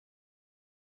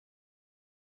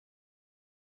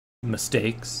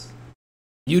Mistakes?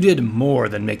 You did more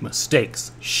than make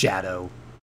mistakes, Shadow.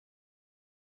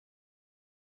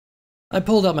 I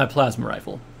pulled out my plasma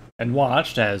rifle and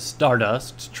watched as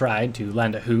Stardust tried to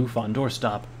land a hoof on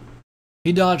doorstop.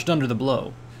 He dodged under the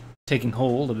blow, taking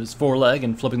hold of his foreleg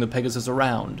and flipping the Pegasus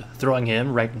around, throwing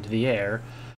him right into the air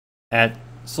at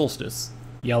Solstice,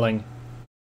 yelling,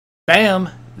 "Bam!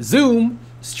 Zoom!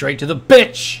 Straight to the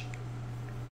bitch!"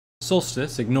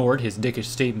 Solstice ignored his dickish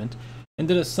statement and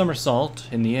did a somersault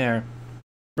in the air,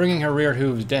 bringing her rear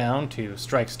hooves down to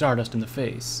strike Stardust in the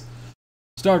face.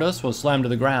 Stardust was slammed to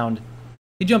the ground.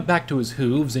 He jumped back to his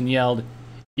hooves and yelled,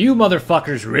 "You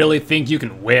motherfuckers really think you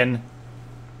can win?"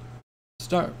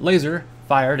 Laser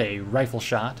fired a rifle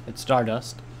shot at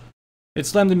Stardust. It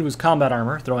slammed into his combat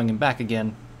armor, throwing him back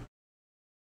again.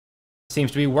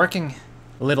 "Seems to be working,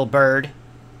 little bird."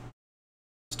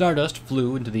 Stardust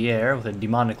flew into the air with a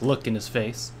demonic look in his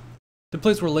face. The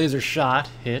place where Laser shot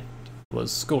hit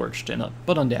was scorched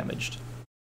but undamaged.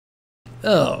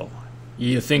 "Oh,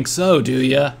 you think so, do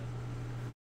ya?"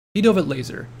 He dove at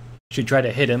Laser. She tried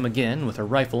to hit him again with her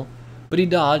rifle, but he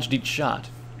dodged each shot.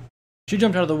 She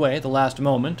jumped out of the way at the last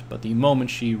moment, but the moment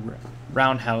she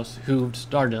roundhouse hooved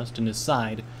Stardust in his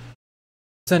side,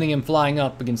 sending him flying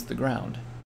up against the ground,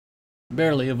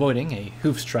 barely avoiding a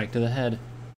hoof strike to the head.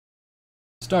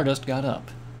 Stardust got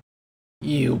up.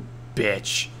 "You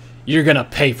bitch! You're gonna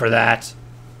pay for that!"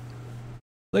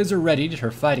 Laser readied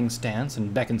her fighting stance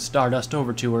and beckoned Stardust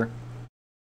over to her.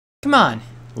 "Come on,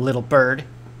 little bird."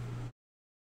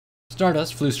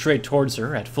 Stardust flew straight towards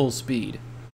her at full speed.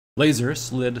 Laser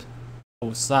slid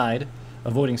aside,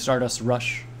 avoiding Stardust's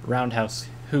rush, roundhouse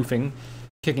hoofing,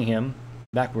 kicking him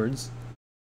backwards.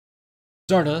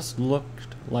 Stardust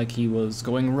looked like he was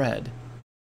going red,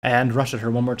 and rushed at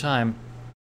her one more time.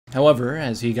 However,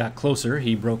 as he got closer,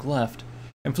 he broke left,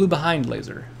 and flew behind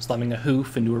Laser, slamming a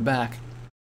hoof into her back.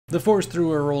 The force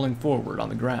threw her rolling forward on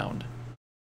the ground.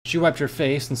 She wiped her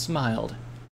face and smiled.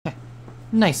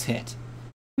 "Nice hit.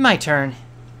 My turn."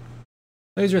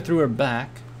 Laser threw her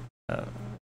back,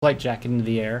 flight jacket into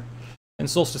the air, and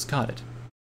Solstice caught it.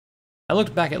 I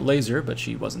looked back at Laser, but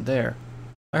she wasn't there.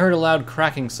 I heard a loud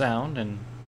cracking sound and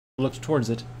looked towards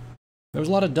it. There was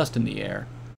a lot of dust in the air.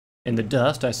 In the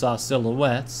dust, I saw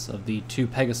silhouettes of the two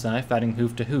Pegasi fighting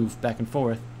hoof to hoof, back and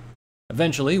forth.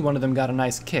 Eventually, one of them got a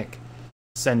nice kick,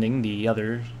 sending the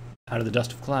other out of the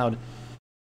dust of cloud.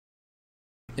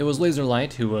 It was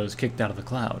Laserlight who was kicked out of the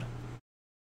cloud.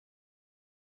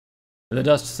 The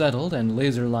dust settled, and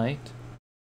Laserlight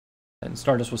and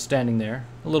Stardust was standing there,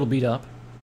 a little beat up.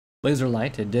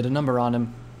 Laserlight had did a number on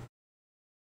him.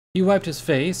 He wiped his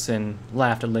face and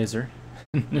laughed at Laser.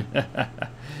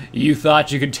 "You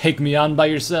thought you could take me on by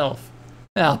yourself?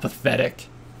 How pathetic."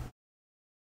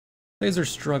 Laser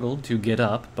struggled to get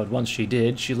up, but once she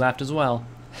did, she laughed as well.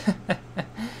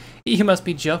 "You must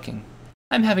be joking.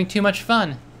 I'm having too much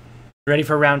fun. Ready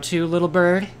for round 2, little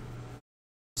bird?"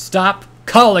 "Stop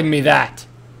calling me that!"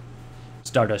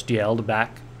 Stardust yelled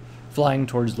back, flying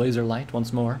towards Laserlight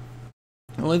once more.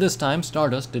 Only this time,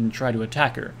 Stardust didn't try to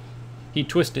attack her. He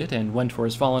twisted and went for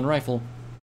his fallen rifle.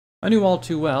 I knew all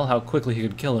too well how quickly he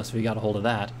could kill us if he got a hold of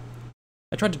that.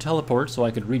 I tried to teleport so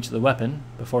I could reach the weapon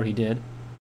before he did,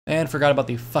 and forgot about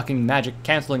the fucking magic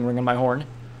canceling ring on my horn.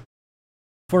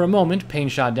 For a moment, pain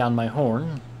shot down my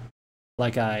horn,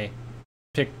 like I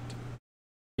picked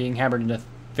being hammered into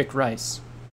thick rice.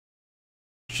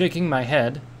 Shaking my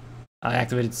head, I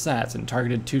activated SATs and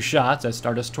targeted 2 shots at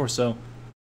Stardust's torso.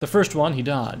 The first one he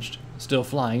dodged, still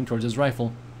flying towards his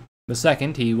rifle. The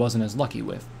second he wasn't as lucky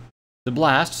with. The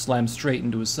blast slammed straight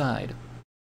into his side.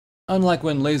 Unlike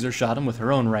when Laser shot him with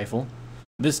her own rifle,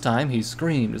 this time he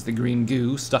screamed as the green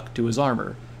goo stuck to his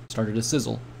armor started to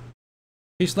sizzle.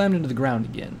 He slammed into the ground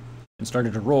again, and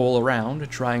started to roll around,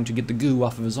 trying to get the goo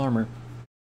off of his armor.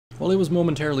 While he was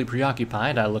momentarily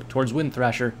preoccupied, I looked towards Wind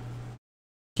Thrasher.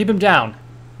 "Keep him down.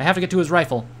 I have to get to his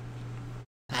rifle."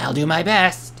 "I'll do my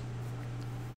best,"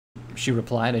 she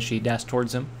replied as she dashed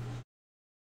towards him.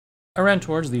 I ran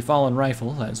towards the fallen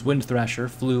rifle as Wind Thrasher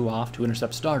flew off to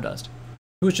intercept Stardust,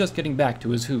 who was just getting back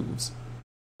to his hooves.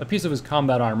 A piece of his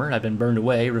combat armor had been burned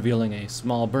away, revealing a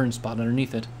small burn spot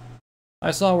underneath it.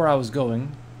 I saw where I was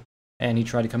going, and he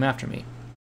tried to come after me.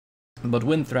 But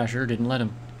Wind Thrasher didn't let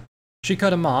him. She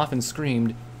cut him off and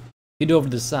screamed. He dove to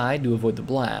the side to avoid the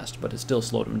blast, but it still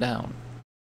slowed him down.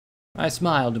 I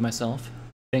smiled to myself,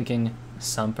 thinking,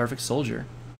 some perfect soldier.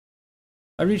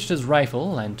 I reached his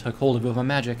rifle and took hold of it with my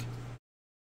magic.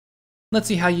 "Let's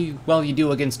see how well you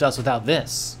do against us without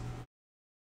this."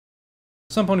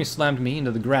 Some pony slammed me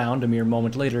into the ground a mere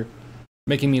moment later,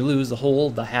 making me lose the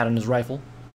hold I had on his rifle.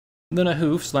 Then a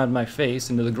hoof slammed my face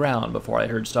into the ground before I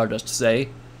heard Stardust say,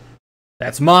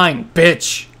 "That's mine,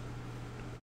 bitch!"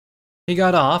 He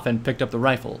got off and picked up the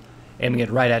rifle, aiming it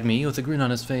right at me with a grin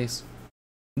on his face.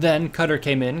 Then Cutter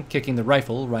came in, kicking the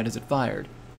rifle right as it fired.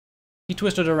 He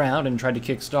twisted around and tried to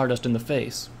kick Stardust in the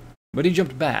face, but he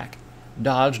jumped back,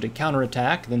 dodged a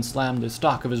counterattack, then slammed the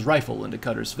stock of his rifle into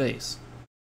Cutter's face.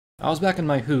 I was back in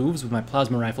my hooves with my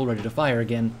plasma rifle ready to fire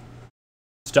again.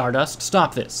 "Stardust,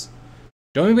 stop this!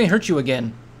 Don't make me hurt you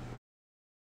again!"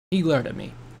 He glared at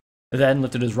me, then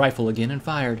lifted his rifle again and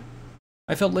fired.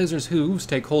 I felt Laser's hooves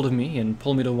take hold of me and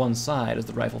pull me to one side as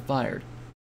the rifle fired.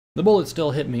 The bullet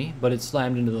still hit me, but it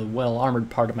slammed into the well-armored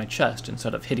part of my chest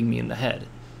instead of hitting me in the head.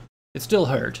 It still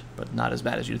hurt, but not as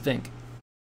bad as you'd think.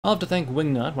 I'll have to thank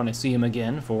Wingnut when I see him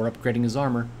again for upgrading his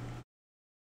armor.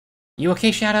 "You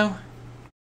okay, Shadow?"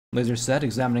 Laser said,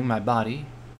 examining my body,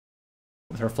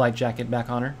 with her flight jacket back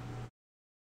on her.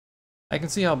 I can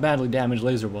see how badly damaged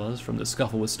Laser was from the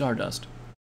scuffle with Stardust.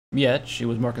 Yet, she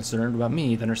was more concerned about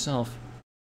me than herself.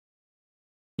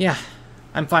 "Yeah,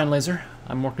 I'm fine, Laser.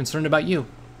 I'm more concerned about you."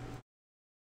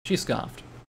 She scoffed.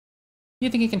 "You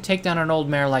think you can take down an old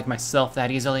mare like myself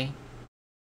that easily?"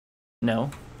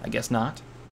 "No, I guess not."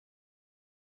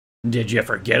 "Did you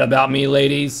forget about me,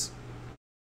 ladies?"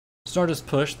 Stardust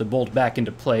pushed the bolt back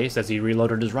into place as he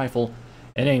reloaded his rifle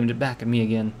and aimed it back at me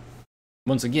again.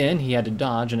 Once again, he had to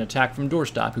dodge an attack from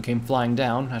Doorstop, who came flying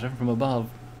down at him from above.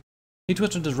 He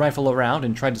twisted his rifle around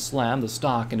and tried to slam the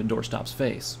stock into Doorstop's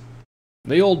face.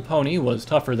 The old pony was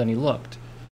tougher than he looked.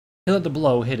 He let the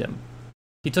blow hit him.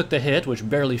 He took the hit, which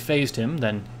barely fazed him,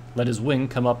 then let his wing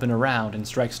come up and around and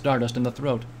strike Stardust in the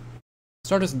throat.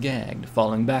 Stardust gagged,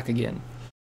 falling back again,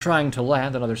 trying to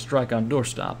land another strike on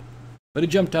Doorstop, but he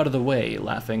jumped out of the way,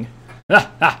 laughing.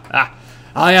 "Ha ha ha!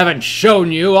 I haven't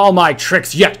shown you all my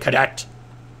tricks yet, cadet!"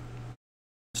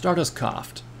 Stardust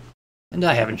coughed. "And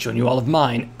I haven't shown you all of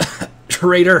mine,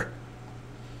 traitor!"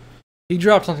 He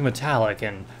dropped something metallic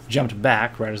and jumped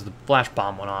back right as the flash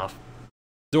bomb went off.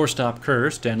 Doorstop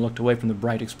cursed and looked away from the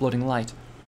bright exploding light.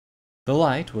 The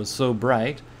light was so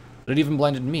bright that it even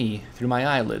blinded me through my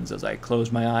eyelids as I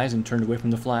closed my eyes and turned away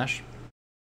from the flash.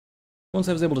 Once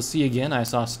I was able to see again, I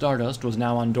saw Stardust was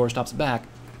now on Doorstop's back,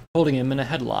 holding him in a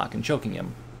headlock and choking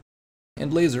him.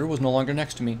 And Laser was no longer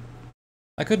next to me.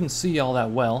 I couldn't see all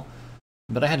that well,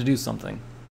 but I had to do something.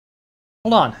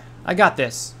 "Hold on, I got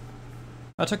this."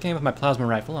 I took aim with my plasma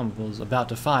rifle and was about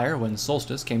to fire when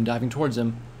Solstice came diving towards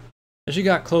him. As she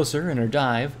got closer in her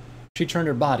dive, she turned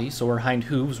her body so her hind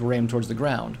hooves were aimed towards the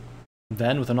ground.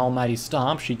 Then, with an almighty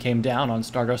stomp, she came down on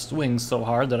Stardust's wings so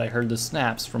hard that I heard the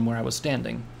snaps from where I was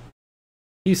standing.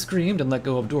 He screamed and let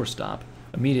go of Doorstop,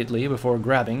 immediately before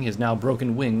grabbing his now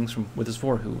broken wings with his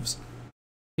forehooves.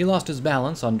 He lost his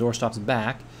balance on Doorstop's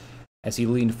back as he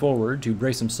leaned forward to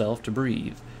brace himself to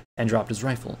breathe, and dropped his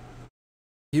rifle.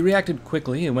 He reacted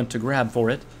quickly and went to grab for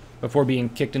it, before being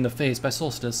kicked in the face by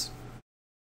Solstice.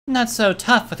 "Not so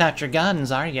tough without your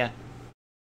guns, are ya?"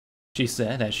 she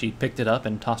said as she picked it up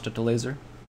and tossed it to Laser.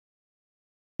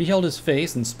 He held his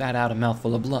face and spat out a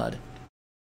mouthful of blood.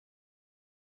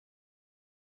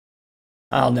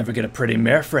 "I'll never get a pretty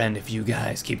mare friend if you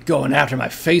guys keep going after my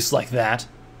face like that.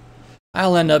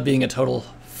 I'll end up being a total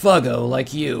fuggo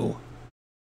like you."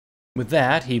 With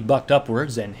that, he bucked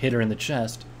upwards and hit her in the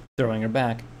chest, throwing her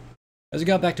back. As he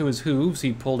got back to his hooves,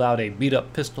 he pulled out a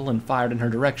beat-up pistol and fired in her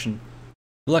direction.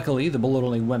 Luckily, the bullet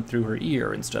only went through her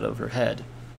ear instead of her head.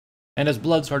 And as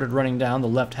blood started running down the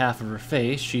left half of her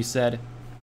face, she said,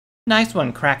 "Nice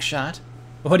one, crack shot.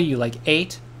 What are you, like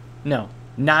 8? No,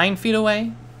 9 feet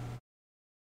away?"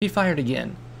 He fired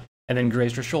again, and then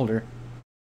grazed her shoulder.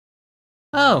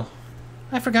 "Oh,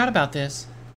 I forgot about this.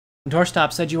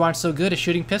 Doorstop said you aren't so good at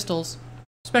shooting pistols,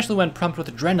 especially when pumped with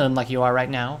adrenaline like you are right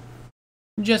now.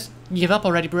 Just give up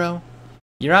already, bro.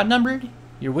 You're outnumbered,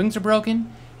 your wings are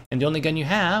broken, and the only gun you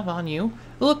have on you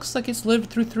looks like it's lived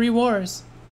through 3 wars,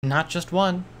 not just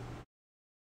 1.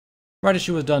 Right as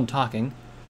she was done talking,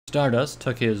 Stardust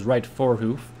took his right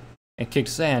forehoof and kicked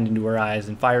sand into her eyes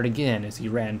and fired again as he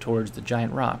ran towards the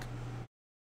giant rock.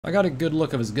 I got a good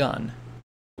look of his gun,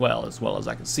 well as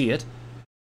I could see it,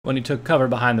 when he took cover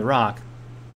behind the rock.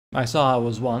 I saw it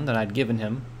was one that I'd given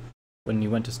him when he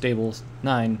went to Stables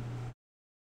 9.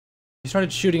 He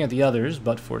started shooting at the others,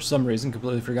 but for some reason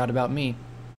completely forgot about me.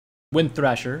 Wind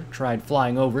Thrasher tried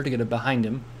flying over to get it behind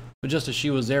him, but just as she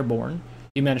was airborne,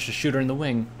 he managed to shoot her in the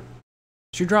wing.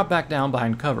 She dropped back down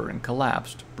behind cover and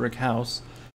collapsed, brick house,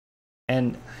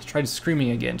 and tried screaming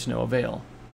again to no avail.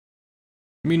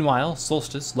 Meanwhile,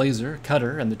 Solstice, Laser,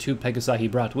 Cutter, and the 2 Pegasi he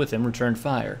brought with him returned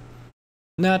fire.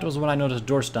 And that was when I noticed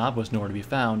Doorstop was nowhere to be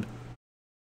found.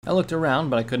 I looked around,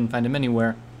 but I couldn't find him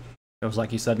anywhere. It was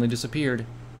like he suddenly disappeared.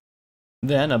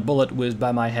 Then a bullet whizzed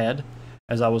by my head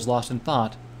as I was lost in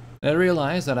thought, and I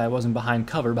realized that I wasn't behind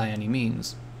cover by any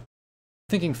means.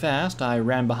 Thinking fast, I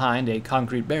ran behind a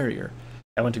concrete barrier.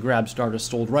 I went to grab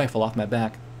Stardust's old rifle off my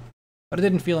back, but I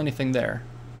didn't feel anything there.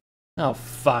 Oh,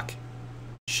 fuck.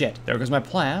 Shit, there goes my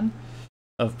plan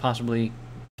of possibly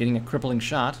getting a crippling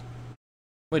shot.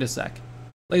 Wait a sec.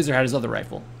 Laser had his other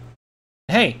rifle.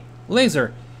 Hey,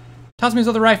 Laser! Toss me his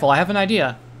other rifle, I have an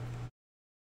idea.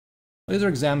 Laser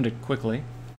examined it quickly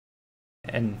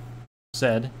and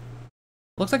said,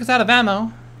 "Looks like it's out of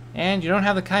ammo, and you don't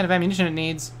have the kind of ammunition it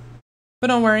needs. But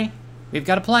don't worry, we've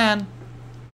got a plan,"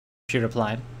 she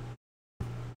replied.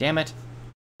 Damn it.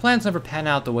 Plans never pan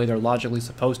out the way they're logically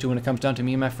supposed to when it comes down to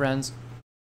me and my friends,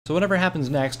 so whatever happens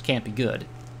next can't be good.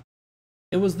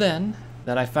 It was then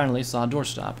that I finally saw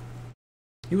Doorstop.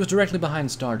 He was directly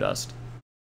behind Stardust.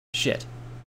 Shit.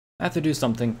 I have to do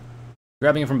something.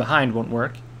 Grabbing him from behind won't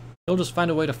work. He'll just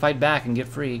find a way to fight back and get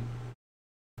free.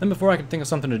 Then before I could think of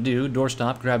something to do,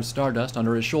 Doorstop grabbed Stardust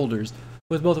under his shoulders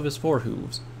with both of his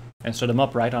forehooves and stood him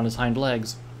upright on his hind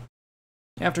legs.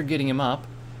 After getting him up,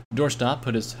 Doorstop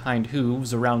put his hind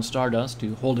hooves around Stardust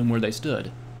to hold him where they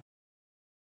stood.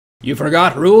 "You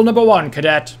forgot rule number 1,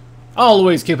 cadet.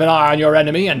 Always keep an eye on your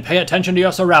enemy and pay attention to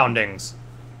your surroundings.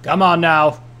 Come on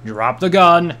now, drop the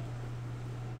gun."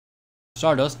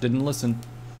 Stardust didn't listen.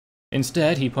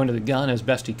 Instead, he pointed the gun as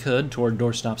best he could toward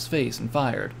Doorstop's face and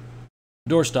fired.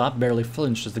 Doorstop barely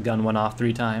flinched as the gun went off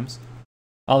 3 times.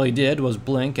 All he did was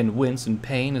blink and wince in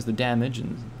pain as the damage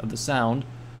of the sound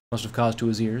must have caused to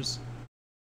his ears.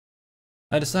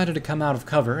 I decided to come out of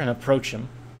cover and approach him,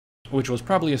 which was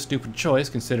probably a stupid choice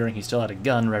considering he still had a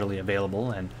gun readily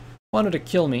available and wanted to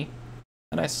kill me,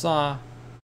 and I saw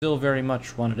still very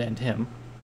much wanted to end him.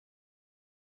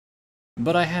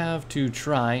 But I have to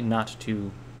try not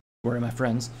to worry my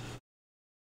friends.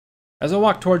 As I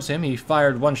walked towards him, he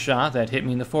fired one shot that hit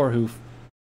me in the forehoof.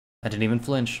 I didn't even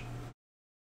flinch.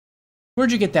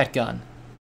 "Where'd you get that gun?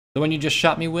 The one you just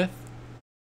shot me with?"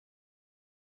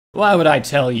 "Why would I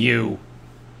tell you?"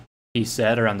 he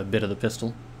said around the bit of the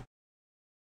pistol.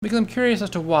 "Because I'm curious as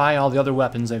to why all the other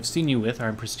weapons I've seen you with are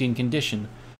in pristine condition,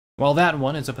 while that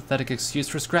one is a pathetic excuse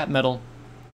for scrap metal,"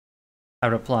 I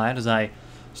replied as I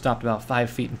stopped about 5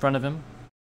 feet in front of him.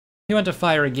 He went to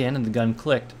fire again and the gun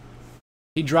clicked.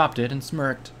 He dropped it and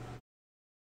smirked.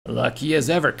 "Lucky as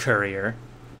ever, courier.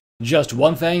 Just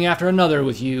one thing after another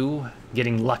with you,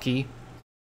 getting lucky.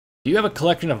 Do you have a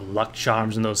collection of luck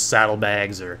charms in those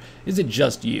saddlebags, or is it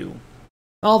just you?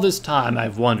 All this time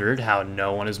I've wondered how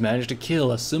no one has managed to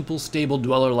kill a simple stable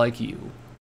dweller like you.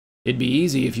 It'd be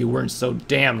easy if you weren't so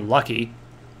damn lucky,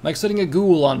 like setting a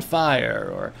ghoul on fire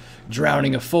or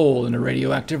drowning a foal in a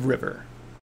radioactive river."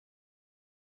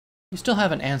 "You still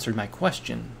haven't answered my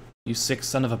question, you sick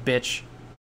son of a bitch.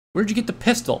 Where'd you get the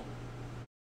pistol?"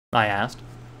 I asked,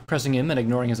 pressing him and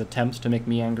ignoring his attempts to make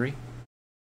me angry.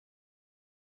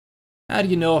 "How do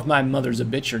you know if my mother's a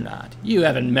bitch or not? You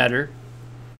haven't met her."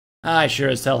 "I sure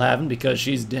as hell haven't, because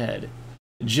she's dead.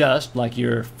 Just like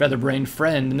your feather-brained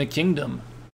friend in the kingdom,"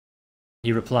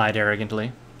 he replied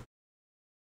arrogantly.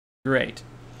 Great.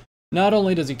 Not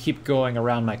only does he keep going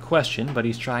around my question, but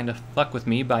he's trying to fuck with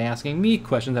me by asking me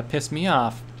questions that piss me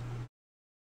off.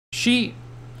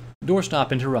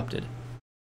 Doorstop interrupted.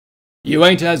 "You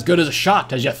ain't as good as a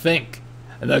shot as you think.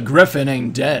 The griffin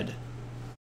ain't dead."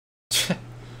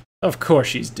 "Of course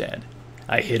she's dead.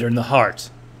 I hit her in the heart,"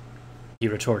 he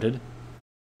retorted.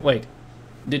 Wait,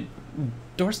 did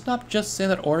Doorstop just say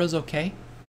that Aura's okay?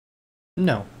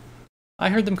 No. I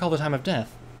heard them call the time of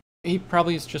death. He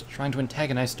probably is just trying to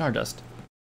antagonize Stardust.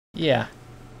 Yeah.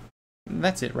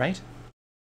 That's it, right?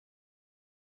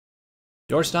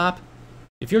 Doorstop,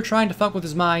 if you're trying to fuck with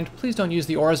his mind, please don't use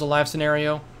the Aura's alive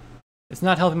scenario. It's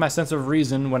not helping my sense of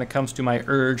reason when it comes to my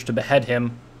urge to behead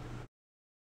him.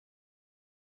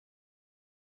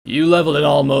 "You leveled an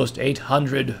almost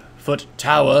 800-foot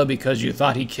tower because you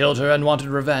thought he killed her and wanted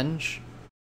revenge?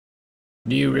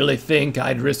 Do you really think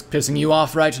I'd risk pissing you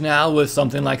off right now with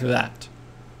something like that?"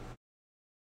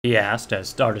 he asked as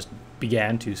Stardust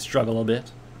began to struggle a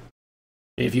bit.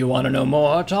 "If you want to know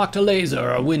more, talk to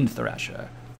Laser or Wind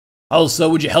Thrasher. Also,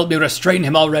 would you help me restrain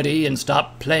him already and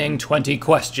stop playing 20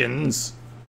 questions?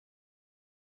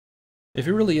 If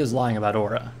he really is lying about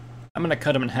Aura, I'm gonna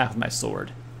cut him in half with my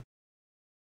sword.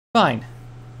 Fine.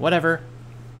 Whatever.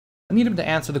 I need him to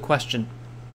answer the question.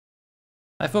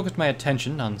 I focused my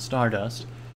attention on Stardust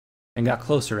and got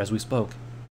closer as we spoke.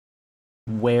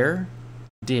 Where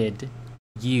did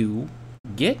you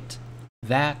get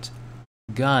that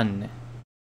gun?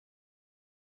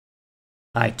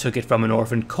 I took it from an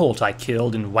orphan colt I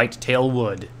killed in Whitetail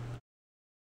Wood,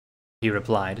 he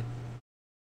replied.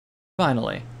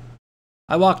 Finally,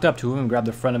 I walked up to him and grabbed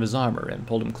the front of his armor and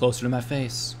pulled him closer to my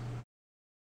face.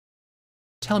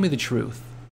 Tell me the truth.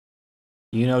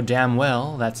 You know damn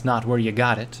well that's not where you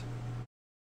got it.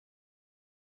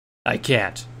 I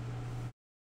can't,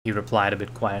 he replied a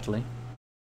bit quietly.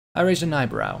 I raised an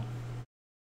eyebrow.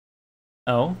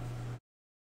 Oh?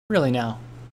 Really now?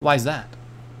 Why's that?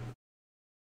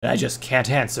 I just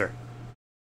can't answer.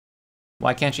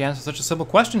 Why can't you answer such a simple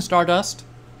question, Stardust?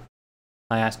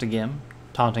 I asked again,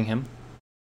 taunting him.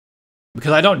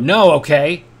 Because I don't know,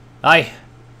 okay? I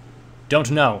don't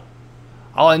know.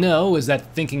 All I know is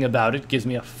that thinking about it gives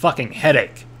me a fucking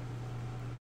headache,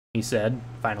 he said,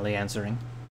 finally answering.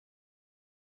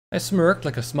 I smirked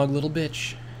like a smug little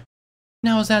bitch.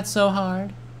 Now is that so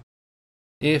hard?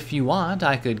 If you want,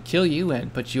 I could kill you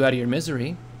and put you out of your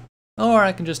misery. Or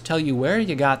I can just tell you where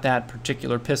you got that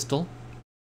particular pistol.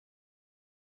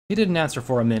 He didn't answer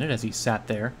for a minute as he sat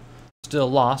there, still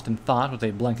lost in thought with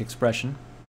a blank expression.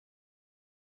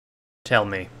 Tell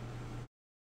me.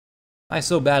 I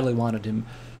so badly wanted him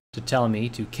to tell me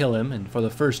to kill him, and for the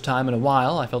first time in a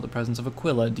while I felt the presence of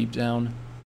Aquila deep down.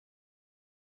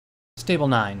 Stable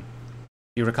 9. Do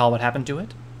you recall what happened to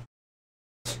it?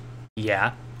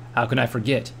 Yeah. How can I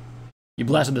forget? You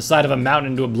blasted the side of a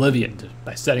mountain into oblivion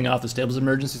by setting off the stable's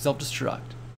emergency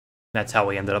self-destruct. That's how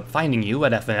we ended up finding you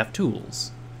at F&F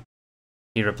Tools,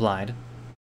 he replied.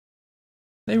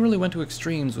 They really went to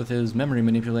extremes with his memory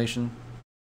manipulation.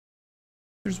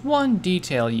 There's one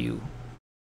detail you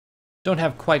don't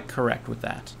have quite correct with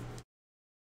that.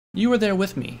 You were there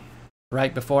with me,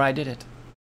 right before I did it.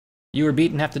 You were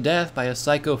beaten half to death by a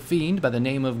psycho fiend by the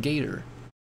name of Gator.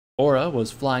 Aura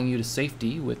was flying you to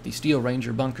safety with the Steel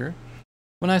Ranger bunker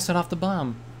when I set off the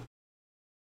bomb.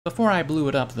 Before I blew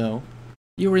it up, though,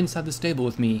 you were inside the stable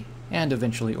with me, and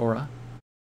eventually Aura.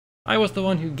 I was the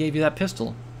one who gave you that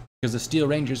pistol, because the Steel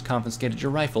Rangers confiscated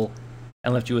your rifle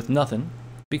and left you with nothing,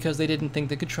 because they didn't think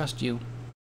they could trust you.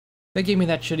 They gave me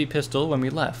that shitty pistol when we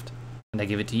left, and I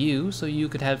gave it to you so you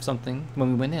could have something when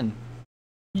we went in.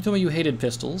 You told me you hated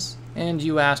pistols, and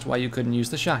you asked why you couldn't use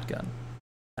the shotgun.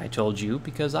 I told you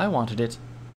because I wanted it,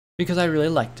 because I really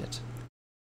liked it.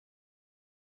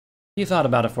 He thought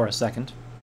about it for a second.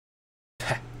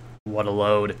 What a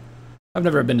load. I've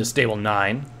never been to Stable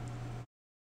 9.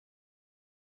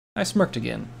 I smirked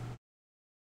again.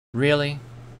 Really?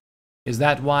 Is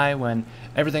that why, when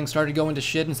everything started going to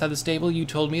shit inside the stable, you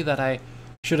told me that I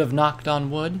should have knocked on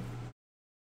wood?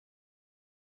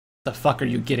 The fuck are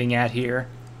you getting at here?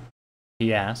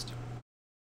 He asked.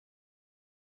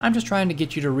 I'm just trying to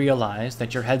get you to realize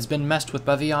that your head's been messed with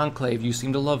by the Enclave you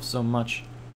seem to love so much.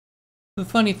 The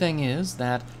funny thing is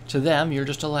that, to them, you're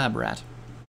just a lab rat.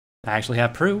 I actually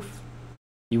have proof.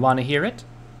 You want to hear it?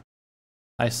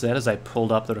 I said as I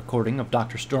pulled up the recording of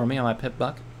Dr. Stormy on my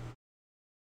pip-buck.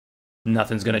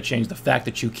 Nothing's gonna change the fact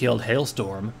that you killed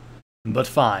Hailstorm, but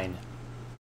fine.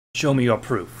 Show me your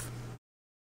proof.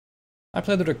 I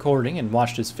played the recording and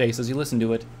watched his face as he listened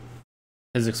to it.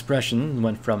 His expression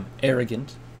went from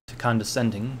arrogant to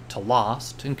condescending to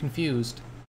lost and confused.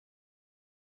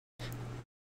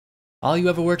 All you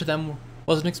ever were to them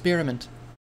was an experiment,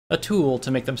 a tool to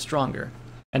make them stronger,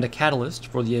 and a catalyst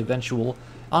for the eventual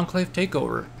Enclave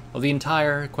takeover of the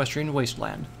entire Equestrian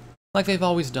wasteland, like they've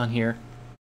always done here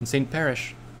in St.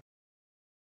 Parish.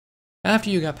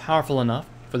 After you got powerful enough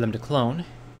for them to clone,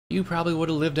 you probably would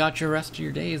have lived out your rest of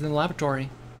your days in the laboratory.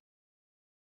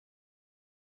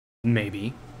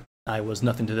 Maybe. I was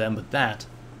nothing to them but that.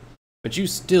 But you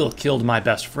still killed my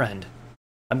best friend.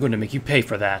 I'm going to make you pay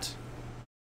for that,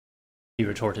 he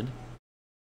retorted.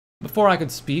 Before I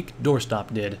could speak,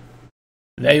 Doorstop did.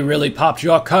 They really popped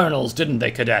your kernels, didn't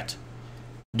they, Cadet?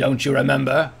 Don't you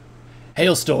remember?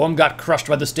 Hailstorm got crushed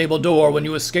by the stable door when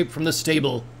you escaped from the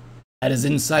stable, had his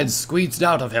insides squeezed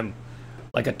out of him,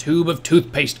 like a tube of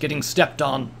toothpaste getting stepped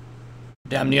on.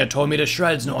 Damn near tore me to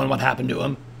shreds knowing what happened to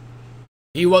him.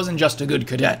 He wasn't just a good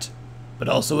cadet, but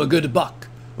also a good buck,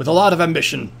 with a lot of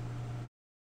ambition.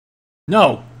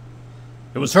 No,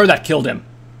 it was her that killed him.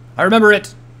 I remember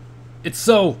it. It's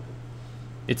so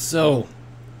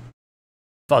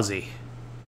fuzzy.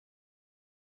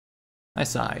 I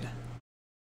sighed.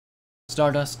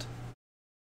 Stardust,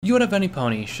 you out of any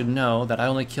pony should know that I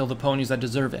only kill the ponies that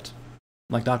deserve it.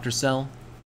 Like Dr. Cell.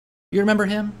 You remember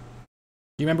him?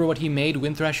 You remember what he made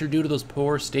Windthrasher do to those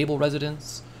poor stable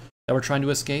residents that were trying to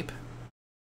escape?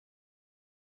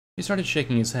 He started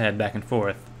shaking his head back and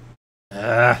forth.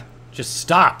 Just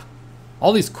stop!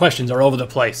 All these questions are over the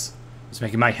place. It's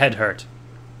making my head hurt.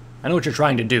 I know what you're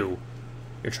trying to do.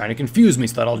 You're trying to confuse me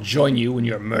so that I'll join you in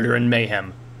your murder and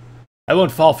mayhem. I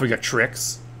won't fall for your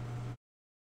tricks.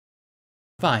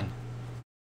 Fine.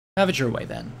 Have it your way,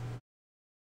 then.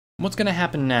 What's going to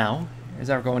happen now is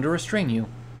that we're going to restrain you,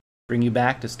 bring you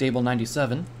back to Stable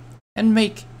 97, and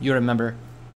make you remember.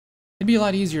 It'd be a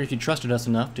lot easier if you trusted us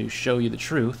enough to show you the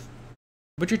truth.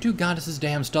 But you're two goddesses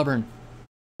damn stubborn.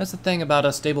 That's the thing about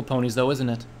us stable ponies, though, isn't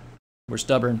it? We're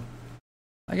stubborn.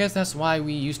 I guess that's why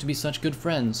we used to be such good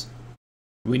friends.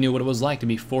 We knew what it was like to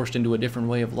be forced into a different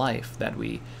way of life that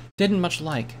we didn't much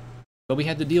like, but we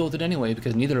had to deal with it anyway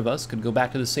because neither of us could go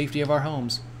back to the safety of our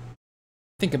homes.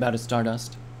 Think about it,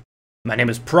 Stardust. My name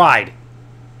is Pride,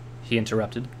 he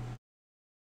interrupted.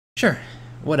 Sure,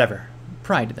 whatever.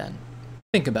 Pride, then.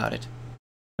 Think about it.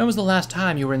 When was the last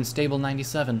time you were in Stable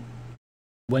 97?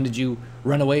 When did you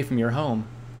run away from your home?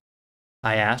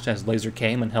 I asked as Laser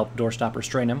came and helped Doorstop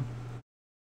restrain him.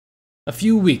 A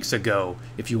few weeks ago,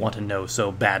 if you want to know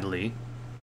so badly,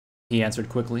 he answered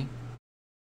quickly.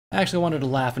 I actually wanted to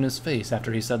laugh in his face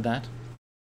after he said that.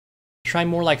 Try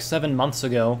more like 7 months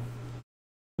ago.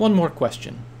 One more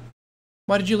question.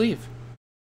 Why did you leave?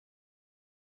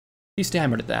 He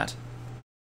stammered at that.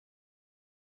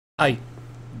 I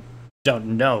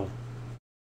don't know.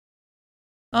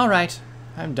 All right,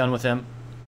 I'm done with him.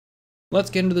 Let's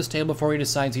get into this tale before he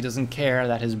decides he doesn't care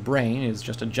that his brain is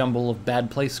just a jumble of bad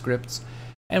play scripts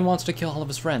and wants to kill all of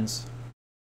his friends.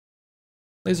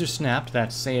 Laser snapped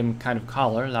that same kind of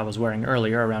collar that I was wearing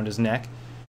earlier around his neck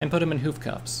and put him in hoof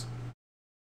cuffs.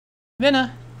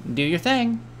 Vinna, do your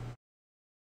thing.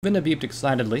 Vinna beeped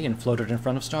excitedly and floated in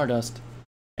front of Stardust,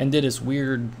 and did his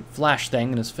weird flash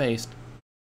thing in his face.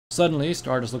 Suddenly,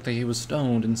 Stardust looked like he was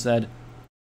stoned and said,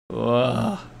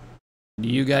 Ugh. Do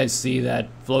you guys see that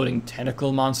floating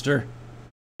tentacle monster?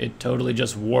 It totally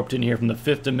just warped in here from the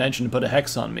 5th dimension to put a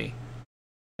hex on me.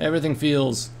 Everything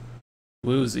feels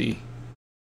woozy.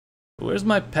 Where's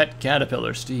my pet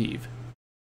caterpillar, Steve?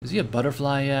 Is he a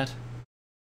butterfly yet?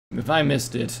 If I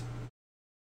missed it.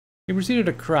 He proceeded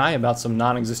to cry about some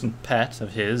non-existent pet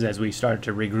of his as we started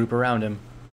to regroup around him.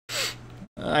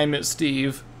 I miss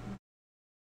Steve.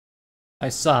 I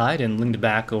sighed and leaned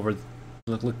back over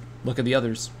to look at the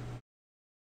others.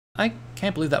 I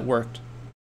can't believe that worked.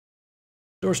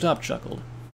 Doorstop chuckled.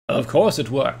 Of course it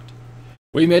worked.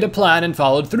 We made a plan and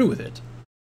followed through with it.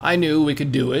 I knew we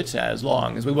could do it as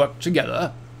long as we worked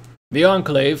together. The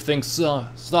Enclave thinks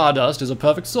Stardust is a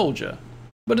perfect soldier,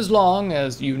 but as long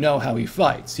as you know how he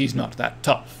fights, he's not that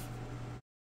tough.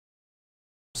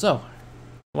 So,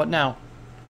 what now?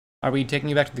 Are we taking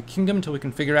you back to the kingdom until we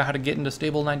can figure out how to get into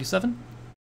Stable 97?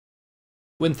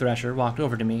 Windthrasher walked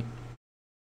over to me.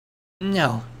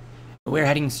 No. We're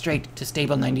heading straight to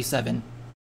Stable 97.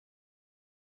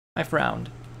 I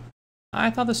frowned. I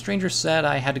thought the stranger said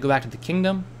I had to go back to the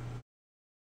kingdom.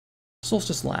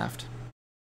 Solstice laughed.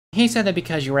 He said that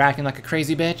because you were acting like a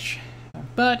crazy bitch,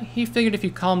 but he figured if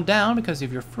you calmed down because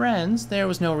of your friends, there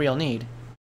was no real need.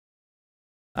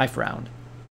 I frowned.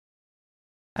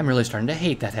 I'm really starting to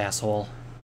hate that asshole.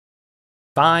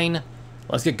 Fine,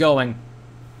 let's get going.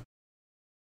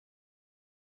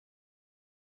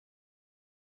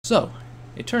 So,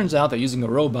 it turns out that using a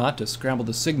robot to scramble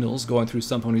the signals going through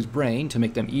some pony's brain to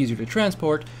make them easier to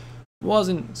transport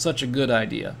wasn't such a good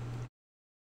idea.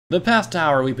 The past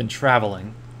hour we've been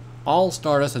traveling, all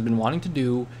Stardust has been wanting to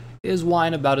do is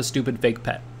whine about his stupid fake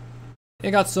pet.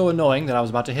 It got so annoying that I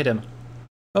was about to hit him.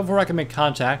 Before I could make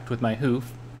contact with my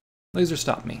hoof, Laser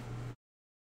stopped me.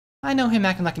 I know him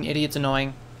acting like an idiot's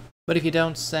annoying, but if you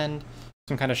don't send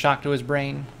some kind of shock to his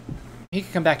brain, he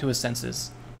can come back to his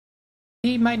senses.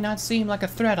 He might not seem like a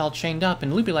threat all chained up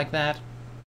and loopy like that,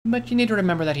 but you need to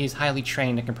remember that he's highly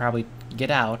trained and can probably get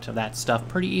out of that stuff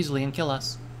pretty easily and kill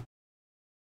us.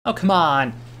 Oh, come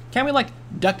on! Can't we,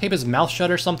 duct tape his mouth shut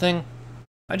or something?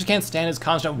 I just can't stand his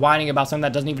constant whining about something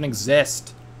that doesn't even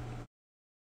exist.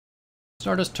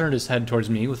 Stardust turned his head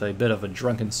towards me with a bit of a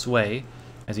drunken sway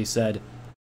as he said,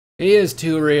 He is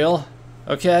too real,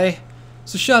 okay?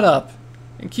 So shut up,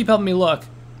 and keep helping me look.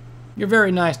 You're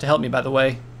very nice to help me, by the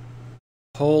way.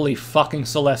 Holy fucking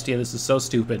Celestia, this is so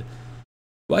stupid.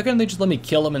 Why couldn't they just let me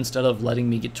kill him instead of letting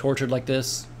me get tortured like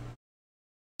this?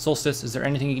 Solstice, is there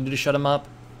anything you can do to shut him up?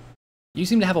 You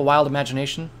seem to have a wild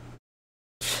imagination.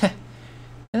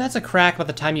 And that's a crack by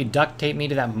the time you duct tape me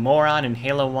to that moron in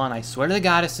Halo 1, I swear to the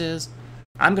goddesses,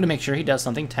 I'm gonna make sure he does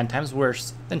something 10 times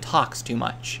worse than talks too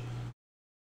much.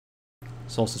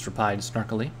 Solstice replied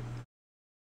snarkily.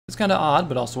 It's kinda odd,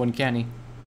 but also uncanny.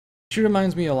 She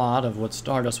reminds me a lot of what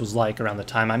Stardust was like around the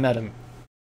time I met him.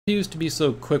 He used to be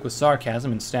so quick with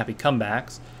sarcasm and snappy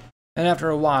comebacks, and after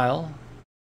a while,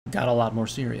 got a lot more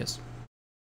serious.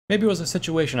 Maybe it was a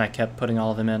situation I kept putting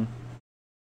all of them in.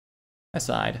 I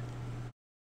sighed.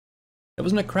 It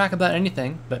wasn't a crack about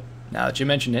anything, but now that you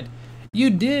mention it, you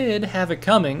did have it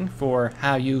coming for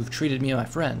how you've treated me and my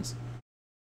friends.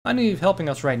 I know you're helping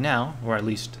us right now, or at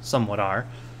least somewhat are,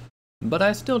 but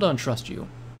I still don't trust you.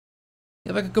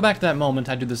 If I could go back to that moment,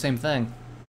 I'd do the same thing.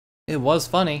 It was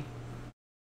funny.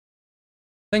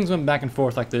 Things went back and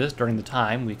forth like this during the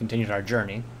time we continued our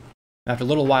journey. After a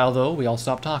little while, though, we all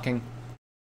stopped talking.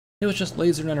 It was just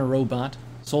Laser and a robot,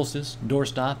 Solstice,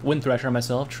 Doorstop, Windthrasher, and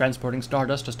myself transporting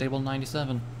Stardust to Stable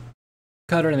 97.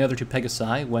 Cutter and the other two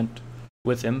Pegasi went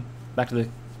with him back to the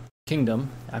kingdom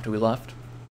after we left.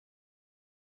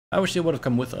 I wish he would have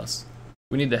come with us.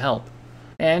 We need the help,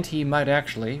 and he might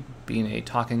actually be in a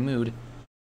talking mood.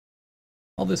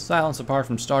 All this silence apart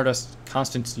from Stardust's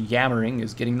constant yammering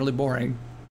is getting really boring,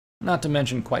 not to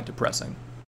mention quite depressing.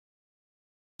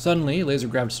 Suddenly, Laser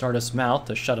grabbed Stardust's mouth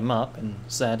to shut him up and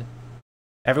said,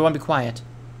 "Everyone be quiet."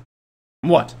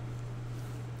 "What?"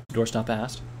 Doorstop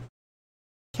asked.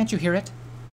 "Can't you hear it?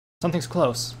 Something's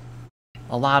close.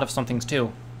 A lot of somethings,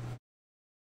 too,"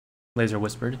 Laser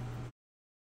whispered.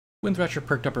 Windthrasher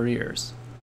perked up her ears.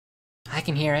 "I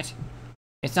can hear it.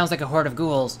 It sounds like a horde of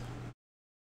ghouls.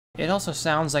 It also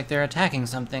sounds like they're attacking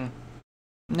something.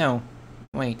 No,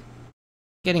 wait.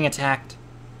 Getting attacked.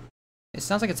 It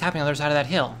sounds like it's happening on the other side of that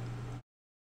hill."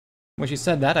 When she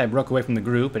said that, I broke away from the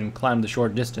group and climbed the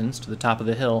short distance to the top of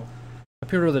the hill,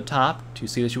 appeared over the top to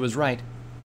see that she was right.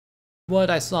 What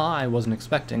I saw I wasn't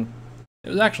expecting. It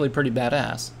was actually pretty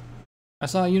badass. I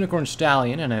saw a unicorn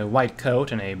stallion in a white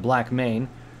coat and a black mane,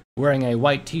 wearing a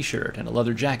white t-shirt and a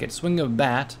leather jacket, swinging a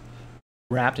bat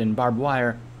wrapped in barbed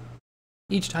wire.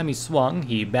 Each time he swung,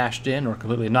 he bashed in or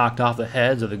completely knocked off the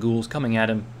heads of the ghouls coming at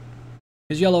him.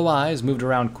 His yellow eyes moved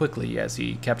around quickly as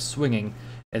he kept swinging,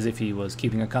 as if he was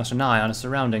keeping a constant eye on his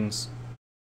surroundings.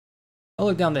 I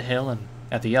looked down the hill and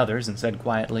at the others and said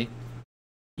quietly,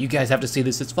 "You guys have to see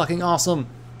this, it's fucking awesome!"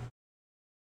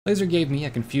 Laser gave me a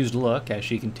confused look as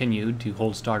she continued to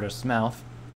hold Stardust's mouth.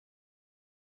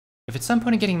 "If at some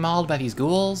point of getting mauled by these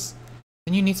ghouls,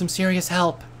 then you need some serious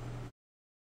help."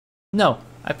 "No,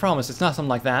 I promise it's not something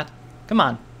like that. Come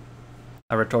on,"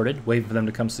 I retorted, waving for them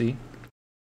to come see.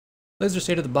 Laser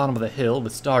stayed at the bottom of the hill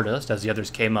with Stardust as the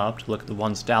others came up to look at the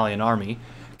one stallion army,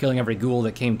 killing every ghoul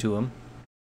that came to him.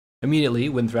 Immediately,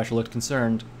 Windthrasher looked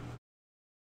concerned.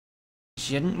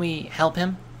 "Shouldn't we help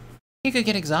him? He could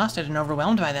get exhausted and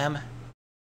overwhelmed by them."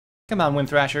 "Come on,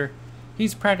 Windthrasher.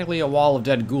 He's practically a wall of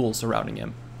dead ghouls surrounding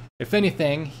him. If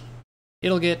anything,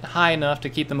 it'll get high enough to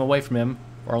keep them away from him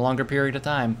for a longer period of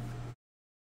time."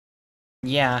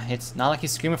 "Yeah, it's not like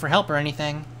he's screaming for help or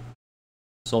anything,"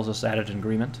 Solstice added in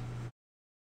agreement.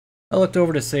 I looked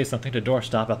over to say something to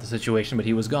Doorstop about the situation, but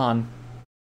he was gone.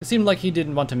 It seemed like he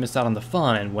didn't want to miss out on the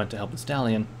fun and went to help the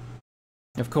stallion.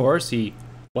 Of course, he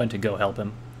went to go help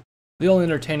him. The only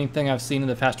entertaining thing I've seen in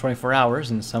the past 24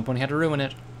 hours, and at some point he had to ruin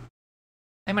it.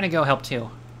 "I'm gonna go help too,"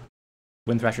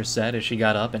 Windthrasher said as she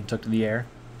got up and took to the air.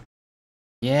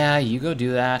 "Yeah, you go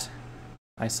do that,"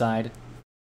 I sighed.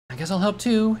 "I guess I'll help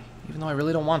too, even though I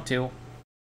really don't want to."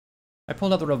 I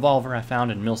pulled out the revolver I found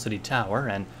in Mill City Tower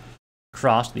and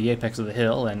crossed the apex of the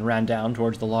hill and ran down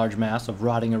towards the large mass of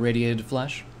rotting irradiated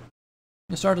flesh.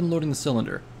 I started unloading the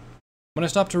cylinder. When I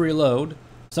stopped to reload,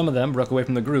 some of them broke away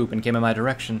from the group and came in my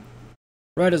direction.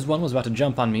 Right as one was about to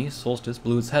jump on me, Solstice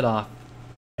blew its head off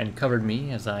and covered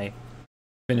me as I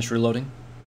finished reloading.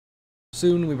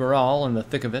 Soon we were all in the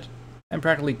thick of it, and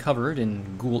practically covered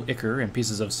in ghoul ichor and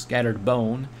pieces of scattered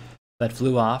bone that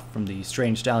flew off from the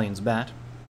strange stallion's bat.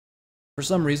 For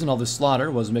some reason, all this slaughter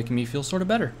was making me feel sort of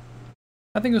better.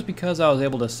 I think it was because I was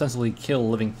able to sensibly kill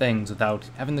living things without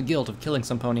having the guilt of killing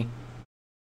some pony.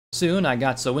 Soon I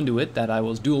got so into it that I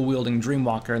was dual-wielding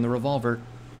Dreamwalker and the revolver,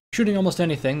 shooting almost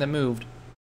anything that moved.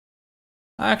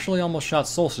 I actually almost shot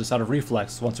Solstice out of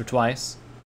reflex once or twice,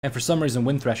 and for some reason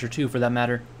Windthrasher too, for that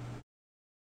matter.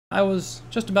 I was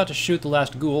just about to shoot the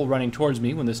last ghoul running towards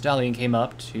me when the stallion came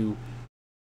up to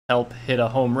help hit a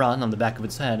home run on the back of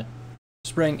its head,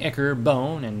 spraying ichor,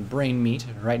 bone, and brain meat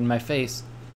right in my face,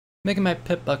 making my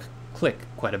pip buck click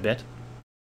quite a bit.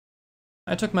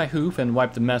 I took my hoof and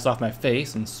wiped the mess off my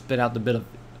face and spit out the bit of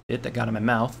it that got in my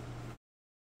mouth.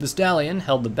 The stallion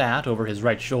held the bat over his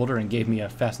right shoulder and gave me a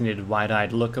fascinated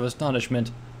wide-eyed look of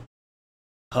astonishment.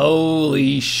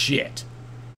 "Holy shit!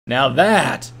 Now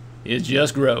that is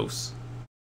just gross."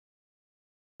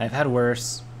 "I've had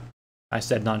worse," I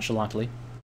said nonchalantly.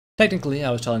 Technically, I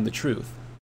was telling the truth.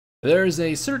 There's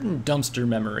a certain dumpster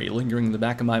memory lingering in the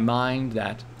back of my mind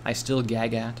that I still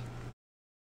gag at.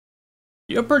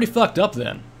 "You're pretty fucked up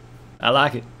then. I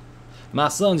like it. My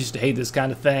sons used to hate this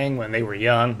kind of thing when they were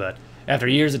young, but after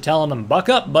years of telling them, buck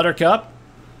up, buttercup,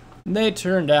 they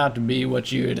turned out to be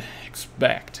what you'd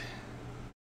expect,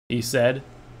 he said,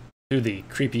 through the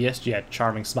creepiest yet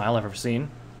charming smile I've ever seen.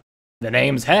 The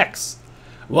name's Hex.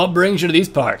 What brings you to these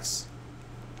parts?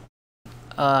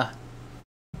 My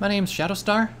name's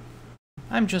Shadowstar.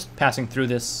 I'm just passing through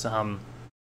this,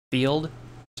 field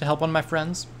to help one of my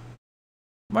friends.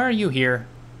 Why are you here?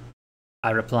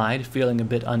 I replied, feeling a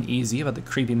bit uneasy about the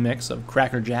creepy mix of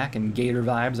crackerjack and gator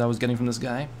vibes I was getting from this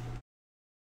guy.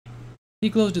 He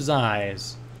closed his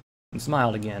eyes and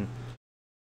smiled again.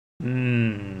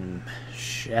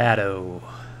 Shadow.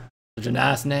 Such a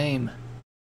nice name.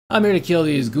 I'm here to kill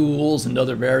these ghouls and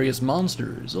other various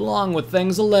monsters, along with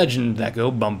things of legend that go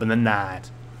bump in the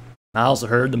night. I also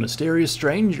heard the mysterious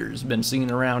stranger's been seen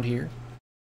around here.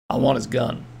 I want his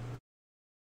gun.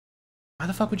 Why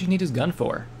the fuck would you need his gun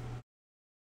for?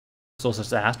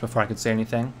 Solstice asked before I could say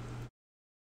anything.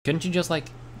 Couldn't you just,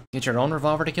 get your own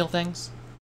revolver to kill things?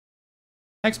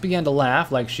 Hex began to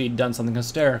laugh like she'd done something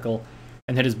hysterical,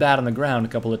 and hit his bat on the ground a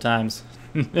couple of times.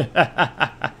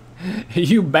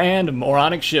 You band of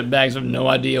moronic shitbags have no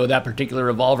idea what that particular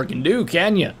revolver can do,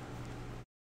 can you?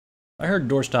 I heard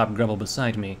Doorstop grumble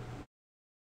beside me.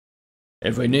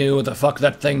 If we knew what the fuck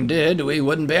that thing did, we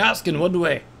wouldn't be asking, would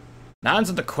we? Now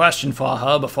answer the question for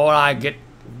her before I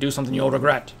do something you'll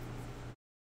regret.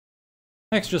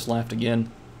 Hex just laughed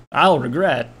again. I'll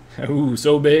regret? Ooh,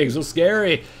 so big, so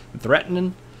scary,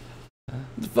 threatening.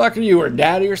 The fuck are you, her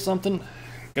daddy or something?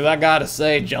 Because I gotta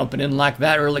say, jumping in like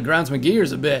that really grinds my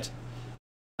gears a bit.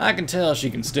 I can tell she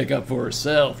can stick up for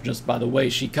herself just by the way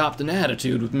she copped an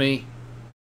attitude with me.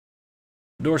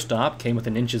 Doorstop came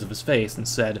within inches of his face and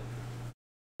said,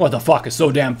 What the fuck is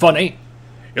so damn funny?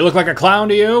 You look like a clown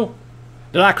to you?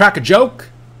 Did I crack a joke?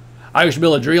 I used to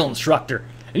be a drill instructor,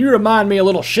 and you remind me of a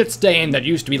little shit stain that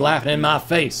used to be laughing in my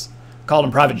face. Called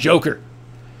him Private Joker.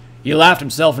 He laughed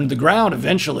himself into the ground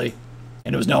eventually,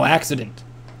 and it was no accident.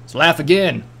 So laugh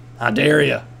again, I dare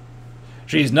ya.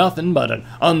 She's nothing but an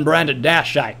unbranded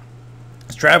dashite.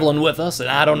 It's traveling with us, and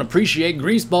I don't appreciate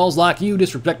greaseballs like you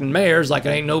disrespecting mares like it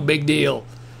ain't no big deal.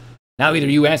 Now either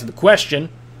you answer the question,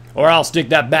 or I'll stick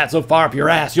that bat so far up your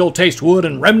ass you'll taste wood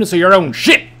and remnants of your own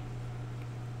shit.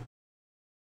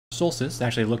 Solstice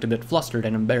actually looked a bit flustered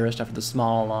and embarrassed after the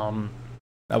small,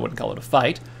 I wouldn't call it a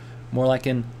fight, more like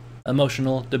an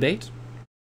emotional debate.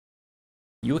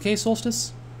 You okay,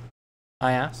 Solstice?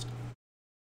 I asked.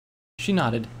 She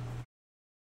nodded.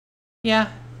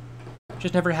 Yeah.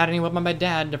 Just never had anyone but my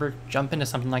dad ever jump into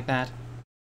something like that.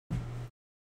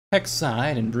 Hex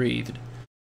sighed and breathed.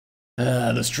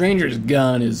 The stranger's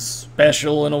gun is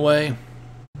special in a way.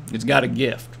 It's got a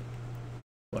gift.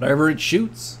 Whatever it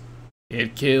shoots,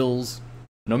 it kills.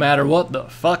 No matter what the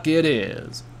fuck it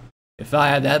is. If I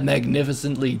had that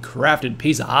magnificently crafted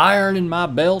piece of iron in my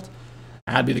belt,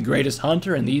 I'd be the greatest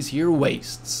hunter in these here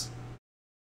wastes.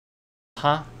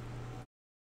 Huh?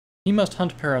 He must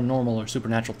hunt paranormal or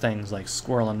supernatural things like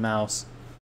squirrel and mouse.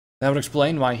 That would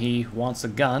explain why he wants a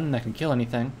gun that can kill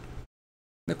anything.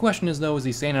 The question is though, is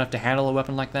he sane enough to handle a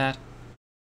weapon like that?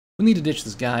 We need to ditch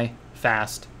this guy,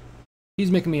 fast.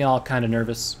 He's making me all kinda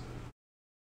nervous.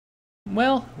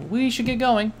 Well, we should get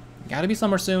going. Gotta be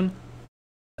somewhere soon.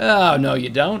 Oh, no you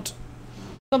don't.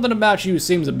 Something about you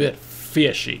seems a bit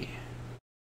fishy,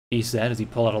 he said as he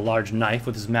pulled out a large knife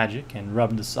with his magic and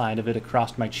rubbed the side of it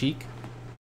across my cheek.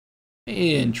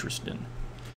 Interesting.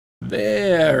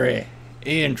 Very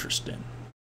interesting.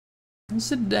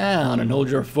 Sit down and hold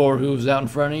your four hooves out in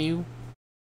front of you.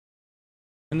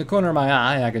 In the corner of my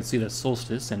eye, I could see that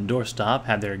Solstice and Doorstop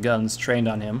had their guns trained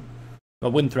on him,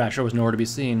 but Windthrasher was nowhere to be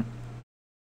seen.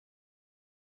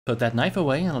 Put that knife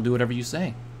away and I'll do whatever you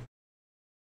say.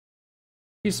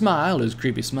 He smiled his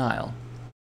creepy smile.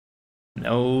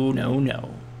 No, no,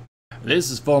 no.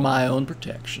 This is for my own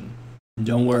protection.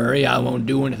 Don't worry, I won't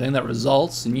do anything that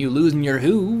results in you losing your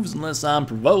hooves unless I'm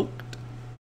provoked.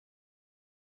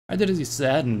 I did as he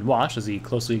said and watched as he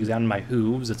closely examined my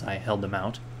hooves as I held them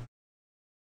out.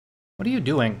 What are you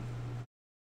doing?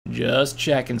 Just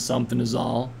checking something is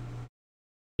all,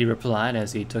 he replied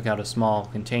as he took out a small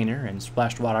container and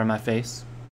splashed water on my face.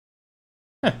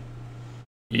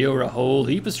 You're a whole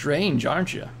heap of strange,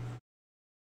 aren't you?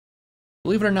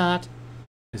 Believe it or not,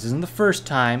 this isn't the first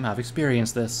time I've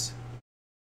experienced this,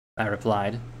 I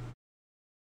replied.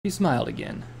 He smiled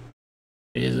again.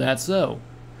 Is that so?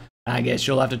 I guess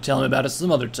you'll have to tell me about it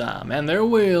some other time, and there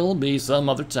will be some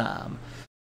other time.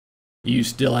 You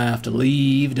still have to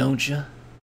leave, don't you?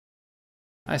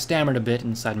 I stammered a bit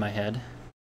inside my head.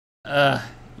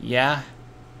 Yeah.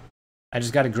 I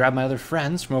just gotta grab my other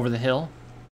friends from over the hill.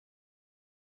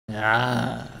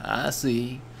 Ah, I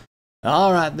see.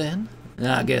 All right then.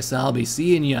 I guess I'll be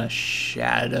seeing ya,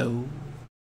 Shadow,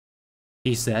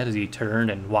 he said as he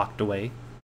turned and walked away.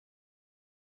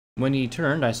 When he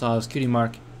turned, I saw his cutie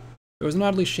mark. There was an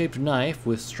oddly shaped knife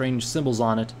with strange symbols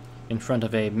on it in front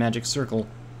of a magic circle.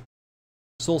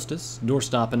 Solstice,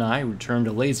 Doorstop, and I returned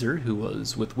to Laser, who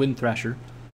was with Wind Thrasher,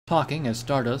 talking as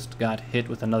Stardust got hit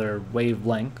with another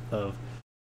wavelength of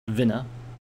Vina.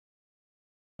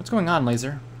 What's going on,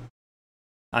 Laser?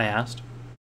 I asked.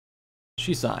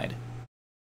 She sighed.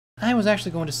 I was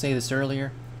actually going to say this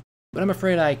earlier, but I'm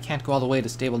afraid I can't go all the way to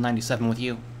Stable 97 with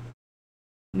you.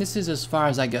 This is as far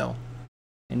as I go,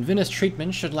 and Vina's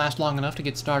treatment should last long enough to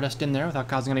get Stardust in there without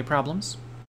causing any problems.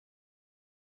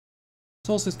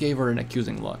 Solstice gave her an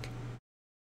accusing look.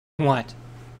 What?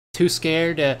 Too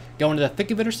scared to go into the thick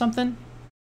of it or something?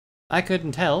 I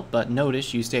couldn't help but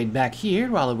notice you stayed back here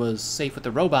while it was safe with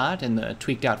the robot and the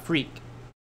tweaked-out freak.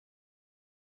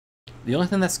 The only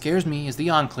thing that scares me is the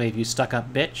Enclave, you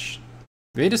stuck-up bitch.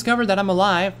 If they discover that I'm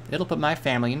alive, it'll put my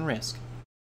family in risk.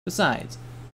 Besides,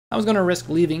 I was going to risk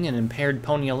leaving an impaired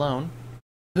pony alone.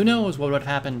 Who knows what would have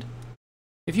happened?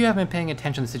 If you haven't been paying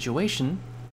attention to the situation,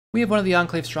 we have one of the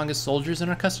Enclave's strongest soldiers in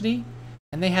our custody,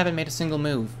 and they haven't made a single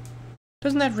move.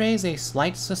 Doesn't that raise a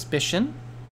slight suspicion?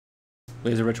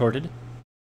 Laser retorted.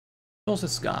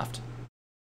 Solstice scoffed.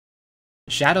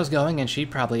 Shadow's going, and she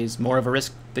probably is more of a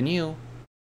risk than you.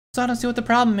 So I don't see what the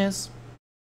problem is.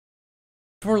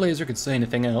 Before Laser could say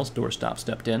anything else, Doorstop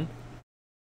stepped in.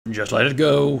 Just let it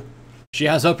go. She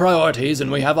has her priorities,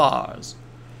 and we have ours.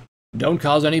 Don't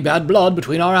cause any bad blood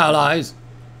between our allies.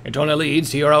 It only leads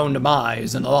to your own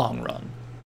demise in the long run.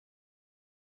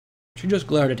 She just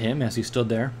glared at him as he stood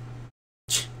there.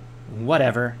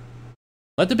 Whatever.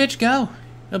 Let the bitch go.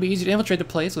 It'll be easy to infiltrate the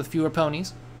place with fewer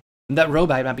ponies. That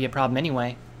robot might be a problem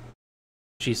anyway,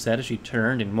 she said as she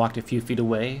turned and walked a few feet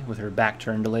away with her back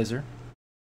turned to Laser.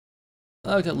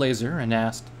 I looked at Laser and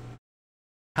asked,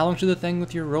 how long should the thing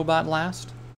with your robot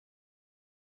last?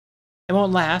 It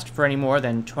won't last for any more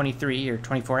than 23 or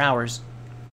 24 hours,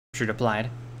 she replied.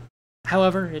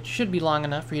 However, it should be long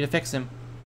enough for you to fix him.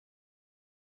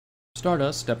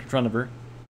 Stardust stepped in front of her.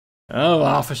 Oh,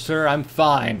 officer, I'm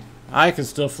fine. I can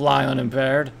still fly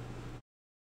unimpaired.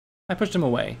 I pushed him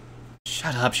away.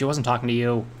 Shut up, she wasn't talking to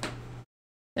you.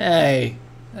 Hey,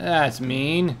 that's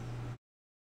mean,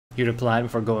 he replied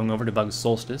before going over to bug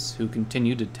Solstice, who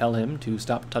continued to tell him to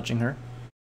stop touching her.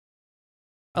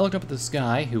 I looked up at the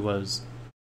sky, and was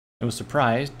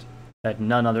surprised that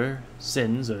none other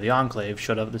sins of the Enclave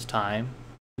showed up at this time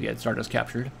to get Stardust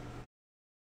captured.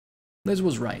 Liz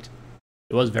was right.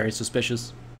 It was very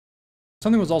suspicious.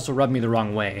 Something was also rubbing me the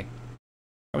wrong way.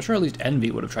 I was sure at least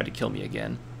Envy would have tried to kill me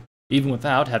again, even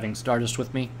without having Stardust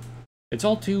with me. It's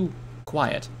all too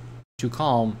quiet, too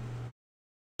calm,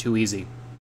 too easy.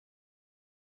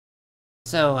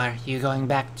 So, are you going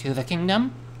back to the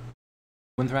kingdom?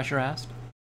 Wind Thrasher asked.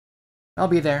 I'll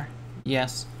be there,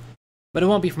 yes, but it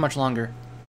won't be for much longer.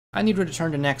 I need to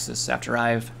return to Nexus after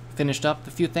I've finished up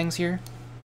the few things here.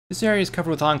 This area is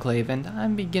covered with Enclave, and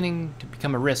I'm beginning to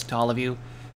become a risk to all of you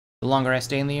the longer I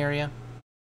stay in the area.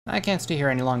 I can't stay here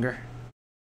any longer.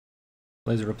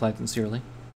 Laser replied sincerely.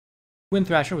 Wind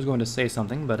Thrasher was going to say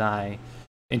something, but I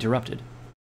interrupted.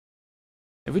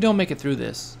 If we don't make it through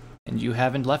this, and you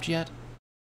haven't left yet,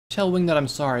 tell Wing that I'm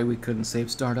sorry we couldn't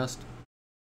save Stardust.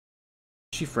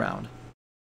 She frowned.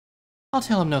 I'll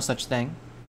tell him no such thing.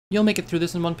 You'll make it through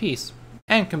this in one piece,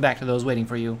 and come back to those waiting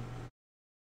for you.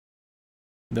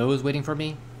 Those waiting for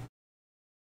me?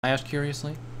 I asked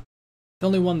curiously. The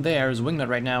only one there is Wingnut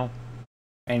right now.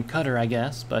 And Cutter, I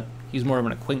guess, but he's more of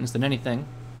an acquaintance than anything.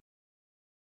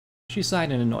 She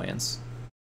sighed in annoyance.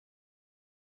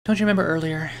 Don't you remember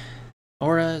earlier?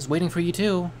 Aura is waiting for you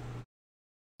too.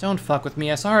 Don't fuck with me,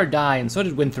 I saw her die, and so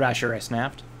did Wind Thrasher, I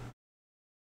snapped.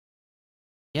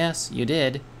 Yes, you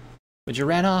did. But you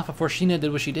ran off before Sheena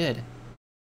did what she did.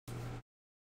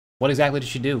 What exactly did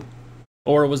she do?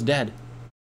 Aura was dead,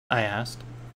 I asked.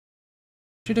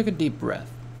 She took a deep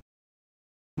breath.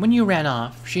 When you ran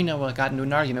off, Sheena got into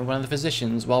an argument with one of the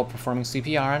physicians while performing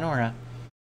CPR on Aura.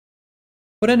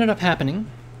 What ended up happening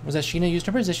was that Sheena used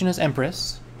her position as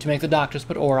Empress to make the doctors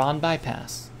put Aura on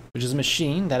bypass, which is a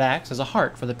machine that acts as a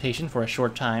heart for the patient for a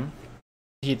short time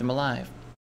to keep them alive.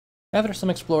 After some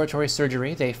exploratory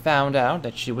surgery, they found out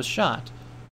that she was shot.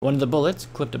 One of the bullets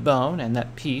clipped a bone, and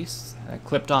that piece that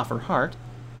clipped off her heart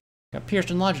got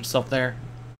pierced and lodged itself there.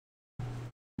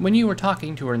 When you were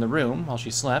talking to her in the room while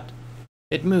she slept,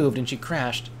 it moved and she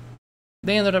crashed.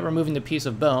 They ended up removing the piece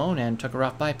of bone and took her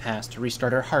off bypass to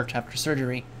restart her heart after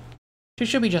surgery. She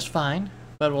should be just fine,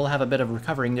 but will have a bit of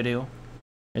recovering to do.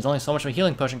 There's only so much a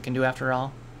healing potion can do after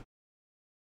all.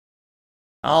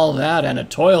 All that and a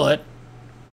toilet,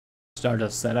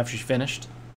 Stardust said after she finished.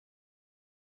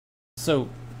 So,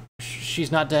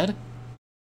 she's not dead?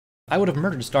 I would have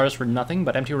murdered Stardust for nothing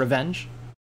but empty revenge?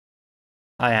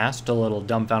 I asked, a little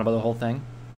dumbfounded by the whole thing.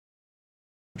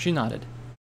 She nodded.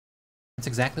 That's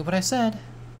exactly what I said.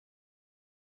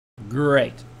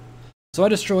 Great. So I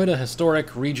destroyed a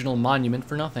historic regional monument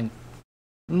for nothing.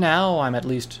 Now I'm at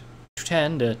least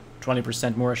 10 to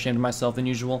 20% more ashamed of myself than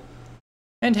usual,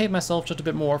 and hate myself just a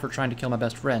bit more for trying to kill my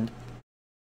best friend.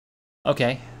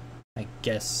 Okay, I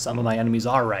guess some of my enemies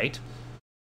are right.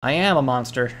 I am a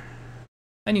monster.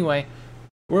 Anyway,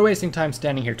 we're wasting time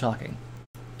standing here talking.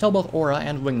 Tell both Aura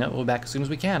and Wingnut we'll be back as soon as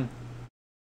we can.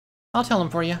 I'll tell them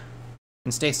for you.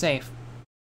 And stay safe.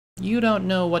 You don't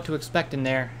know what to expect in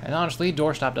there, and honestly,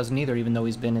 Doorstop doesn't either, even though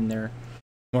he's been in there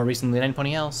more recently than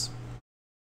anybody else.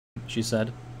 She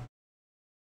said.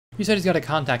 He said he's got a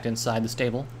contact inside the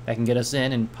stable that can get us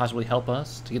in and possibly help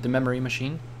us to get the memory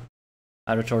machine.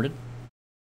 I retorted.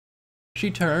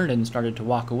 She turned and started to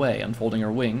walk away, unfolding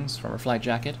her wings from her flight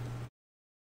jacket.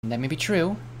 That may be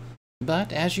true,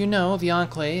 but as you know, the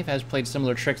Enclave has played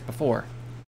similar tricks before.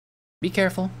 Be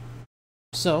careful.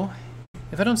 So,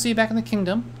 if I don't see you back in the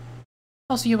kingdom,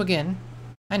 I'll see you again.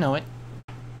 I know it.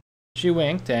 She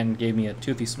winked and gave me a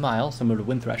toothy smile, similar to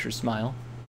Windthrasher's smile,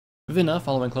 Vinna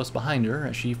following close behind her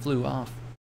as she flew off.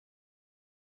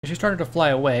 As she started to fly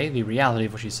away, the reality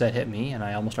of what she said hit me, and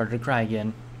I almost started to cry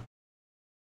again.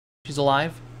 She's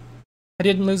alive? I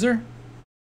didn't lose her?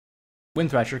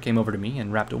 Windthrasher came over to me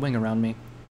and wrapped a wing around me.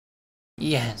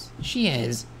 Yes, she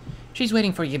is. She's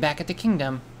waiting for you back at the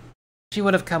kingdom. She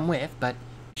would have come with, but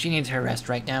she needs her rest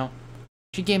right now.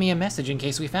 She gave me a message in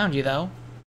case we found you, though.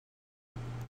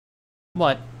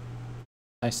 What?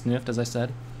 I sniffed as I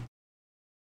said.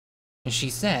 She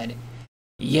said,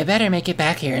 "You better make it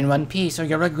back here in one piece or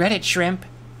you'll regret it, shrimp."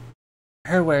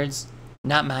 Her words,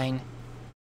 not mine.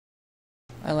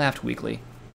 I laughed weakly.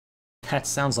 That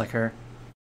sounds like her.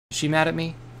 Is she mad at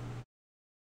me?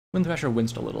 Windthrasher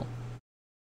winced a little.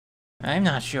 I'm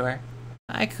not sure.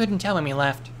 I couldn't tell when we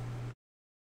left.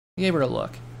 I gave her a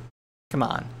look. Come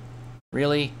on.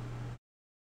 Really?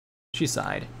 She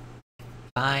sighed.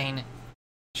 Fine.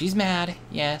 She's mad,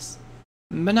 yes.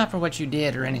 But not for what you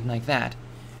did or anything like that.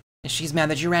 She's mad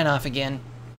that you ran off again.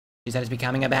 She said it's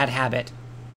becoming a bad habit.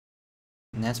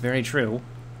 And that's very true,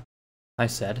 I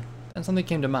said. Then something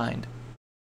came to mind.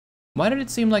 Why did it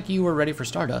seem like you were ready for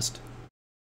Stardust?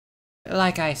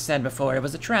 Like I said before, it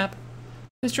was a trap.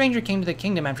 The stranger came to the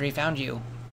kingdom after he found you.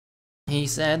 He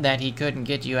said that he couldn't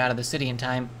get you out of the city in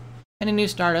time, and he knew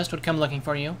Stardust would come looking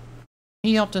for you.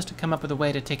 He helped us to come up with a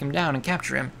way to take him down and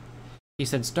capture him. He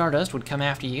said Stardust would come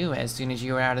after you as soon as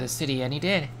you were out of the city, and he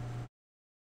did.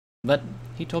 But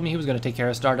he told me he was going to take care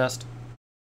of Stardust,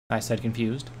 I said,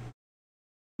 confused.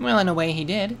 Well, in a way he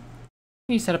did.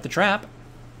 He set up the trap.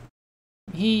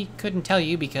 He couldn't tell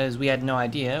you because we had no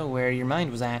idea where your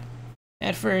mind was at.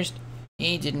 At first,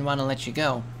 he didn't want to let you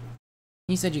go.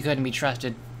 He said you couldn't be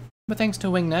trusted, but thanks to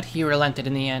Wingnut, he relented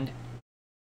in the end.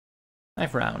 I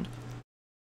frowned.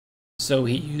 So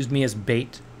he used me as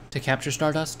bait to capture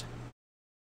Stardust?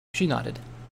 She nodded.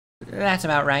 That's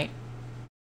about right.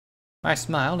 I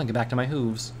smiled and got back to my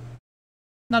hooves.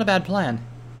 Not a bad plan,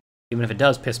 even if it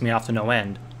does piss me off to no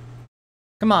end.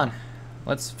 Come on,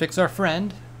 let's fix our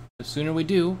friend. The sooner we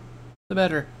do, the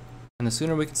better, and the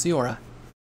sooner we can see Aura.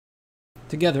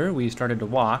 Together, we started to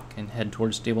walk and head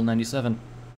towards Stable 97.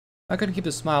 I couldn't keep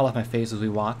the smile off my face as we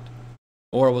walked.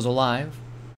 Aura was alive.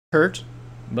 Hurt,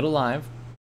 but alive.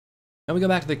 When we got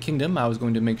back to the kingdom, I was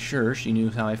going to make sure she knew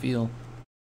how I feel.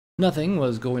 Nothing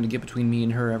was going to get between me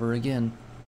and her ever again.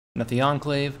 Not the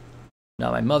Enclave,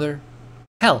 not my mother.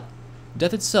 Hell,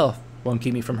 death itself won't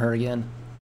keep me from her again.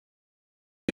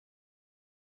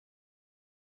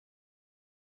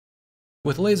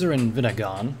 With Laser and Vinna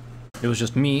gone, it was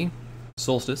just me,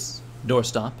 Solstice,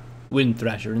 Doorstop,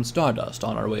 Windthrasher, and Stardust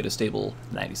on our way to Stable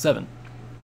 97.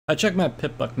 I checked my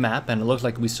Pip-Buck map, and it looked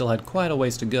like we still had quite a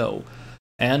ways to go.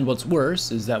 And what's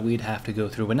worse is that we'd have to go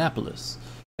through Annapolis,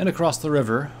 and across the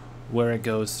river, where it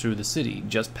goes through the city,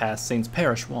 just past Saint's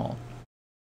Parish Wall.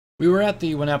 We were at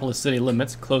the Annapolis city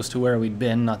limits, close to where we'd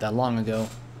been not that long ago.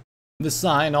 The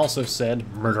sign also said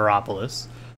Murderopolis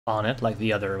on it, like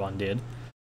the other one did.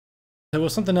 There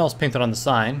was something else painted on the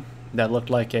sign that looked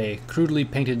like a crudely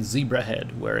painted zebra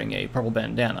head wearing a purple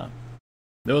bandana.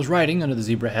 There was writing under the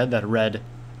zebra head that read,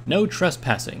 "No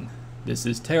trespassing. This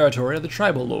is territory of the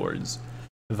tribal lords.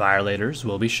 Violators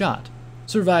will be shot.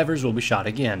 Survivors will be shot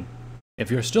again. If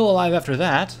you're still alive after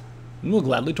that, we'll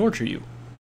gladly torture you."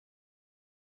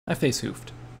 I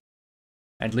face-hoofed.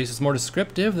 At least it's more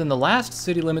descriptive than the last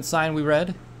city limit sign we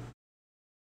read.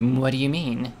 What do you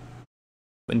mean?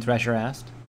 Wind Thrasher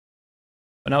asked.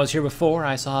 When I was here before,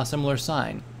 I saw a similar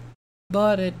sign,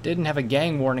 but it didn't have a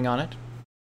gang warning on it.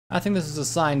 I think this is a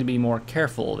sign to be more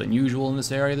careful than usual in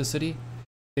this area of the city,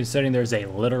 considering there's a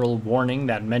literal warning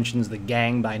that mentions the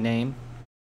gang by name.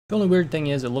 The only weird thing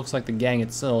is it looks like the gang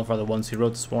itself are the ones who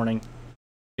wrote this warning.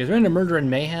 If they're into murder and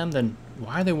mayhem, then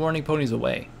why are they warning ponies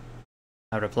away?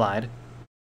 I replied.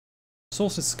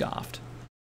 Solstice scoffed,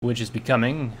 which is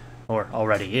becoming, or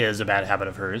already is, a bad habit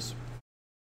of hers.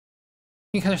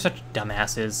 You guys are such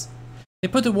dumbasses. They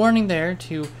put the warning there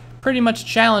to pretty much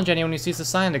challenge anyone who sees the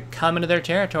sign to come into their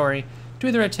territory, to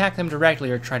either attack them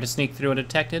directly or try to sneak through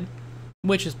undetected,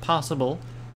 which is possible,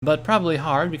 but probably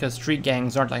hard because street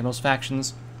gangs aren't like most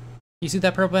factions. You see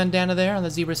that purple bandana there on the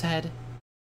zebra's head?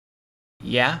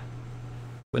 Yeah,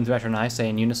 Wind Thrasher and I say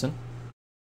in unison.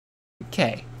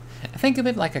 Okay, think of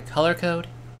it like a color code.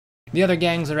 The other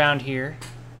gangs around here,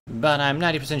 but I'm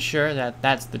 90% sure that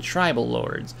that's the tribal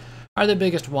lords, are the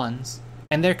biggest ones,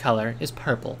 and their color is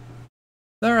purple.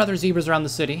 There are other zebras around the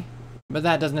city, but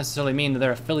that doesn't necessarily mean that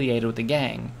they're affiliated with the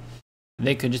gang.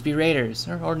 They could just be raiders,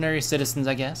 or ordinary citizens,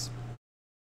 I guess.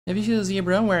 If you see a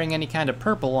zebra wearing any kind of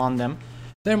purple on them,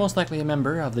 they're most likely a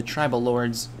member of the tribal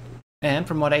lords. And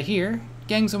from what I hear,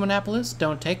 gangs of Annapolis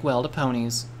don't take well to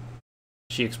ponies,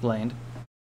 she explained.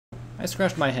 I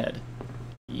scratched my head.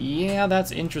 Yeah,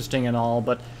 that's interesting and all,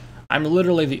 but I'm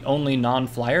literally the only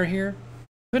non-flyer here.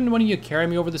 Couldn't one of you carry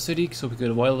me over the city so we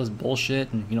could avoid all this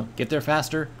bullshit and, get there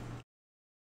faster?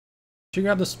 She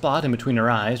grabbed the spot in between her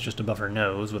eyes, just above her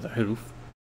nose, with a hoof.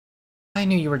 I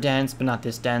knew you were dense, but not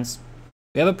this dense.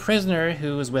 We have a prisoner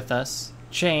who is with us,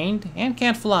 chained, and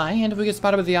can't fly, and if we get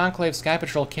spotted with the Enclave Sky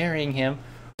Patrol carrying him,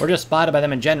 or just spotted by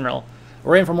them in general,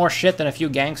 we're in for more shit than a few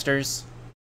gangsters.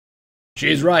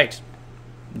 She's right,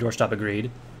 Doorstop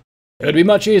agreed. It would be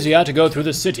much easier to go through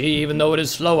the city even though it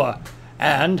is slower,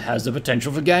 and has the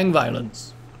potential for gang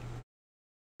violence.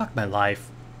 Fuck my life,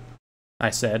 I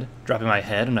said, dropping my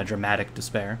head in a dramatic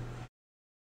despair.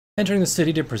 Entering the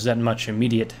city didn't present much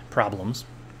immediate problems,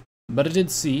 but I did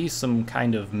see some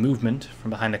kind of movement from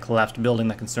behind the collapsed building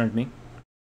that concerned me.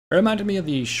 It reminded me of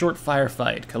the short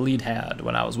firefight Khalid had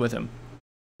when I was with him.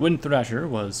 Wind Thrasher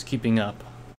was keeping up,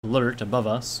 alert above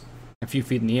us, a few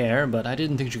feet in the air, but I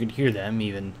didn't think she could hear them,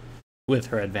 even with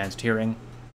her advanced hearing.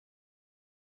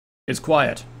 It's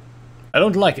quiet. I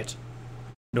don't like it,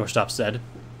 Doorstop said.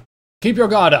 Keep your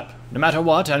guard up, no matter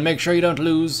what, and make sure you don't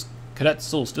lose Cadet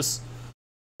Solstice.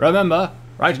 Remember,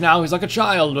 right now he's like a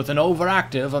child with an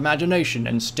overactive imagination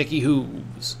and sticky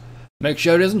hooves. Make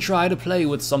sure he doesn't try to play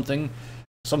with some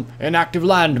inactive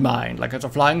landmine like it's a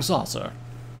flying saucer.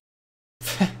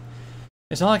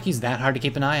 It's not like he's that hard to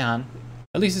keep an eye on.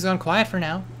 At least he's gone quiet for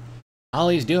now. All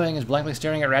he's doing is blankly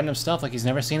staring at random stuff like he's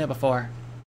never seen it before,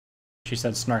 she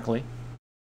said snarkily.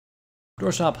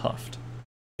 Doorstop huffed.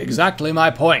 Exactly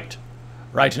my point.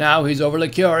 Right now he's overly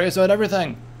curious about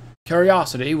everything.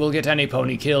 Curiosity will get any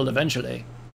pony killed eventually.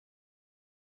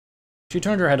 She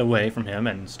turned her head away from him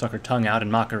and stuck her tongue out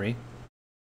in mockery.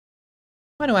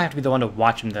 Why do I have to be the one to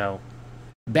watch him, though?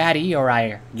 Batty or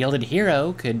our gilded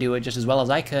hero could do it just as well as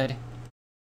I could.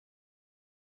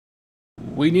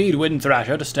 We need Wind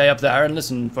Thrasher to stay up there and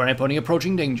listen for any pony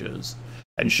approaching dangers.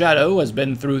 And Shadow has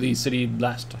been through the city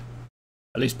last,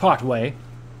 at least part way,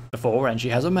 before, and she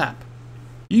has a map.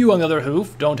 You, on the other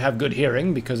hoof, don't have good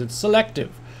hearing because it's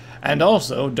selective, and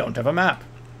also don't have a map.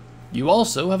 You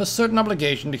also have a certain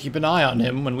obligation to keep an eye on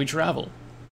him when we travel.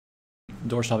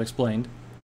 Doorstop explained.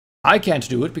 I can't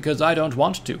do it because I don't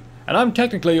want to, and I'm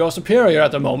technically your superior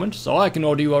at the moment, so I can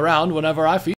order you around whenever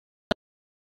I feel.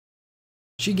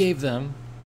 She gave them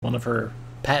one of her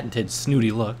patented snooty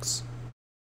looks.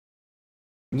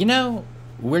 You know,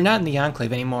 we're not in the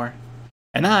Enclave anymore,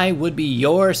 and I would be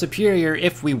your superior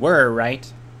if we were,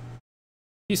 right?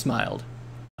 He smiled.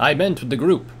 I meant with the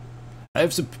group. I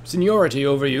have seniority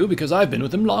over you because I've been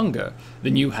with them longer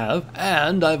than you have,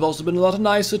 and I've also been a lot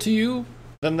nicer to you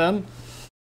than them.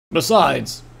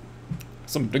 Besides,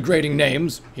 some degrading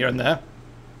names here and there.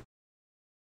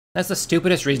 That's the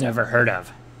stupidest reason I've ever heard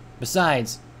of.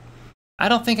 Besides, I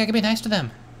don't think I can be nice to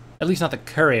them. At least not the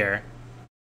courier,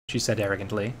 she said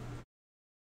arrogantly.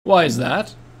 Why is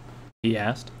that? He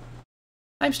asked.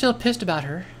 I'm still pissed about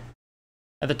her.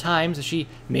 At the times, she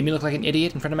made me look like an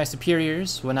idiot in front of my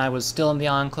superiors when I was still in the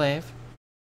Enclave,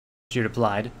 she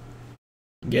replied.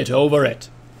 Get over it.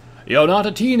 You're not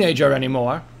a teenager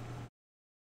anymore.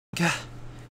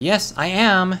 Yes, I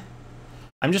am.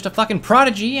 I'm just a fucking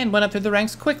prodigy and went up through the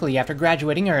ranks quickly after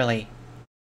graduating early,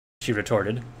 she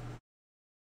retorted.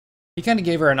 He kind of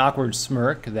gave her an awkward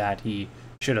smirk that he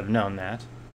should have known that.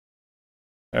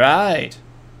 Right.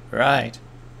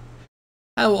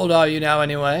 How old are you now,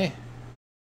 anyway?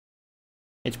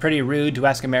 It's pretty rude to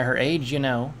ask a mare her age, you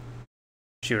know,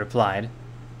 she replied.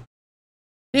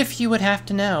 If you would have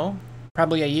to know,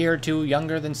 probably a year or two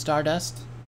younger than Stardust.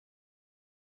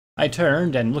 I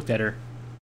turned and looked at her.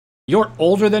 You're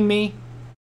older than me?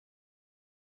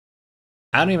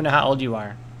 I don't even know how old you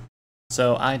are,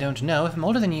 so I don't know if I'm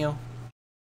older than you,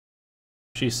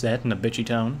 she said in a bitchy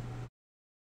tone.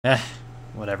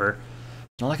 Whatever.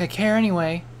 Not like I care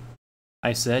anyway,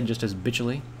 I said just as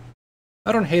bitchily.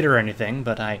 I don't hate her or anything,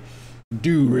 but I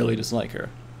do really dislike her.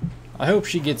 I hope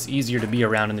she gets easier to be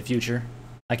around in the future.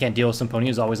 I can't deal with some pony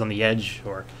who's always on the edge,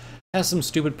 or has some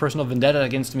stupid personal vendetta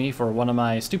against me for one of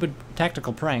my stupid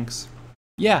tactical pranks.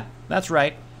 Yeah, that's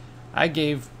right. I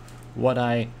gave what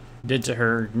I did to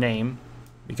her name,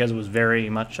 because it was very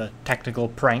much a tactical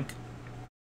prank.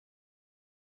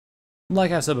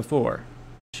 Like I said before,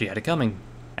 she had it coming,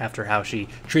 after how she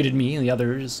treated me and the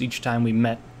others each time we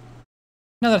met.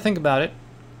 Now that I think about it,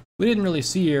 we didn't really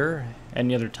see her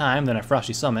any other time than at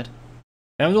Frosty Summit,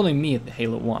 and it was only me at the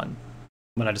Halo 1,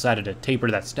 when I decided to taper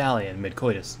that stallion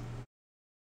mid-coitus.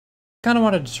 Kinda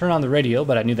wanted to turn on the radio,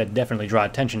 but I knew that'd definitely draw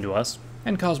attention to us,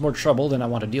 and cause more trouble than I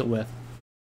want to deal with.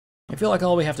 I feel like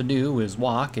all we have to do is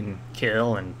walk and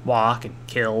kill and walk and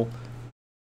kill.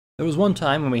 There was one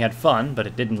time when we had fun, but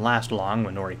it didn't last long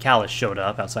when Ori Callis showed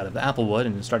up outside of the Applewood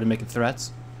and started making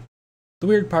threats. The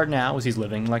weird part now is he's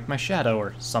living like my shadow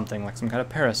or something, like some kind of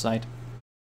parasite.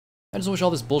 I just wish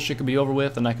all this bullshit could be over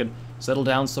with and I could settle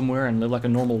down somewhere and live like a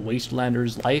normal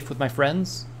wastelander's life with my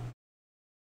friends.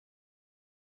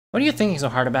 What are you thinking so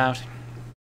hard about?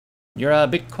 You're a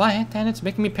bit quiet and it's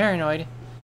making me paranoid.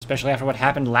 Especially after what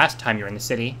happened last time you were in the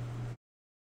city,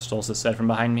 Stolzis said from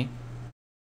behind me.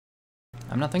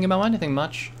 I'm not thinking about anything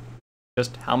much.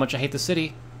 Just how much I hate the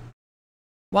city.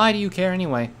 Why do you care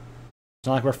anyway? It's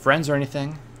not like we're friends or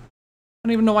anything. I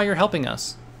don't even know why you're helping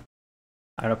us,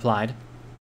 I replied.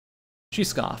 She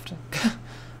scoffed.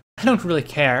 I don't really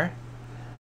care.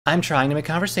 I'm trying to make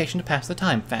conversation to pass the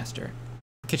time faster.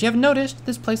 Because you haven't noticed,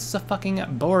 this place is a fucking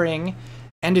boring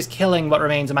and is killing what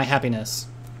remains of my happiness.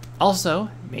 Also,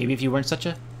 maybe if you weren't such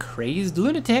a crazed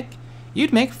lunatic,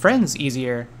 you'd make friends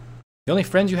easier. The only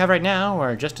friends you have right now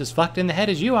are just as fucked in the head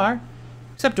as you are.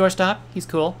 Except Doorstop, he's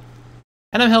cool.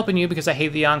 And I'm helping you because I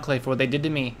hate the Enclave for what they did to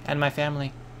me and my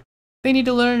family. They need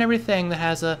to learn everything that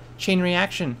has a chain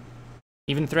reaction.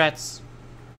 Even threats.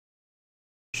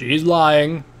 She's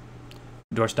lying,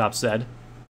 Doorstop said.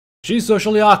 She's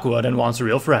socially awkward and wants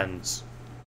real friends.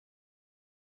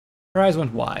 Her eyes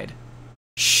went wide.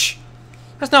 Shh!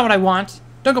 That's not what I want.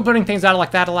 Don't go blurting things out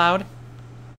like that aloud.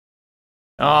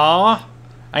 Aw,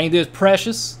 ain't this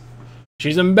precious?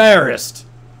 She's embarrassed.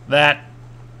 That...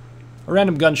 A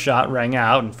random gunshot rang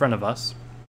out in front of us.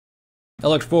 I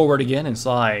looked forward again and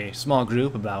saw a small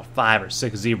group, about 5 or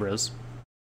 6 zebras.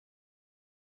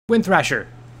 Wind Thrasher,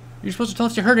 you're supposed to tell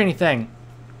us you heard anything.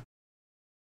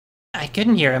 I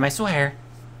couldn't hear him, I swear,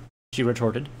 she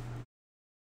retorted.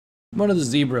 One of the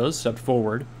zebras stepped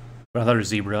forward, but another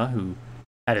zebra, who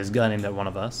had his gun aimed at one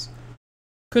of us.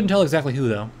 Couldn't tell exactly who,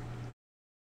 though.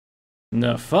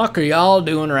 The fuck are y'all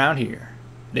doing around here?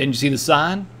 Didn't you see the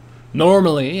sign?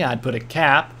 Normally, I'd put a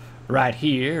cap right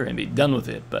here and be done with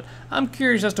it, but I'm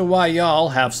curious as to why y'all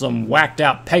have some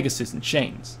whacked-out Pegasus and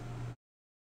chains.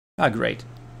 Ah, great.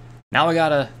 Now I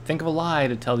gotta think of a lie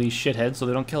to tell these shitheads so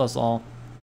they don't kill us all.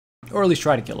 Or at least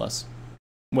try to kill us.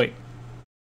 Wait,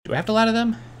 do I have to lie to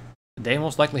them? They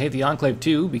most likely hate the Enclave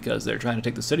too, because they're trying to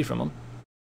take the city from them.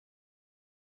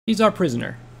 He's our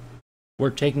prisoner. We're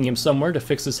taking him somewhere to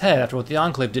fix his head after what the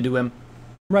Enclave did to him.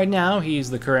 Right now, he's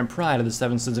the current pride of the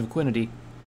Seven Sins of Equinity.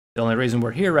 The only reason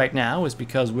we're here right now is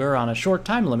because we're on a short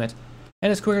time limit,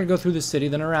 and it's quicker to go through the city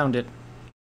than around it.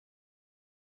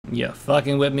 You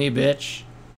fucking with me, bitch?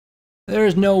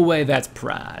 There's no way that's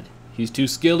pride. He's too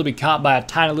skilled to be caught by a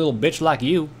tiny little bitch like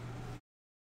you,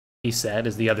 he said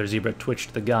as the other zebra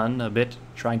twitched the gun a bit,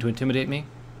 trying to intimidate me.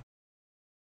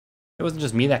 It wasn't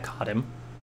just me that caught him.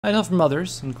 I had help from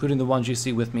others, including the ones you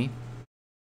see with me.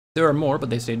 There were more, but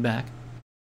they stayed back.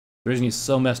 The reason he's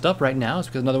so messed up right now is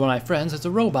because another one of my friends has a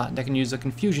robot that can use a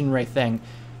confusion ray thing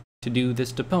to do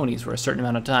this to ponies for a certain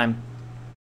amount of time.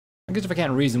 I guess if I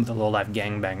can't reason with a low-life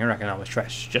gangbanger, I can always try to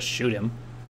just shoot him.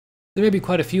 There may be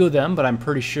quite a few of them, but I'm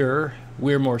pretty sure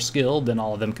we're more skilled than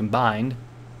all of them combined.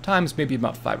 Times maybe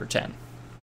about 5 or 10.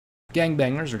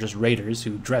 Gangbangers are just raiders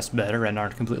who dress better and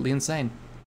aren't completely insane.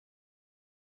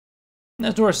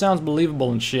 That door sounds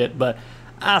believable and shit, but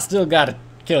I still gotta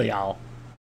kill y'all,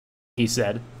 he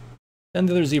said. Then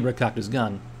the other zebra cocked his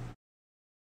gun.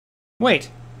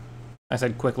 Wait, I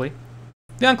said quickly.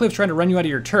 The Enclave's trying to run you out of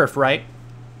your turf, right?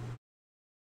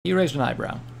 He raised an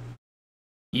eyebrow.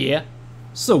 Yeah?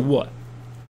 So what?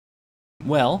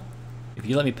 Well, if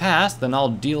you let me pass, then I'll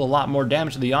deal a lot more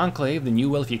damage to the Enclave than you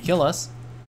will if you kill us.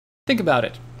 Think about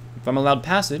it. If I'm allowed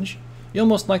passage, you'll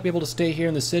most likely be able to stay here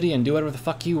in the city and do whatever the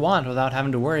fuck you want without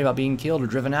having to worry about being killed or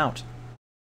driven out.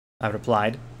 I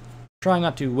replied, trying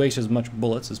not to waste as much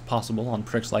bullets as possible on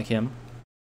pricks like him.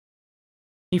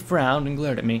 He frowned and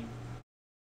glared at me.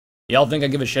 Y'all think I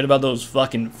give a shit about those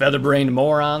fucking feather-brained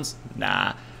morons?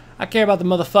 Nah, I care about the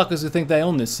motherfuckers who think they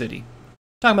own this city.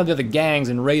 Talking about the other gangs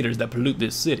and raiders that pollute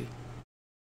this city.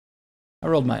 I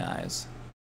rolled my eyes.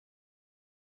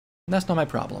 That's not my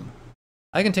problem.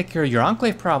 I can take care of your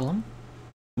Enclave problem.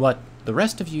 What the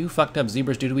rest of you fucked up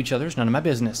zebras do to each other is none of my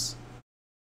business.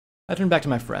 I turned back to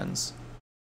my friends.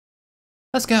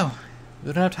 Let's go.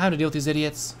 We don't have time to deal with these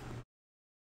idiots.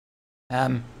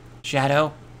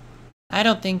 Shadow? I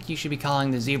don't think you should be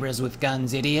calling the zebras with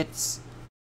guns idiots,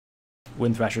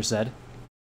 Windthrasher said.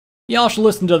 Y'all should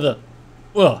listen to the...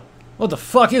 Ugh, what the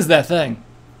fuck is that thing?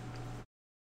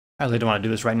 I really don't want to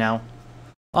do this right now.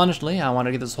 Honestly, I want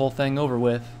to get this whole thing over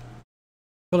with.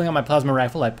 Pulling out my plasma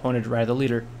rifle, I pointed right at the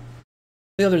leader.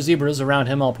 The other zebras around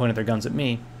him all pointed their guns at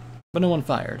me, but no one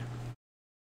fired.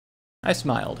 I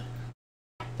smiled.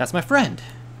 That's my friend.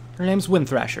 Her name's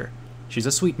Windthrasher. She's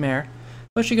a sweet mare,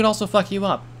 but she could also fuck you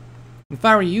up. If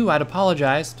I were you, I'd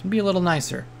apologize and be a little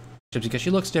nicer. Just because she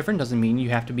looks different doesn't mean you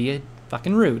have to be a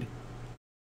fucking rude.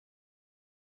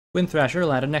 Windthrasher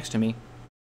landed next to me.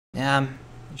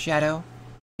 Shadow?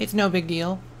 It's no big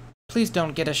deal. Please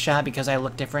don't get a shot because I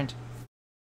look different.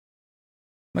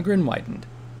 My grin widened.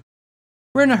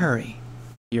 We're in a hurry.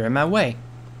 You're in my way.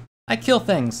 I kill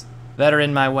things that are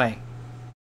in my way.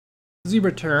 The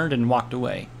zebra turned and walked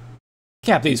away.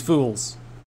 Cap these fools.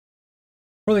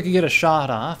 Before they could get a shot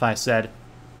off, I said,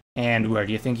 And where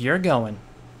do you think you're going?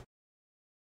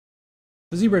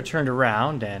 The zebra turned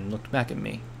around and looked back at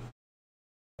me.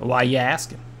 Why you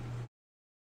asking?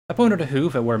 I pointed a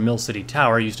hoof at where Mill City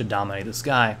Tower used to dominate the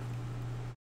sky.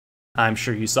 I'm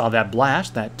sure you saw that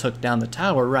blast that took down the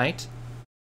tower, right?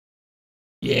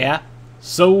 Yeah,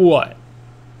 so what?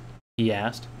 He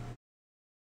asked.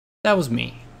 That was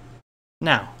me.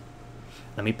 Now,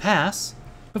 let me pass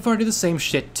before I do the same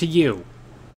shit to you.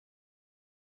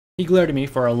 He glared at me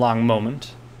for a long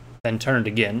moment, then turned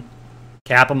again.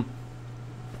 Cap 'em.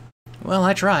 Well,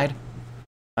 I tried,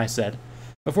 I said.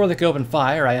 Before they could open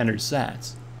fire, I entered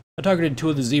Sats. I targeted two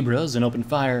of the zebras and opened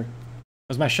fire.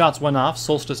 As my shots went off,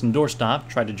 Solstice and Doorstop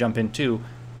tried to jump in too,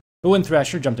 but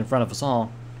Windthrasher jumped in front of us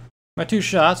all. My two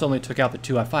shots only took out the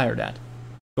two I fired at,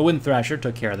 but Windthrasher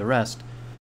took care of the rest.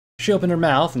 She opened her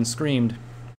mouth and screamed.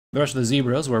 The rest of the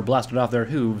zebras were blasted off their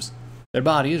hooves, their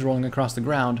bodies rolling across the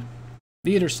ground.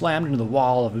 The eater slammed into the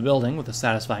wall of the building with a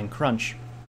satisfying crunch.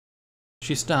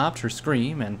 She stopped her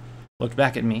scream and looked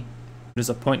back at me,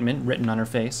 disappointment written on her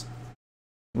face.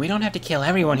 We don't have to kill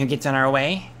everyone who gets in our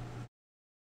way.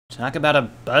 Talk about a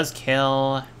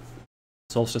buzzkill,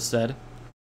 Solstice said.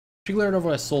 She glared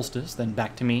over at Solstice, then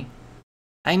back to me.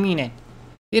 I mean it.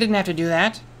 They didn't have to do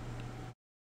that.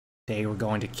 They were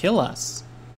going to kill us,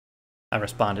 I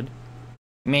responded.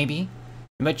 Maybe,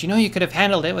 but you know you could have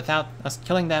handled it without us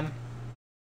killing them.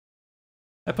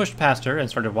 I pushed past her and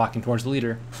started walking towards the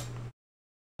leader.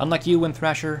 Unlike you,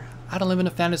 Windthrasher, I don't live in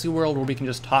a fantasy world where we can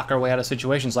just talk our way out of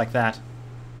situations like that.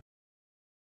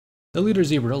 The leader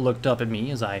zebra looked up at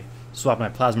me as I swapped my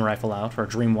plasma rifle out for a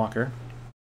Dreamwalker.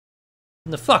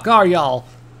 The fuck are y'all?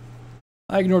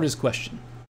 I ignored his question.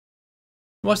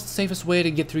 What's the safest way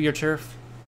to get through your turf?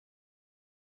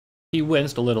 He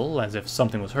winced a little, as if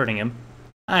something was hurting him.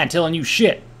 I ain't telling you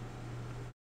shit.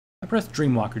 I pressed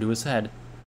Dreamwalker to his head.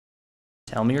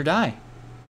 Tell me or die.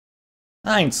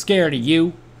 I ain't scared of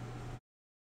you.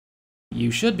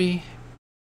 You should be,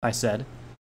 I said.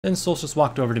 Then Solstice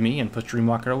walked over to me and pushed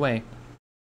Dreamwalker away.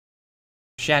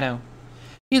 Shadow,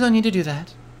 you don't need to do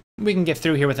that. We can get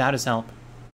through here without his help.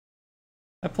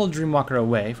 I pulled Dreamwalker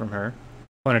away from her,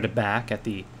 pointed it back at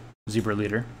the zebra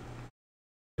leader.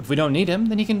 If we don't need him,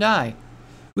 then he can die.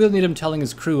 We'll need him telling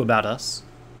his crew about us.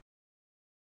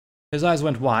 His eyes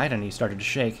went wide and he started to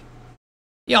shake.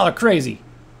 Y'all are crazy.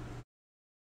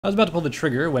 I was about to pull the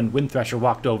trigger when Windthrasher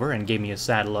walked over and gave me a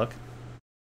sad look.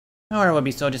 Nora would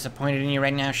be so disappointed in you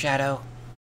right now, Shadow.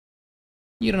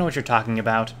 You don't know what you're talking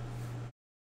about.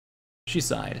 She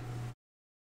sighed.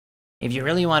 If you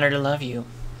really want her to love you,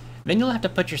 then you'll have to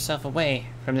put yourself away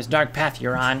from this dark path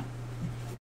you're on.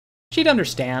 She'd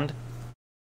understand.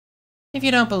 If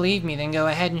you don't believe me, then go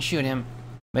ahead and shoot him.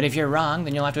 But if you're wrong,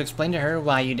 then you'll have to explain to her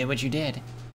why you did what you did.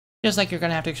 Just like you're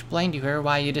gonna have to explain to her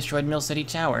why you destroyed Mill City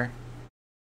Tower.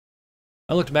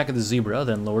 I looked back at the zebra,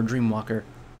 then lowered Dreamwalker.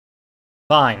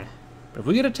 Fine. But if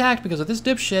we get attacked because of this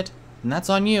dipshit, then that's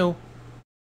on you.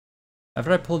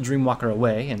 After I pulled Dreamwalker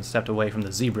away and stepped away from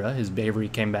the zebra, his bravery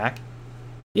came back.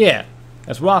 Yeah,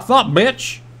 that's what I thought,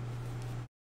 bitch!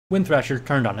 Windthrasher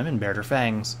turned on him and bared her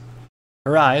fangs.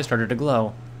 Her eyes started to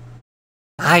glow.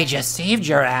 I just saved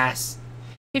your ass.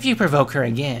 If you provoke her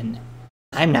again,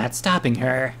 I'm not stopping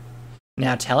her.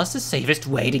 Now tell us the safest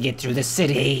way to get through the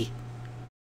city.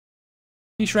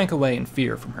 He shrank away in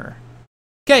fear from her.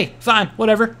 Okay, fine,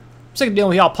 whatever. I'm sick of dealing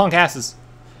with y'all punk asses.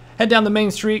 Head down the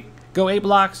main street, go 8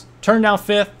 blocks, turn down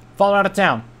 5th, fall out of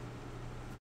town.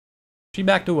 She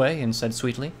backed away and said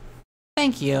sweetly,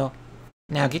 Thank you.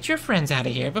 Now get your friends out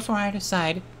of here before I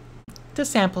decide to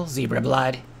sample zebra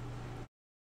blood.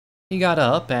 He got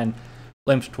up and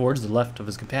limped towards the left of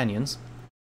his companions.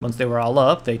 Once they were all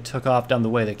up, they took off down the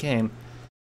way they came.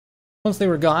 Once they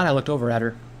were gone, I looked over at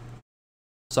her.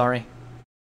 Sorry.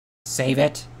 Save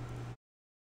it.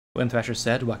 Windthrasher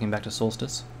said, walking back to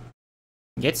Solstice.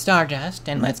 Get Stardust,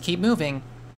 and let's keep moving.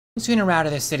 The sooner we're out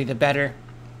of this city, the better.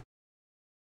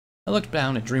 I looked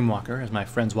down at Dreamwalker as my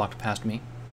friends walked past me,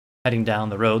 heading down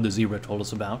the road the zebra told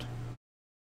us about.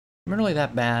 Am I really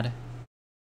that bad?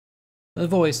 The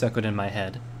voice echoed in my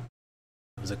head.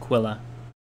 It was Aquila.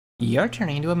 You're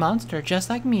turning into a monster just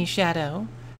like me, Shadow.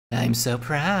 I'm so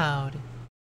proud.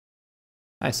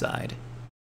 I sighed.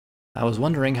 I was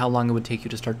wondering how long it would take you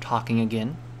to start talking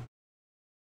again.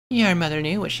 Your mother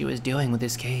knew what she was doing with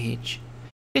this cage.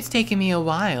 It's taken me a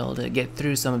while to get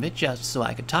through some of it just so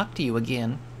I could talk to you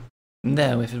again.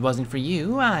 Though if it wasn't for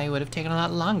you, I would have taken a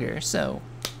lot longer, so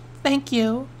thank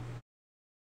you.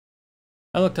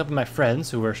 I looked up at my friends,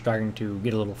 who were starting to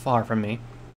get a little far from me.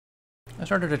 I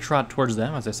started to trot towards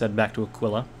them as I said back to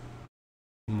Aquila,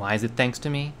 Why is it thanks to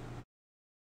me?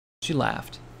 She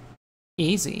laughed.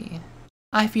 Easy.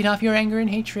 I feed off your anger and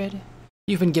hatred.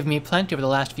 You've been giving me plenty over the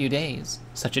last few days.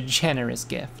 Such a generous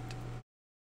gift.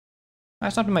 I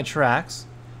stopped in my tracks,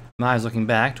 my eyes looking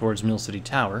back towards Mill City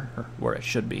Tower, or where it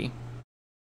should be.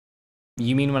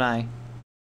 You mean when I...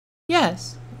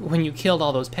 Yes, when you killed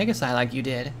all those Pegasi like you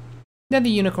did. Then the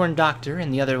unicorn doctor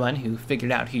and the other one who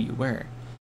figured out who you were.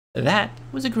 That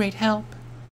was a great help.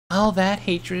 All that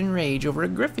hatred and rage over a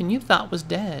griffin you thought was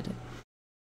dead.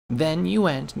 Then you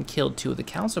went and killed 2 of the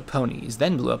council ponies,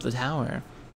 then blew up the tower.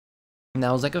 And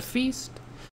that was like a feast.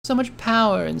 So much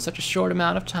power in such a short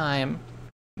amount of time.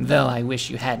 Though I wish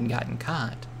you hadn't gotten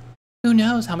caught. Who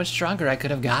knows how much stronger I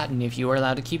could have gotten if you were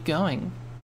allowed to keep going,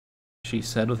 she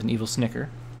said with an evil snicker.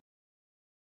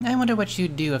 I wonder what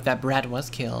you'd do if that brat was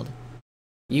killed.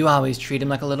 You always treat him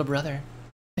like a little brother.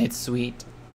 It's sweet.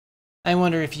 I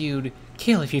wonder if you'd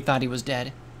kill if you thought he was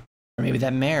dead. Or maybe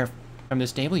that mare from the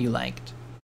stable you liked.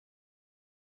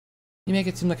 You make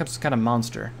it seem like I'm some kind of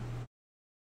monster.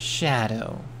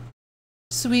 Shadow.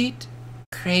 Sweet,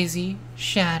 crazy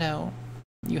Shadow.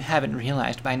 You haven't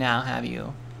realized by now, have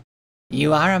you?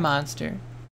 You are a monster,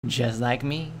 just like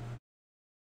me.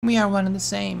 We are one and the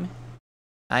same.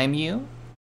 I'm you,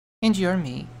 and you're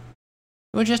me.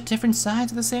 We're just different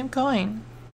sides of the same coin.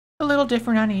 A little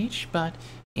different on each, but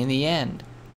in the end,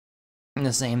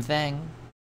 the same thing.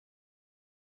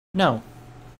 No,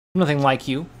 I'm nothing like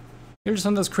you. You're just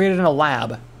something that's created in a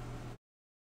lab.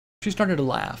 She started to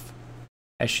laugh.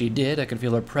 As she did, I could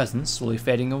feel her presence slowly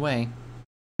fading away.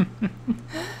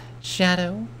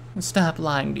 Shadow, stop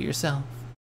lying to yourself.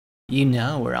 You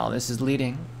know where all this is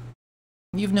leading.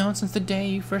 You've known since the day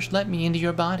you first let me into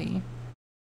your body.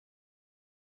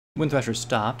 Windthrasher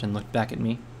stopped and looked back at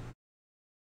me.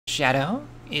 Shadow,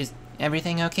 is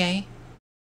everything okay?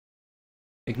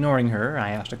 Ignoring her,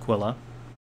 I asked Aquila,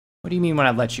 What do you mean when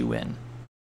I let you in?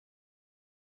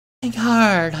 Think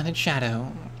hard on it,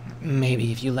 Shadow.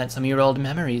 Maybe if you let some of your old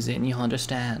memories in, you'll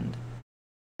understand.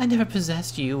 I never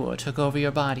possessed you or took over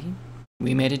your body.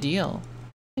 We made a deal.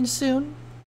 And soon,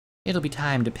 it'll be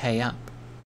time to pay up.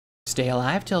 Stay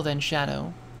alive till then,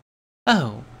 Shadow.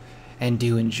 Oh, and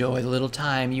do enjoy the little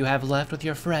time you have left with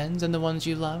your friends and the ones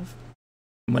you love.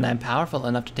 When I'm powerful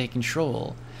enough to take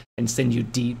control and send you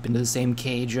deep into the same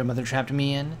cage your mother trapped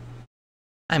me in,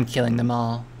 I'm killing them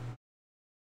all,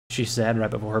 she said right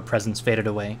before her presence faded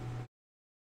away.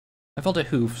 I felt a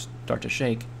hoof start to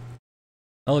shake.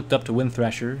 I looked up to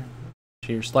Windthrasher,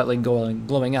 her slightly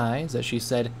glowing eyes, as she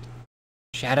said,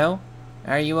 Shadow,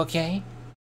 are you okay?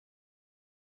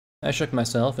 I shook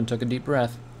myself and took a deep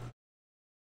breath.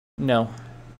 No,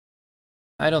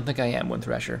 I don't think I am,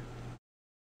 Windthrasher.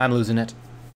 I'm losing it.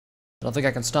 I don't think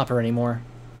I can stop her anymore.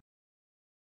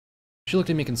 She looked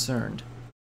at me concerned.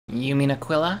 You mean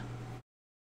Aquila?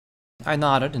 I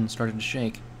nodded and started to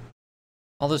shake.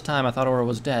 All this time I thought Aura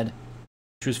was dead.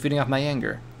 She was feeding off my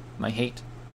anger, my hate.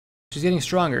 She's getting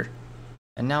stronger,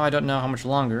 and now I don't know how much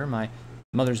longer my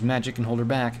mother's magic can hold her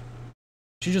back.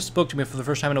 She just spoke to me for the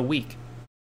first time in a week.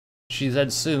 She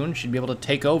said soon she'd be able to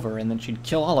take over and then she'd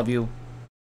kill all of you.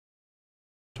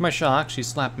 To my shock, she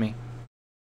slapped me.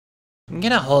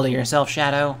 Get a hold of yourself,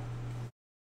 Shadow.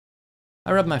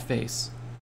 I rubbed my face.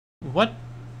 What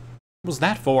was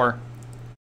that for?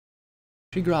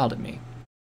 She growled at me.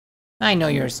 I know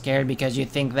you're scared because you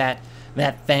think that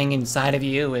thing inside of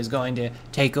you is going to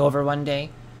take over one day.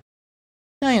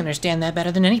 I understand that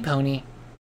better than any pony.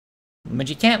 But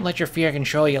you can't let your fear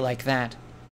control you like that.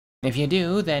 If you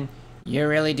do, then you're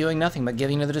really doing nothing but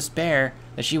giving her the despair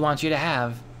that she wants you to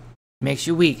have. Makes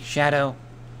you weak, Shadow.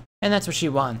 And that's what she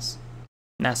wants.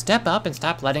 Now step up and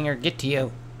stop letting her get to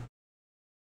you.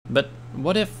 But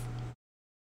what if...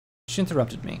 She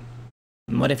interrupted me.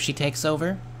 What if she takes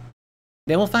over?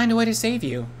 They will find a way to save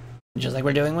you, just like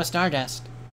we're doing with Stardust.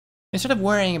 Instead of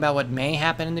worrying about what may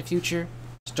happen in the future,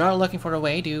 start looking for a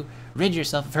way to rid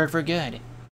yourself of her for good.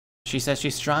 She says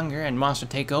she's stronger and wants to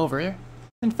take over,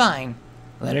 then fine,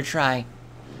 let her try.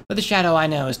 But the Shadow I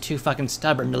know is too fucking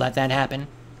stubborn to let that happen.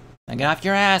 Now get off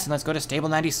your ass and let's go to Stable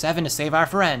 97 to save our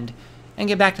friend, and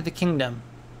get back to the kingdom.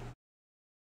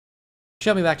 She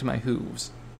helped me back to my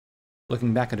hooves.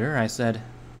 Looking back at her, I said,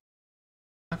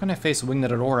 how can I face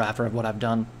Winged Aurora after what I've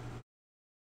done?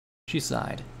 She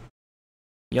sighed.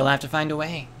 You'll have to find a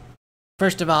way.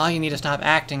 First of all, you need to stop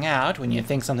acting out when you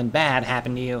think something bad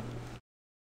happened to you.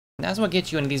 That's what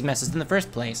gets you into these messes in the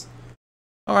first place.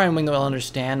 Or Winged will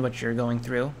understand what you're going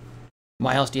through.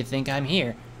 Why else do you think I'm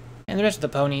here? And the rest of the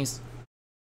ponies?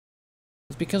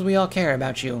 It's because we all care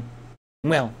about you.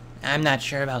 Well, I'm not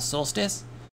sure about Solstice,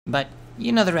 but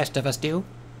you know the rest of us do.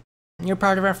 You're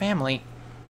part of our family,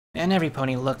 and every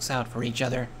pony looks out for each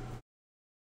other.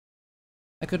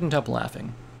 I couldn't help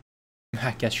laughing.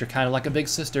 I guess you're kind of like a big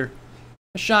sister.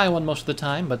 A shy one most of the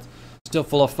time, but still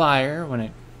full of fire when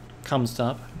it comes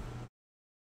up.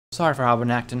 Sorry for how I've been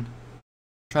acting.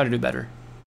 Try to do better.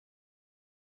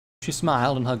 She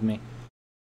smiled and hugged me.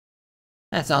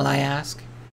 That's all I ask.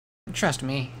 Trust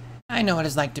me, I know what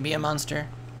it's like to be a monster.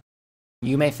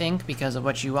 You may think because of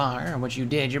what you are or what you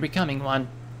did you're becoming one,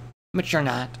 but you're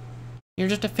not. You're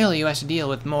just a filly who has to deal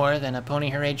with more than a pony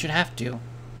her age should have to.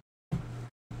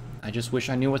 I just wish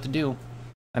I knew what to do.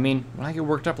 I mean, when I get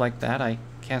worked up like that, I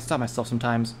can't stop myself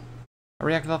sometimes. I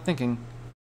react without thinking.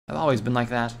 I've always been like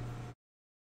that.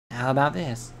 How about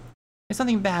this? If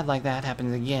something bad like that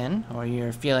happens again, or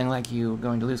you're feeling like you're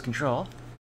going to lose control,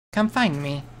 come find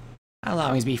me. I'll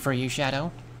always be for you,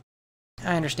 Shadow.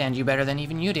 I understand you better than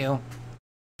even you do.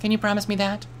 Can you promise me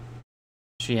that?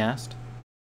 She asked.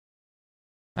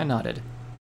 I nodded.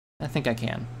 I think I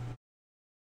can.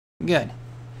 Good.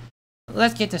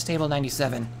 Let's get to Stable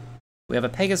 97. We have a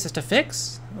Pegasus to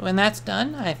fix. When that's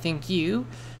done, I think you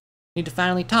need to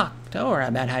finally talk to Aura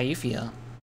about how you feel.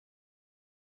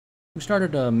 We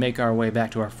started to make our way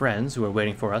back to our friends who were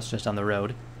waiting for us just down the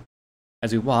road.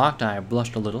 As we walked, I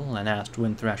blushed a little and asked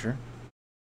Wind Thrasher,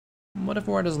 what if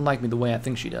Aura doesn't like me the way I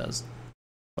think she does?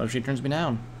 What if she turns me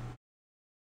down?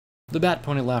 The Bat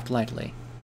Pony laughed lightly.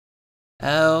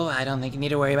 Oh, I don't think you need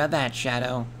to worry about that,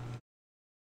 Shadow.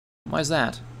 Why's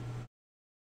that?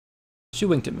 She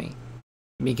winked at me.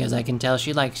 Because I can tell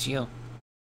she likes you.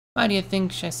 Why do you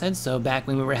think I said so back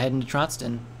when we were heading to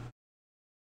Trotston?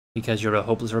 Because you're a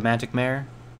hopeless romantic mare?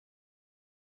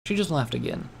 She just laughed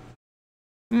again.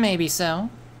 Maybe so,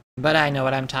 but I know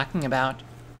what I'm talking about.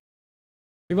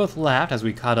 We both laughed as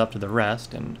we caught up to the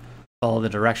rest and followed the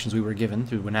directions we were given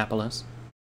through Winnapolis.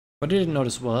 What I didn't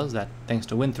notice was that, thanks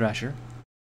to Wind Thrasher,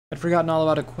 I'd forgotten all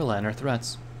about Aquila and her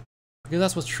threats. Because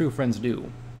that's what true friends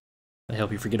do. They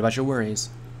help you forget about your worries.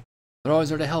 They're always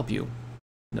there to help you,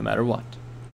 no matter what.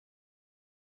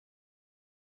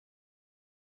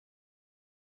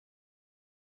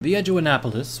 The edge of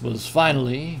Winnapolis was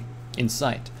finally in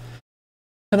sight,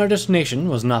 and our destination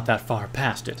was not that far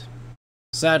past it.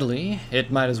 Sadly, it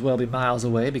might as well be miles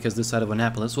away because this side of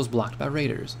Winnapolis was blocked by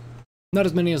raiders. Not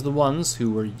as many as the ones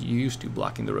who were used to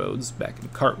blocking the roads back in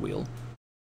Cartwheel,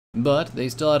 but they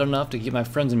still had enough to keep my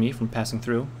friends and me from passing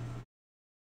through.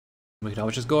 We could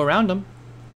always just go around them,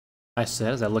 I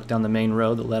said as I looked down the main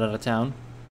road that led out of town.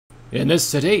 In this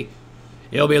city,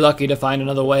 you'll be lucky to find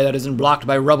another way that isn't blocked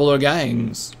by rebel or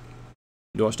gangs,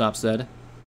 Doorstop said.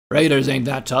 Raiders ain't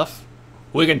that tough.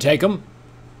 We can take 'em.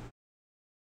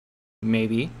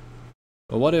 Maybe.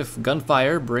 But what if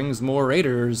gunfire brings more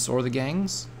raiders or the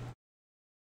gangs?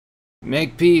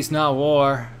 Make peace, not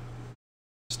war.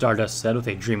 Stardust said with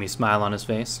a dreamy smile on his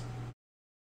face.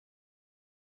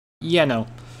 Yeah, no,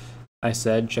 I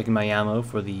said, checking my ammo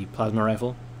for the plasma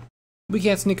rifle. We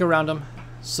can't sneak around them,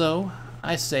 so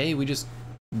I say we just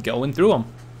go in through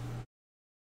them.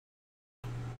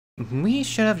 We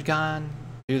should have gone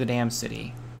through the damn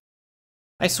city.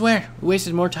 I swear, we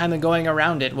wasted more time than going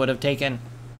around it would have taken.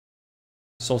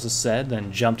 Solstice said,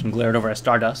 then jumped and glared over at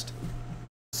Stardust.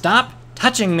 Stop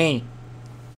touching me!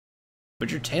 But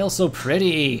your tail's so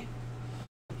pretty,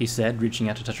 he said, reaching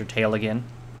out to touch her tail again.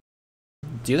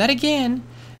 Do that again,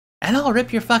 and I'll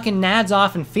rip your fucking nads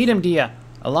off and feed them to you,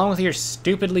 along with your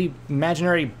stupidly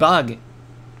imaginary bug.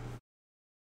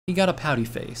 He got a pouty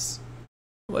face.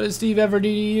 What did Steve ever do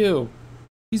to you?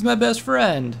 He's my best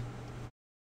friend.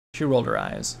 She rolled her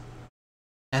eyes.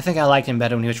 I think I liked him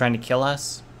better when he was trying to kill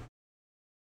us.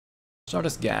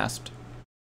 Stardust gasped.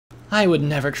 I would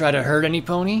never try to hurt any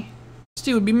pony.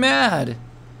 Steve would be mad.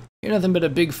 You're nothing but a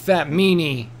big fat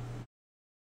meanie.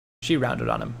 She rounded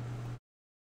on him.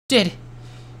 Did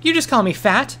you just call me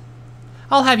fat?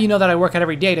 I'll have you know that I work out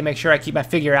every day to make sure I keep my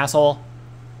figure, asshole.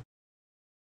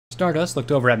 Stardust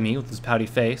looked over at me with his pouty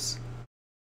face.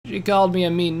 She called me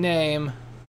a mean name.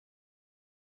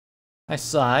 I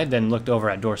sighed, then looked over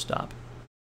at Doorstop.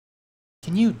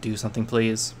 Can you do something,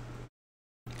 please?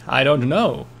 I don't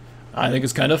know. I think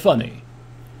it's kind of funny,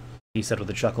 he said with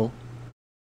a chuckle.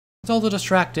 It's a little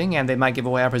distracting, and they might give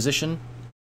away our position,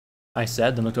 I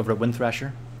said, then looked over at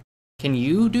Windthrasher. Can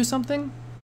you do something?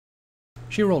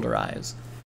 She rolled her eyes.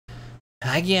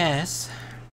 I guess.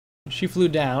 She flew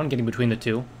down, getting between the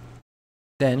two.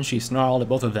 Then she snarled at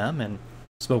both of them and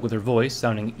spoke with her voice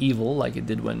sounding evil like it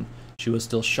did when she was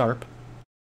still sharp.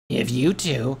 If you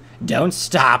two don't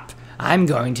stop, I'm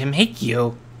going to make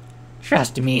you.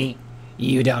 Trust me,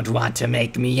 you don't want to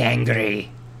make me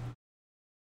angry.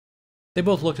 They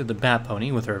both looked at the bat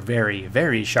pony with her very,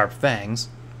 very sharp fangs.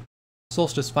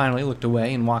 Solstice finally looked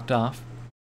away and walked off.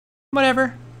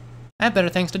 Whatever. I have better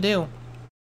things to do.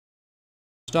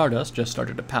 Stardust just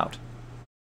started to pout.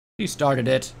 She started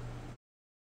it.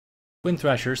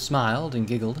 Windthrasher smiled and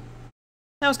giggled.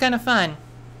 That was kind of fun.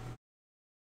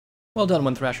 Well done,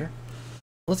 Windthrasher.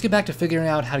 Let's get back to figuring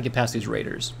out how to get past these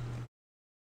raiders.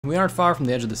 We aren't far from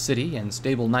the edge of the city, and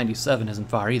Stable 97 isn't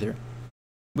far either.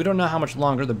 We don't know how much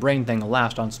longer the brain thing will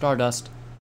last on Stardust,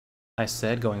 I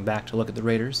said, going back to look at the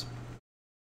raiders.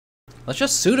 Let's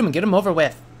just shoot them and get them over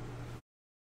with,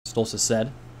 Stolzis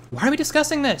said. Why are we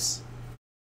discussing this?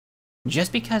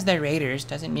 Just because they're raiders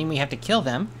doesn't mean we have to kill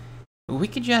them. We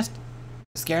could just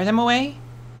scare them away,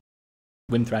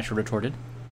 Windthrasher retorted.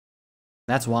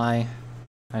 That's why,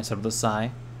 I said with a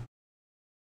sigh.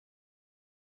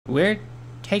 We're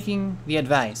taking the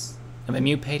advice of a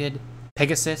mutated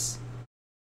Pegasus.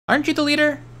 Aren't you the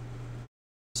leader?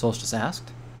 Solstice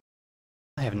asked.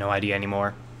 I have no idea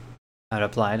anymore, I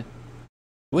replied.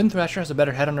 Windthrasher has a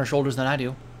better head on her shoulders than I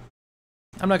do.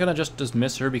 I'm not gonna just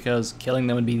dismiss her because killing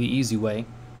them would be the easy way.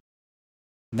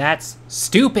 That's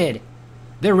stupid!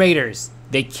 They're raiders.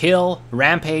 They kill,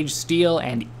 rampage, steal,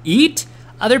 and eat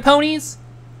other ponies?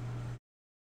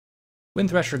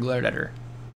 Windthrasher glared at her.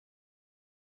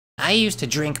 I used to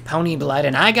drink pony blood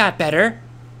and I got better.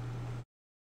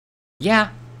 Yeah,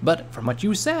 but from what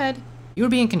you said, you were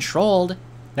being controlled.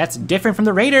 That's different from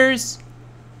the raiders.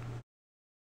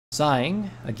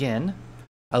 Sighing, again,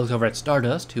 I looked over at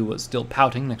Stardust, who was still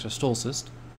pouting next to Stolzis.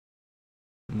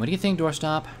 What do you think,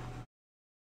 Doorstop?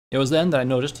 It was then that I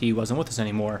noticed he wasn't with us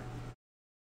anymore.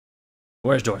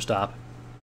 Where's Doorstop?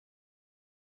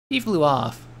 He flew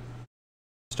off,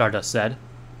 Stardust said.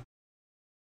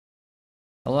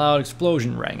 A loud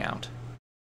explosion rang out.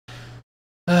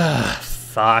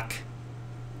 Fuck,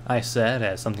 I said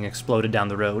as something exploded down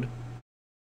the road.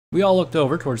 We all looked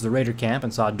over towards the raider camp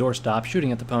and saw Doorstop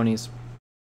shooting at the ponies.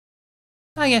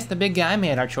 I guess the big guy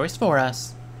made our choice for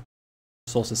us,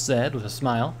 Solstice said with a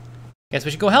smile. Guess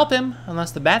we should go help him.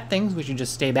 Unless the bat thinks we should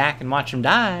just stay back and watch him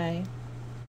die.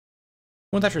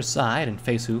 Windthrasher sighed and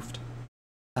face-hoofed.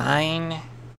 Fine.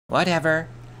 Whatever.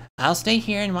 I'll stay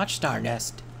here and watch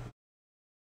Stardust.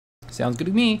 Sounds good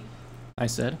to me, I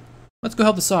said. Let's go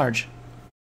help the Sarge.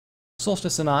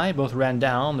 Solstice and I both ran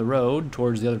down the road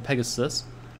towards the other Pegasus,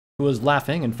 who was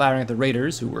laughing and firing at the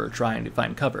raiders who were trying to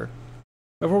find cover.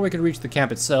 Before we could reach the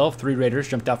camp itself, 3 raiders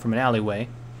jumped out from an alleyway,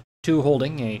 2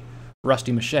 holding a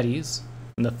rusty machetes,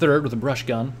 and the 3rd with a brush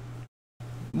gun.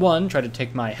 1 tried to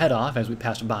take my head off as we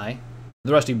passed by,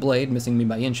 the rusty blade missing me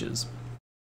by inches.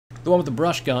 The one with the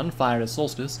brush gun fired at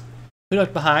Solstice, who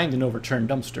ducked behind an overturned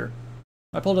dumpster.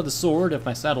 I pulled out the sword of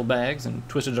my saddlebags and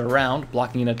twisted it around,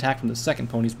 blocking an attack from the 2nd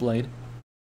pony's blade.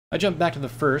 I jumped back to the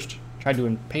 1st, tried to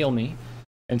impale me,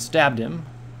 and stabbed him,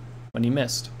 when he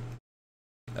missed.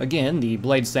 Again, the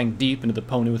blade sank deep into the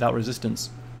pony without resistance.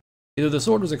 Either the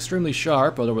sword was extremely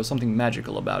sharp, or there was something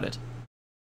magical about it.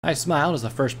 I smiled as the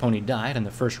first pony died, and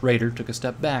the first raider took a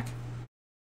step back.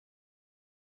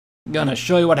 "Gonna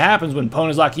show you what happens when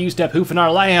ponies like you step hoofing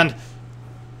our land,"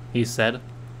 he said,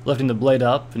 lifting the blade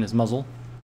up in his muzzle,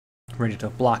 ready to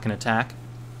block an attack.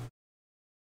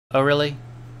 "Oh, really?"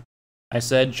 I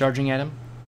said, charging at him.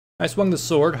 I swung the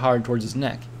sword hard towards his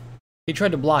neck. He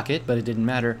tried to block it, but it didn't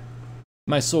matter.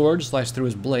 My sword sliced through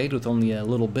his blade with only a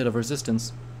little bit of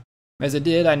resistance. As it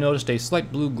did, I noticed a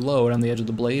slight blue glow around the edge of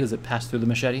the blade as it passed through the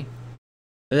machete.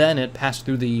 Then it passed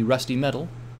through the rusty metal,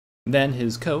 then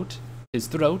his coat, his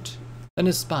throat, then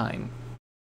his spine.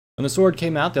 When the sword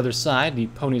came out the other side, the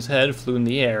pony's head flew in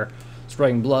the air,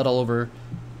 spraying blood all over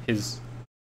his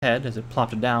head as it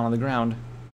plopped down on the ground.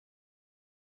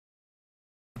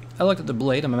 I looked at the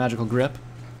blade on my magical grip.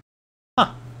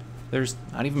 Huh, there's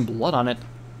not even blood on it.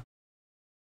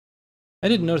 I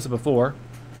didn't notice it before,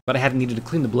 but I hadn't needed to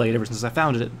clean the blade ever since I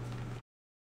found it.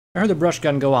 I heard the brush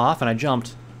gun go off and I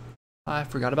jumped. I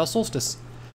forgot about Solstice.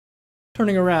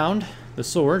 Turning around, the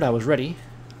sword, I was ready.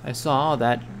 I saw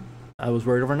that I was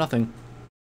worried over nothing.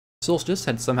 Solstice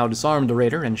had somehow disarmed the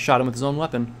raider and shot him with his own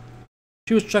weapon.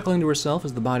 She was chuckling to herself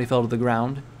as the body fell to the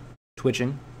ground,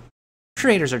 twitching.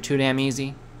 Traitors are too damn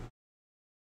easy.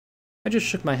 I just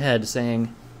shook my head,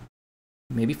 saying,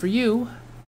 "Maybe for you.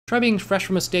 Try being fresh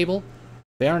from a stable.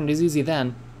 They aren't as easy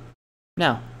then.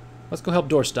 Now, let's go help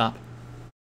Doorstop."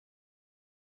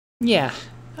 "Yeah,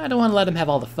 I don't want to let him have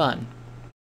all the fun,"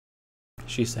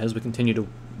 she said as we continued to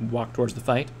walk towards the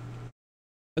fight.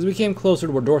 As we came closer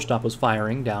to where Doorstop was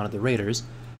firing down at the raiders,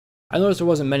 I noticed there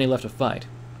wasn't many left to fight.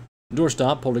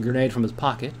 Doorstop pulled a grenade from his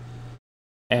pocket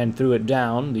and threw it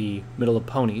down the middle of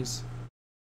ponies,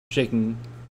 shaking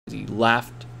as he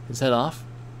laughed his head off.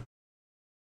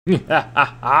 "Ha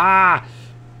ha ha!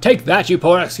 Take that, you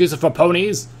poor excuses for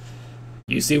ponies!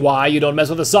 You see why you don't mess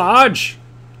with a Sarge?"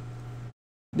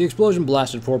 The explosion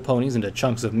blasted 4 ponies into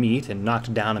chunks of meat and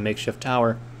knocked down a makeshift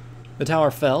tower. The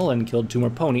tower fell and killed 2 more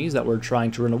ponies that were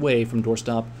trying to run away from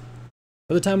Doorstop.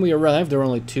 By the time we arrived, there were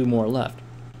only 2 more left.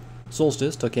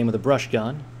 Solstice took aim with a brush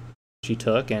gun. She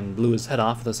took and blew his head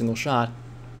off with a single shot.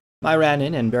 I ran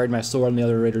in and buried my sword on the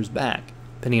other raider's back,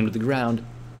 pinning him to the ground.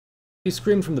 He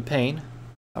screamed from the pain.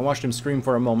 I watched him scream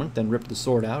for a moment, then ripped the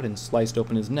sword out and sliced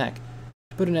open his neck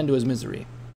to put an end to his misery.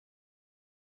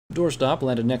 Doorstop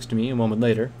landed next to me a moment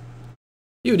later.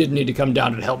 "You didn't need to come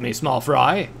down to help me, small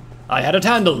fry. I had it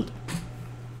handled."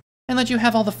 "And let you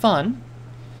have all the fun?"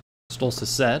 Solstice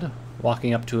said,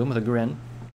 walking up to him with a grin.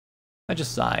 I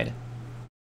just sighed.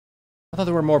 I thought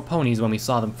there were more ponies when we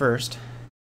saw them first.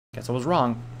 Guess I was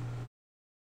wrong.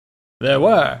 "There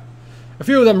were. A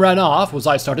few of them ran off as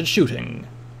I started shooting,"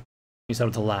 he said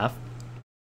with a laugh.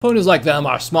 "Ponies like them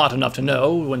are smart enough to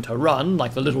know when to run,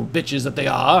 like the little bitches that they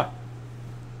are."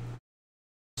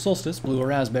 Solstice blew a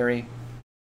raspberry.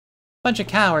 "Bunch of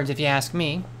cowards, if you ask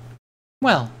me.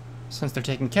 Well, since they're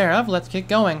taken care of, let's get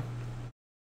going."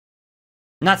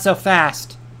 "Not so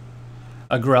fast,"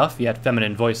 a gruff yet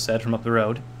feminine voice said from up the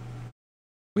road.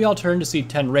 We all turned to see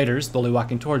 10 raiders slowly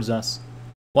walking towards us,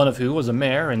 one of who was a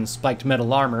mare in spiked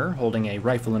metal armor holding a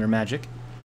rifle in her magic.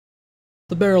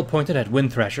 The barrel pointed at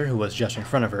Wind Thrasher, who was just in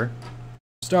front of her.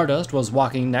 Stardust was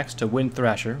walking next to Wind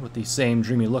Thrasher with the same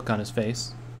dreamy look on his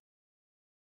face.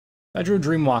 I drew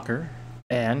Dreamwalker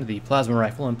and the plasma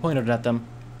rifle and pointed at them.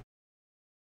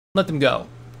 "Let them go."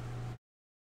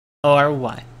 "Or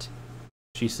what?"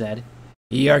 she said.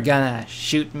 "You're gonna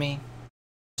shoot me?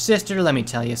 Sister, let me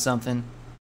tell you something.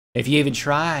 If you even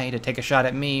try to take a shot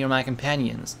at me or my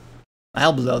companions,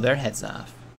 I'll blow their heads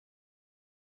off."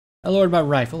 I lowered my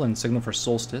rifle and signaled for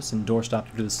Solstice and Doorstop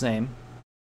to do the same.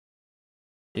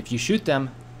 "If you shoot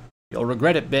them, you'll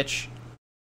regret it, bitch."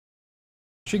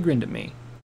 She grinned at me.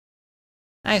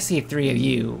 "I see 3 of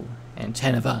you and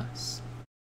 10 of us.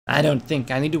 I don't think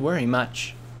I need to worry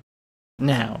much.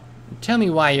 Now, tell me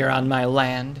why you're on my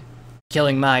land,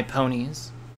 killing my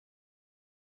ponies."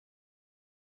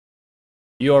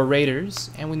 "You're raiders,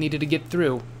 and we needed to get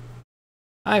through.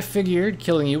 I figured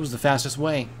killing you was the fastest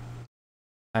way,"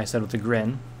 I said with a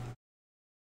grin.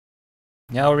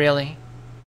 "Oh, really?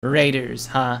 Raiders,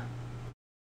 huh?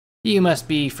 You must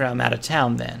be from out of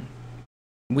town, then.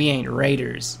 We ain't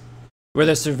raiders. We're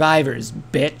the survivors,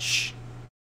 bitch."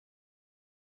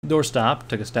 Doorstop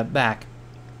took a step back.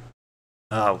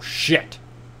 "Oh, shit."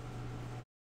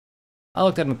 I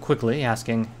looked at him quickly,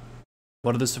 asking,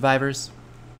 "What are the survivors?"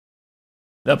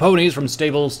 "The ponies from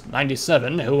Stables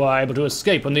 97 who were able to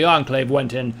escape when the Enclave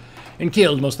went in and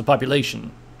killed most of the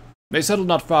population. They settled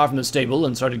not far from the stable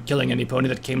and started killing any pony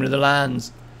that came into their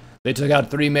lands. They took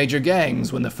out 3 major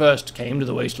gangs when the first came to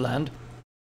the wasteland.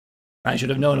 I should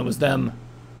have known it was them,"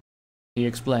 he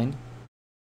explained.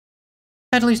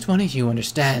 At least one of you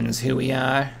understands who we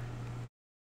are,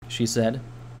 she said.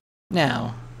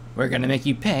 Now, we're gonna make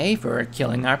you pay for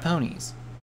killing our ponies.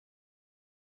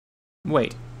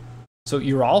 Wait, so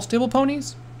you're all stable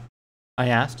ponies? I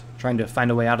asked, trying to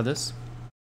find a way out of this.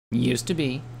 Used to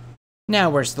be. Now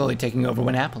we're slowly taking over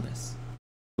Winnapolis.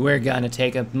 We're gonna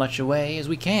take as much away as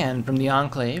we can from the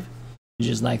Enclave,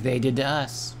 just like they did to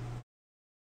us.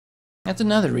 That's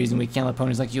another reason we can't let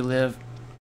ponies like you live.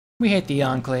 We hate the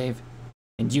Enclave,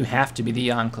 and you have to be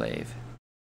the Enclave,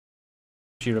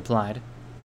 she replied.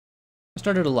 I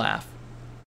started to laugh.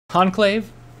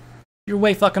 Enclave? You're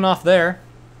way fucking off there.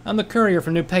 I'm the courier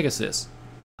for New Pegasus.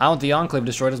 I want the Enclave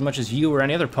destroyed as much as you or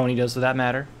any other pony does for that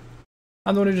matter.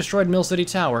 I'm the one who destroyed Mill City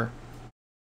Tower.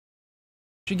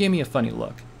 She gave me a funny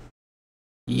look.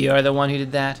 You're the one who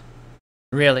did that?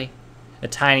 Really? A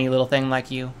tiny little thing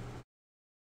like you?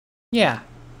 Yeah,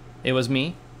 it was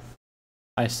me,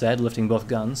 I said, lifting both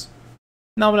guns.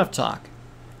 Now enough talk.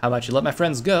 How about you let my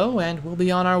friends go, and we'll be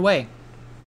on our way.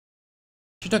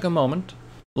 She took a moment,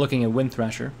 looking at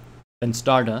Windthrasher, then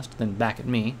Stardust, then back at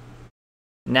me.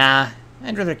 Nah,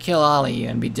 I'd rather kill all of you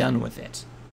and be done with it.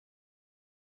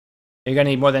 You're gonna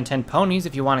need more than 10 ponies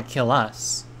if you want to kill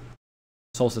us,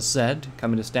 Solstice said,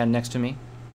 coming to stand next to me.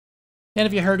 And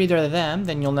if you hurt either of them,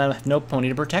 then you'll have no pony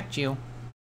to protect you.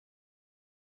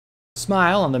 The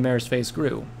smile on the mare's face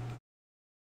grew.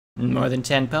 More than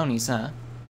 10 ponies, huh?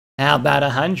 How about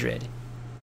 100?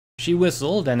 She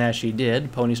whistled, and as she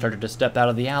did, ponies started to step out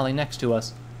of the alley next to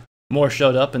us. More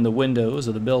showed up in the windows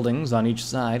of the buildings on each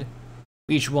side.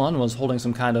 Each one was holding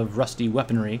some kind of rusty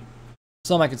weaponry.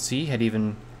 Some I could see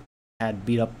had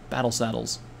beat-up battle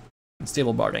saddles and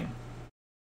stable barding.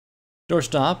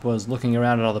 Doorstop was looking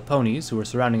around at all the ponies who were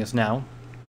surrounding us now.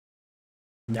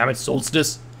 "Damn it,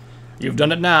 Solstice! You've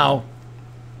done it now!"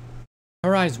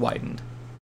 Her eyes widened.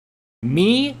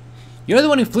 Me? You're the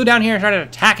one who flew down here and started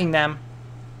attacking them.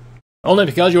 "Only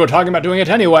because you were talking about doing it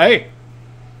anyway!"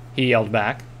 he yelled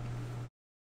back.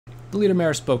 The leader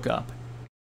mare spoke up.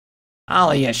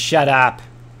 All of you shut up.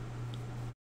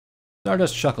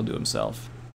 Stardust chuckled to himself.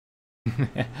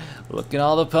 Look at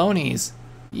all the ponies.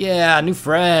 Yeah, new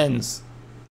friends.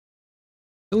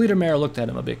 The leader mare looked at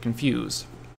him a bit confused.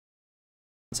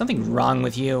 Is something wrong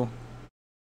with you?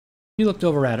 He looked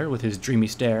over at her with his dreamy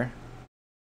stare.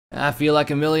 I feel like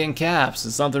a million caps.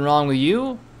 Is something wrong with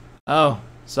you? Oh,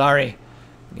 sorry.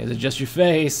 I guess it's just your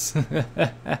face.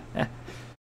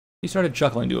 He started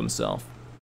chuckling to himself.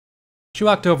 She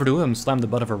walked over to him and slammed the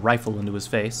butt of her rifle into his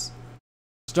face.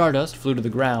 Stardust flew to the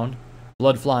ground,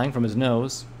 blood flying from his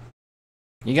nose.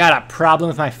 You got a problem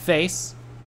with my face?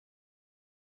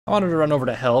 I wanted to run over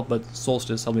to help, but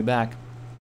Solstice held me back.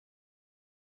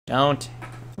 Don't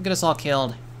get us all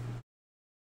killed.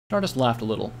 Stardust laughed a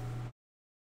little.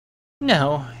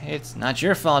 No, it's not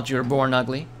your fault you were born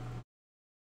ugly.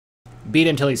 Beat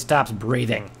him till he stops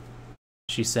breathing,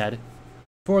 she said.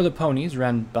 4 of the ponies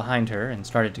ran behind her and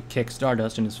started to kick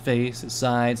Stardust in his face, his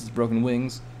sides, his broken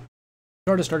wings.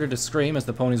 Stardust started to scream as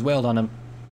the ponies wailed on him.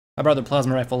 I brought the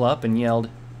plasma rifle up and yelled,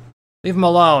 "Leave him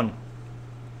alone!"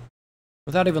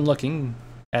 Without even looking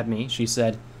at me, she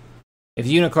said, "If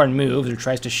the unicorn moves or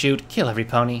tries to shoot, kill every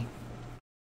pony."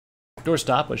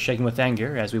 Doorstop was shaking with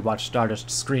anger as we watched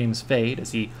Stardust's screams fade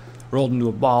as he rolled into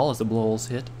a ball as the blows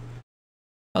hit.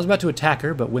 I was about to attack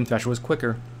her, but Windthrasher was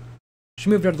quicker. She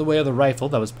moved out of the way of the rifle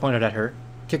that was pointed at her,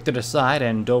 kicked it aside,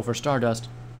 and dove for Stardust.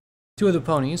 2 of the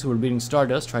ponies who were beating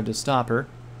Stardust tried to stop her,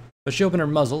 but she opened her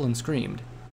muzzle and screamed.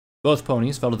 Both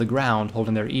ponies fell to the ground,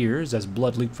 holding their ears as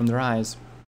blood leaked from their eyes.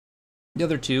 The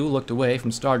other 2 looked away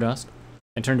from Stardust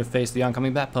and turned to face the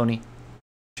oncoming bat pony.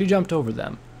 She jumped over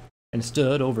them and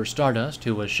stood over Stardust,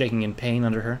 who was shaking in pain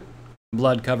under her,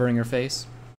 blood covering her face.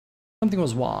 Something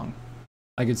was wrong.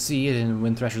 I could see it in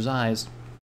Windthrasher's eyes.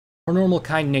 Her normal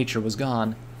kind nature was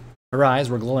gone. Her eyes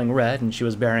were glowing red, and she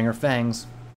was baring her fangs.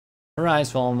 Her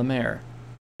eyes fell on the mare,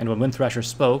 and when Windthrasher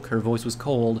spoke, her voice was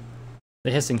cold.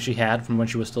 The hissing she had from when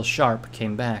she was still sharp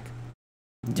came back.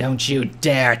 Don't you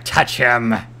dare touch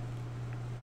him!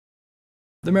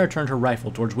 The mare turned her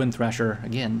rifle towards Windthrasher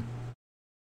again.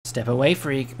 Step away,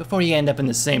 freak, before you end up in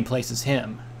the same place as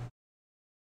him.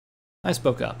 I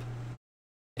spoke up.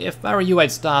 If I were you,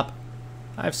 I'd stop.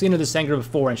 I've seen her this anger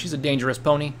before, and she's a dangerous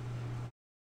pony.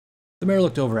 The mare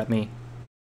looked over at me.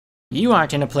 You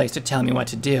aren't in a place to tell me what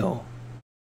to do.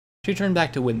 She turned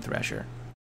back to Windthrasher.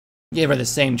 Give her the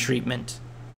same treatment.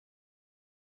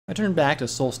 I turned back to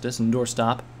Solstice and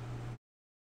Doorstop.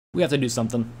 We have to do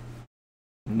something.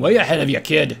 Way ahead of you,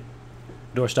 kid,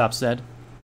 Doorstop said.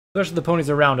 The rest of the ponies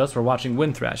around us were watching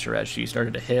Wind Thrasher as she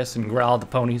started to hiss and growl at the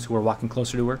ponies who were walking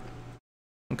closer to her.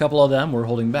 A couple of them were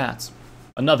holding bats.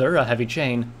 Another, a heavy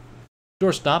chain.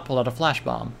 Doorstop pulled out a flash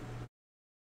bomb.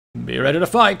 Be ready to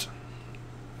fight.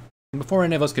 Before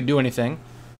any of us could do anything,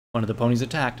 one of the ponies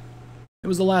attacked. It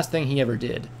was the last thing he ever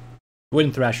did.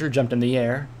 Wind Thrasher jumped in the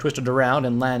air, twisted around,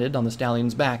 and landed on the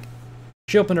stallion's back.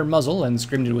 She opened her muzzle and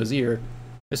screamed into his ear.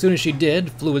 As soon as she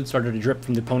did, fluid started to drip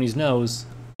from the pony's nose,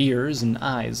 ears, and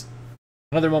eyes.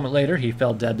 Another moment later, he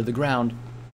fell dead to the ground.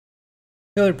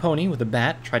 The other pony, with a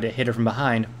bat, tried to hit her from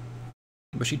behind,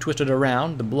 but she twisted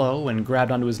around to blow and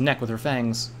grabbed onto his neck with her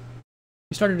fangs.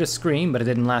 He started to scream, but it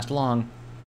didn't last long.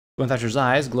 Wind Thrasher's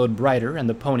eyes glowed brighter, and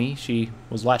the pony she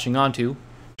was latching onto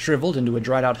shriveled into a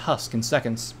dried-out husk in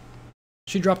seconds.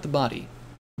 She dropped the body,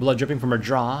 blood dripping from her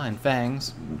jaw and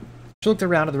fangs. She looked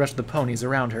around at the rest of the ponies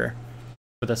around her,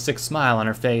 with a sick smile on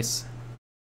her face.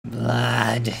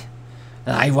 Blood.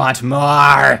 I want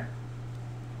more!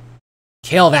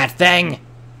 Kill that thing!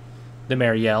 The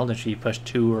mare yelled as she pushed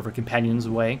two of her companions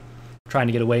away, trying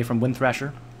to get away from Wind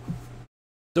Thrasher.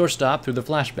 Doorstop threw the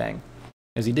flashbang.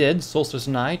 As he did, Solstice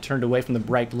and I turned away from the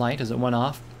bright light as it went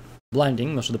off,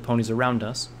 blinding most of the ponies around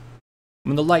us.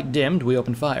 When the light dimmed, we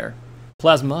opened fire.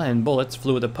 Plasma and bullets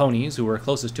flew at the ponies who were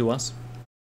closest to us.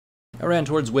 I ran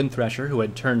towards Wind Thrasher, who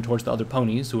had turned towards the other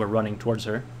ponies who were running towards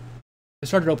her. They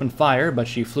started to open fire, but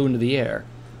she flew into the air,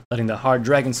 letting the hard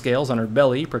dragon scales on her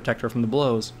belly protect her from the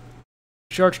blows.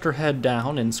 She arched her head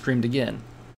down and screamed again,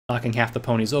 knocking half the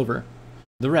ponies over.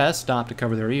 The rest stopped to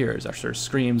cover their ears as her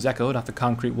screams echoed off the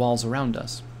concrete walls around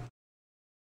us.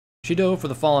 She dove for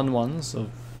the fallen ones,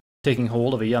 taking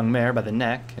hold of a young mare by the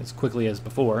neck as quickly as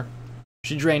before.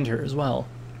 She drained her as well.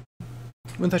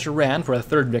 Wind Thrasher ran for a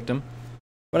third victim,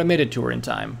 but I made it to her in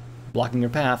time, blocking her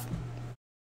path.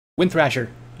 Wind Thrasher,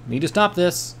 you need to stop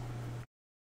this!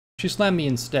 She slammed me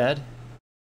instead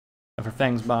of her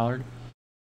fangs barred.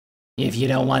 If you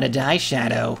don't want to die,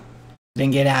 Shadow,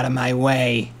 then get out of my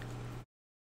way.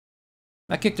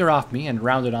 I kicked her off me and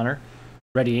rounded on her,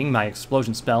 readying my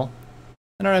explosion spell.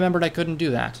 Then I remembered I couldn't do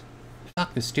that.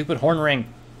 Fuck this stupid horn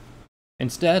ring!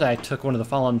 Instead, I took one of the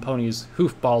fallen pony's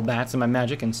hoofball bats in my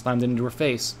magic and slammed it into her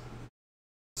face.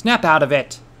 Snap out of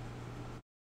it!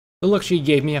 The look she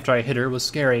gave me after I hit her was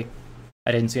scary.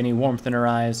 I didn't see any warmth in her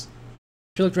eyes.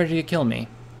 She looked ready to kill me.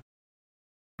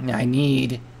 I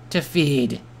need to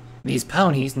feed. These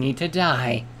ponies need to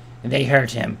die. They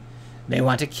hurt him. They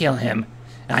want to kill him.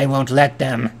 I won't let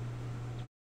them.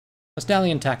 A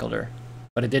stallion tackled her,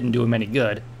 but it didn't do him any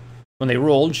good. When they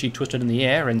rolled, she twisted in the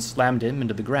air and slammed him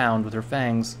into the ground with her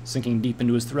fangs, sinking deep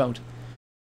into his throat.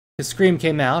 His scream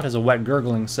came out as a wet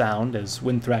gurgling sound as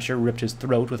Wind Thrasher ripped his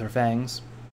throat with her fangs,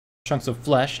 chunks of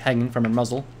flesh hanging from her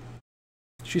muzzle.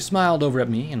 She smiled over at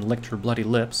me and licked her bloody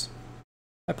lips.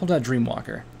 I pulled out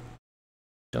Dreamwalker.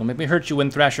 Don't make me hurt you,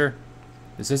 Wind Thrasher.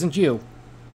 This isn't you.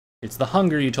 It's the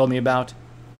hunger you told me about.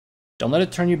 Don't let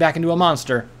it turn you back into a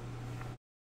monster.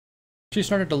 She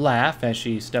started to laugh as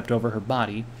she stepped over her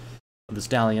body of the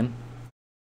stallion.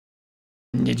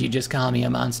 Did you just call me a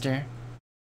monster?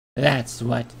 That's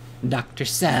what Dr.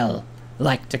 Cell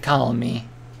liked to call me.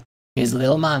 His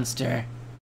little monster.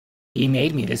 He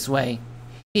made me this way.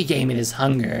 He gave me this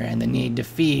hunger and the need to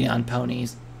feed on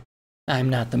ponies. I'm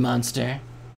not the monster.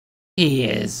 He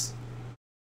is.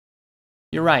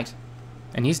 You're right.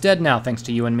 And he's dead now thanks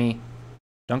to you and me.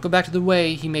 Don't go back to the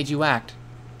way he made you act.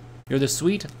 You're the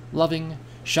sweet, loving,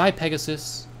 shy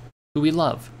Pegasus who we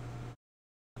love.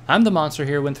 I'm the monster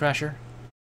here, Wind Thrasher.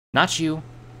 Not you.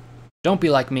 Don't be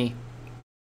like me.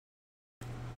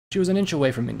 She was an inch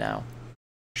away from me now.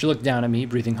 She looked down at me,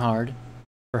 breathing hard,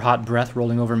 her hot breath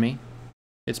rolling over me.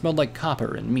 It smelled like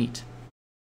copper and meat.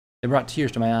 It brought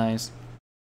tears to my eyes.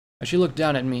 As she looked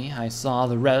down at me, I saw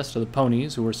the rest of the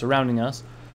ponies who were surrounding us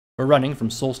were running from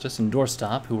Solstice and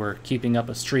Doorstop, who were keeping up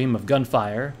a stream of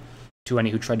gunfire to any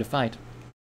who tried to fight.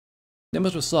 They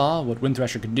must have saw what Wind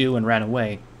Thrasher could do and ran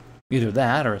away. Either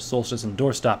that, or Solstice and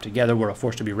Doorstop together were a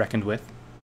force to be reckoned with.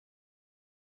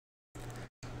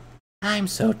 I'm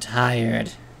so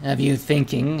tired of you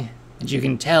thinking that you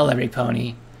can tell every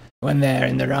pony when they're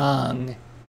in the wrong,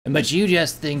 but you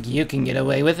just think you can get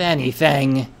away with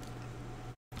anything.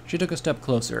 She took a step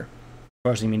closer,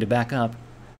 forcing me to back up.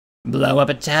 Blow up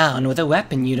a town with a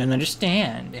weapon you don't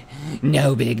understand.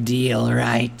 No big deal,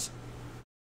 right?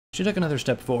 She took another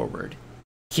step forward.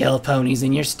 Kill ponies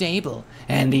in your stable,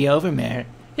 and the overmare.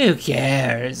 Who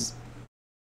cares?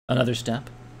 Another step.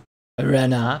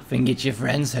 Run off and get your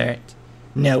friends hurt.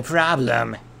 No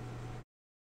problem.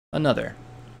 Another.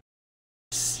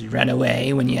 Run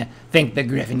away when you think the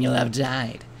griffin you'll have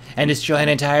died, and destroy an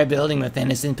entire building with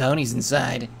innocent ponies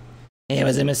inside. It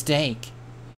was a mistake.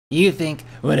 You think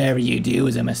whatever you do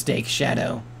is a mistake,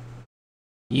 Shadow.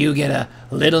 You get a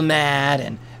little mad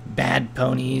and bad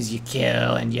ponies you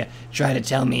kill, and you try to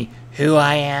tell me who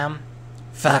I am?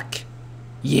 Fuck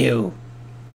you.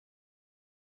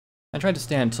 I tried to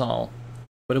stand tall,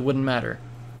 but it wouldn't matter.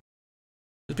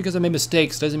 Just because I made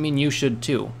mistakes doesn't mean you should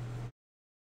too.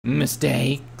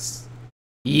 Mistakes?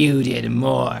 You did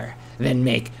more than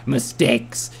make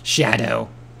mistakes, Shadow.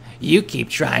 You keep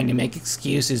trying to make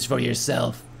excuses for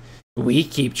yourself. We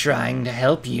keep trying to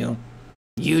help you.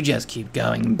 You just keep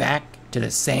going back to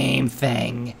the same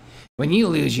thing. When you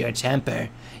lose your temper,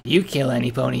 you kill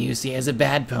any pony you see as a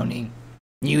bad pony.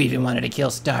 You even wanted to kill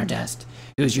Stardust,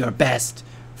 who's your best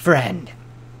friend,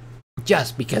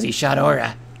 just because he shot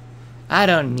Aura. I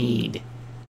don't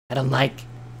like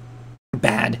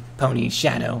bad ponies,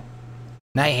 Shadow.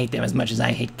 I hate them as much as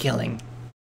I hate killing.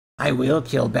 I will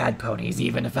kill bad ponies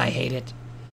even if I hate it.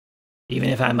 Even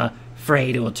if I'm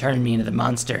afraid it will turn me into the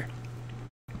monster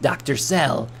Dr.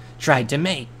 Cell tried to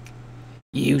make.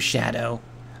 You, Shadow,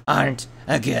 aren't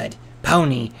a good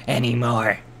pony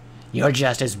anymore. You're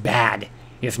just as bad,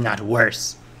 if not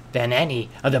worse, than any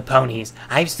of the ponies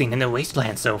I've seen in the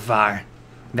wasteland so far.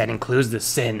 That includes the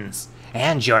Sins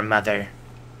and your mother.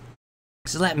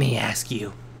 So let me ask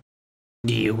you,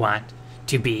 do you want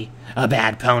to be a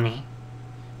bad pony?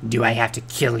 Do I have to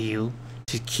kill you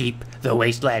to keep the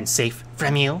wasteland safe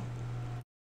from you?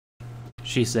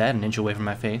 She said, an inch away from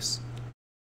my face.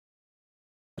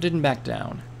 I didn't back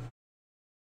down.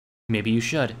 Maybe you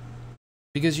should.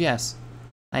 Because yes,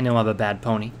 I know I'm a bad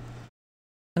pony.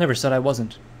 I never said I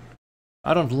wasn't.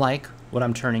 I don't like what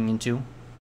I'm turning into,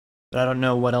 but I don't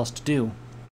know what else to do.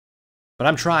 But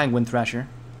I'm trying, Wind Thrasher.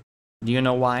 Do you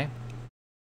know why?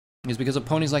 It's because of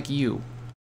ponies like you,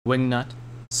 Wingnut,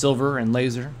 Silver, and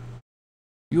Laser.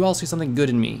 You all see something good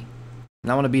in me,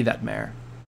 and I want to be that mare.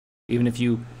 Even if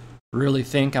you really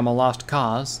think I'm a lost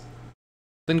cause,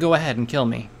 then go ahead and kill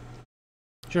me.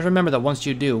 Just remember that once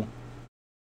you do,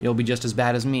 you'll be just as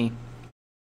bad as me.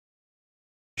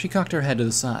 She cocked her head to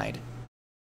the side.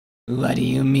 What do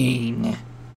you mean?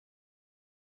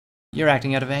 You're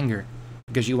acting out of anger,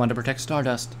 because you want to protect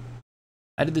Stardust.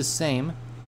 I did the same,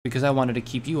 because I wanted to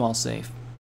keep you all safe.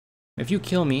 If you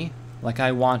kill me, like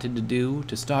I wanted to do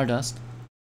to Stardust,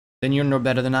 then you're no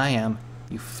better than I am,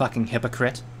 you fucking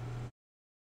hypocrite.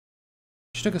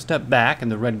 She took a step back, and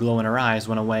the red glow in her eyes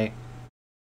went away.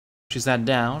 She sat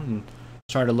down and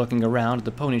started looking around at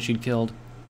the ponies she'd killed.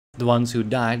 The ones who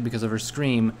died because of her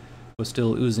scream was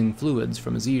still oozing fluids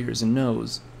from his ears and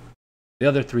nose. The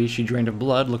other three she drained of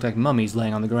blood looked like mummies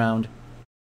laying on the ground.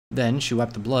 Then she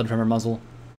wiped the blood from her muzzle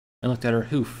and looked at her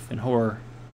hoof in horror.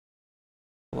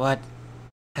 What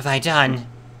have I done?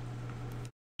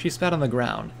 She spat on the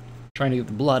ground, trying to get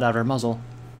the blood out of her muzzle.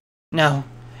 No,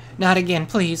 not again,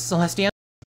 please, Celestia.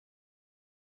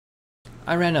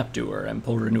 I ran up to her and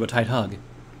pulled her into a tight hug.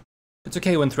 It's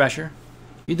okay, Wind Thrasher.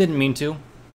 You didn't mean to.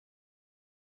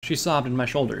 She sobbed in my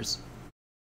shoulders.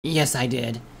 Yes, I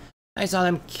did. I saw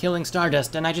them killing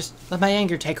Stardust, and I just let my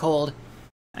anger take hold.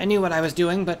 I knew what I was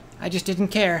doing, but I just didn't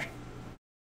care.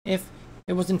 If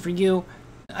it wasn't for you,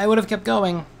 I would have kept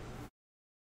going.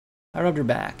 I rubbed her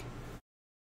back.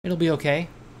 It'll be okay.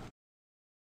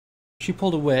 She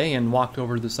pulled away and walked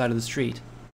over to the side of the street.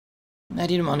 I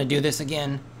didn't want to do this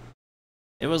again.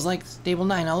 It was like Stable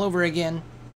 9 all over again.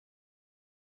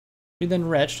 She then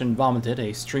retched and vomited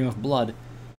a stream of blood.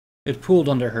 It pooled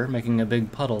under her, making a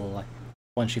big puddle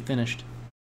when she finished.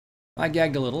 I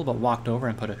gagged a little, but walked over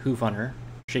and put a hoof on her,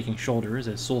 shaking shoulders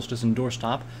as Solstice and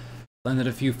Doorstop landed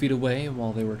a few feet away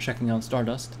while they were checking on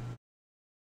Stardust.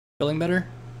 Feeling better?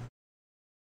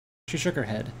 She shook her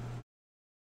head.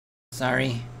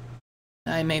 Sorry.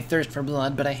 I may thirst for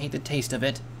blood, but I hate the taste of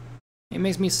it. It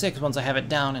makes me sick once I have it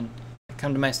down and I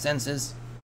come to my senses.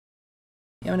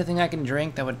 You have anything I can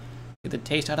drink that would get the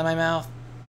taste out of my mouth?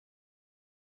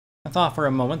 I thought for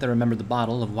a moment, then remembered the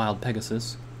bottle of Wild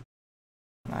Pegasus.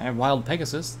 I have Wild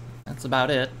Pegasus. That's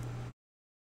about it.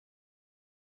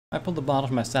 I pulled the bottle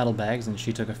from my saddlebags, and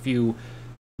she took a few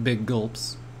big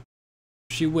gulps.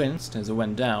 She winced as it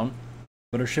went down,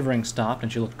 but her shivering stopped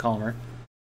and she looked calmer.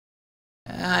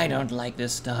 I don't like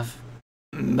this stuff,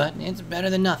 but it's better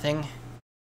than nothing.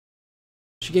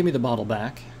 She gave me the bottle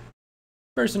back.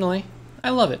 Personally, I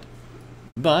love it,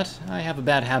 but I have a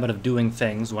bad habit of doing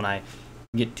things when I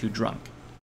get too drunk.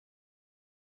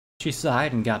 She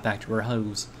sighed and got back to her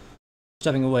hose,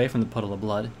 stepping away from the puddle of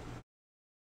blood.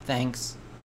 Thanks.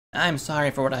 I'm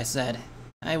sorry for what I said.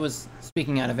 I was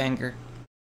speaking out of anger.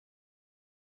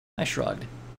 I shrugged.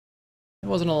 It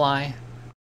wasn't a lie.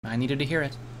 I needed to hear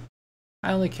it.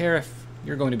 I only care if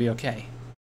you're going to be okay.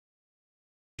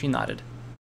 She nodded.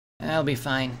 I'll be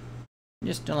fine.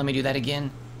 Just don't let me do that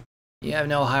again. You have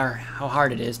no how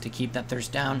hard it is to keep that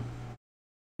thirst down.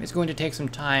 It's going to take some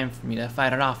time for me to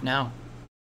fight it off now.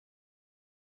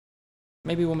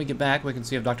 Maybe when we get back, we can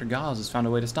see if Dr. Gauze has found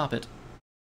a way to stop it.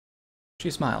 She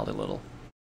smiled a little.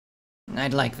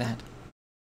 I'd like that.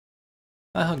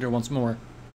 I hugged her once more.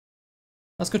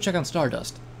 Let's go check on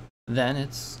Stardust. Then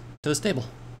it's to the stable.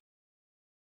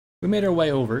 We made our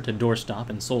way over to Doorstop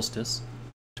and Solstice.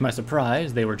 To my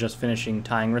surprise, they were just finishing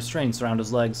tying restraints around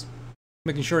his legs,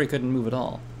 making sure he couldn't move at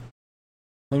all.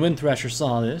 When Wind Thrasher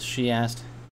saw this, she asked,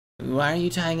 Why are you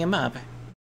tying him up?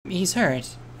 He's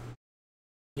hurt.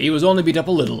 He was only beat up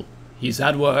a little. He's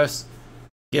had worse.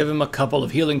 Give him a couple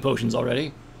of healing potions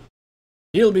already.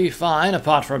 He'll be fine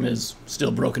apart from his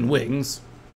still broken wings.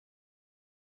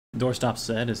 Doorstop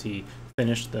said as he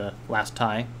finished the last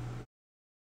tie.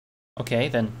 Okay,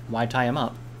 then why tie him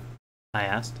up? I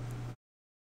asked.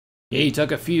 He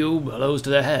took a few blows to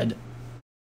the head.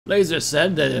 Laser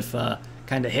said that if a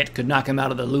kind of hit could knock him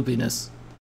out of the loopiness,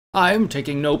 I'm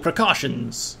taking no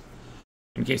precautions.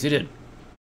 In case he did.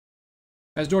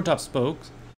 As Doorstop spoke,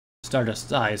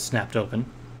 Stardust's eyes snapped open,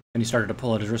 and he started to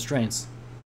pull at his restraints.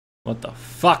 What the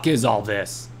fuck is all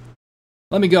this?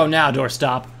 Let me go now,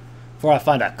 Doorstop, before I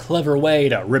find a clever way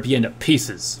to rip you into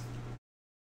pieces.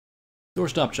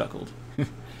 Doorstop chuckled.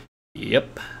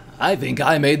 Yep, I think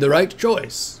I made the right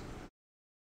choice.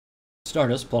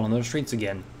 Stardust pulled on the restraints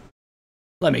again.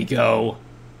 Let me go.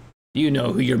 Do you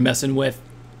know who you're messing with?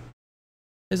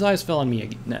 His eyes fell on me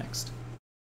next.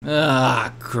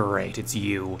 Ah, great, it's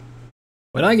you.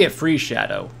 When I get free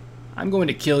Shadow, I'm going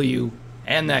to kill you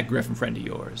and that Griffin friend of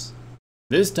yours.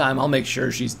 This time I'll make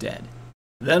sure she's dead.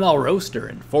 Then I'll roast her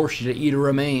and force you to eat her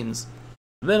remains.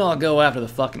 Then I'll go after the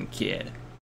fucking kid.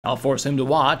 I'll force him to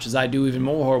watch as I do even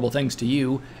more horrible things to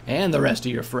you and the rest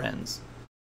of your friends.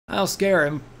 I'll scare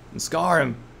him and scar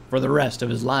him for the rest of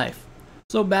his life.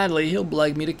 So badly he'll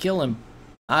beg me to kill him.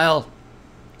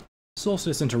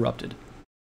 Solstice interrupted.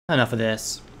 Enough of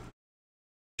this.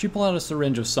 She pulled out a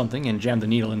syringe of something and jammed the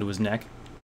needle into his neck.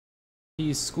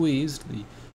 He squeezed, the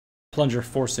plunger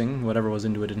forcing whatever was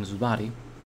into it into his body.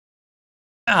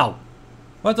 Ow!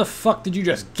 What the fuck did you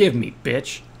just give me,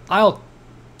 bitch? I'll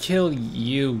kill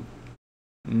you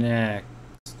next.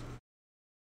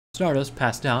 Stardust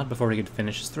passed out before he could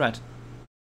finish his threat.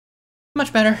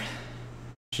 Much better,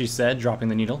 she said, dropping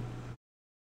the needle.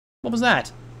 What was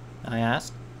that? I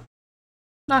asked.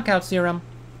 Knockout serum,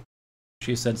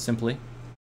 she said simply.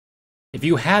 If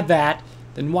you had that,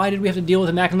 then why did we have to deal with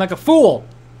him acting like a fool?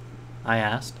 I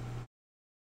asked.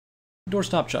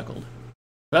 Doorstop chuckled.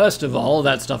 First of all,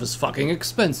 that stuff is fucking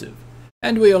expensive,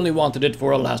 and we only wanted it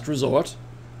for a last resort.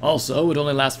 Also, it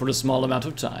only lasts for a small amount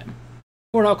of time.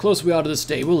 For how close we are to the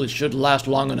stable, it should last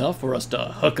long enough for us to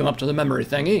hook him up to the memory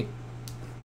thingy.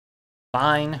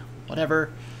 Fine,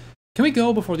 whatever. Can we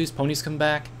go before these ponies come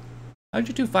back? How did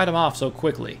you two fight him off so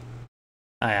quickly?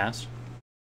 I asked.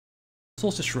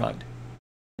 Solstice shrugged.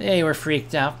 They were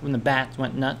freaked out when the bats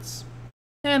went nuts.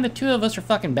 And the two of us are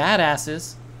fucking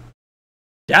badasses.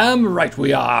 Damn right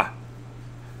we are,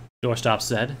 Doorstop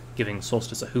said, giving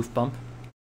Solstice a hoof bump.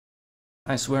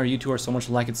 I swear you two are so much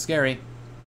alike it's scary,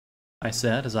 I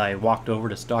said as I walked over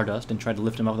to Stardust and tried to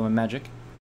lift him up with my magic.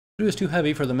 But it was too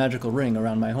heavy for the magical ring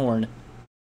around my horn.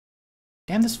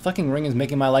 Damn, this fucking ring is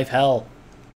making my life hell.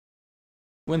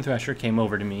 Wind Thrasher came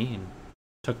over to me and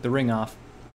took the ring off.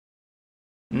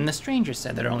 And the stranger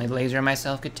said that only Laser and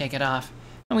myself could take it off,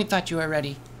 and we thought you were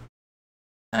ready.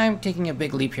 I'm taking a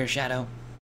big leap here, Shadow.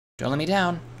 Don't let me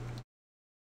down.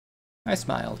 I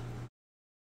smiled.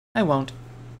 I won't.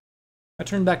 I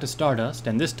turned back to Stardust,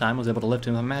 and this time was able to lift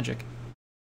him with magic.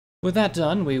 With that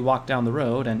done, we walked down the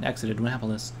road and exited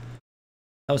Winnapolis.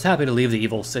 I was happy to leave the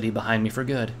evil city behind me for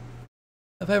good.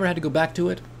 If I ever had to go back to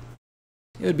it,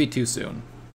 it would be too soon.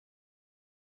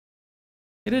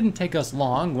 It didn't take us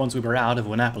long once we were out of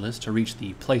Winnapolis to reach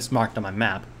the place marked on my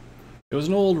map. It was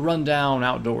an old run-down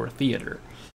outdoor theater.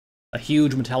 A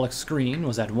huge metallic screen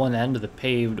was at one end of the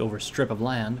paved-over strip of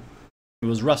land. It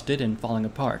was rusted and falling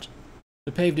apart.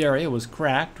 The paved area was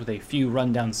cracked with a few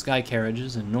run-down sky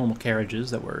carriages and normal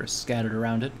carriages that were scattered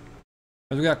around it.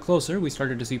 As we got closer, we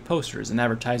started to see posters and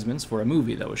advertisements for a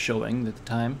movie that was showing at the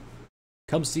time.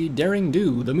 Come see Daring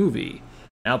Do, the movie,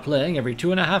 now playing every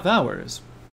 2.5 hours.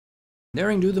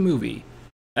 Daring Do the movie.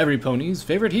 Every pony's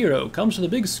favorite hero comes to the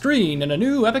big screen in a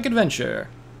new epic adventure.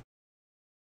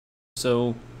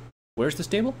 So, where's the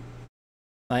stable?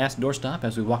 I asked Doorstop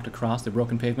as we walked across the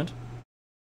broken pavement.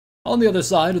 On the other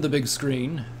side of the big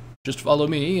screen. Just follow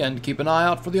me and keep an eye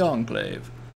out for the Enclave.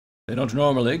 They don't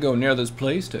normally go near this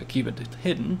place to keep it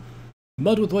hidden,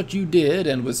 but with what you did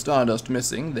and with Stardust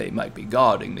missing, they might be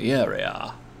guarding the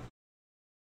area,"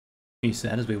 he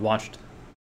said as we watched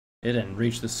it and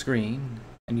reached the screen,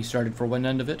 and he started for one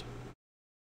end of it.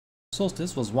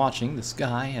 Solstice was watching the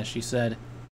sky as she said,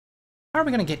 "How are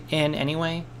we going to get in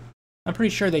anyway? I'm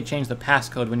pretty sure they changed the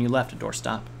passcode when you left a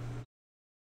doorstop."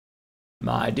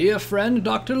 "My dear friend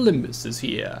Dr. Limbus is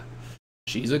here.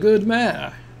 She's a good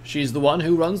mare. She's the one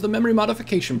who runs the memory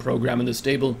modification program in the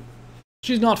stable.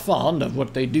 She's not fond of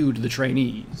what they do to the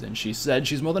trainees, and she said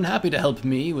she's more than happy to help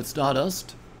me with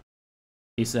Stardust,"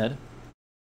 he said.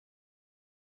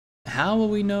 "How will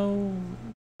we know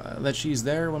that she's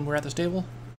there when we're at the stable?"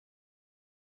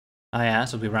 I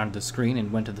asked as we rounded the screen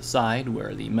and went to the side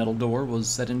where the metal door was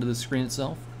set into the screen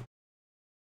itself.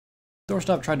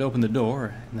 Doorstop tried to open the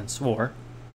door and then swore.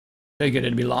 "Figured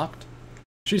it'd be locked.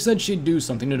 She said she'd do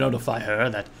something to notify her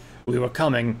that we were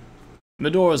coming.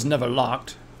 The door is never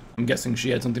locked. I'm guessing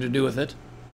she had something to do with it.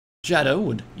 Shadow,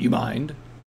 would you mind?"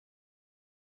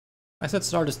 I set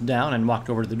Stardust down and walked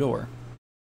over to the door.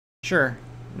 "Sure,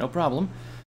 no problem.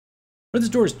 But if this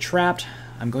door is trapped,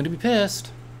 I'm going to be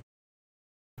pissed."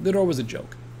 The door was a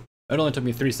joke. It only took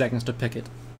me 3 seconds to pick it.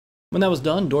 When that was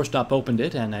done, Doorstop opened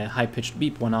it and a high-pitched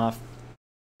beep went off.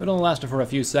 It only lasted for a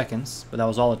few seconds, but that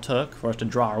was all it took for us to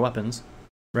draw our weapons,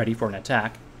 ready for an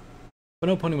attack. But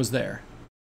no pony was there.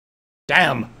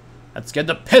 "Damn! That scared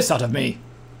the piss out of me!"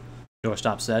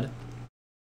 Doorstop said.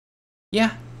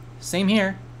 "Yeah, same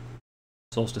here,"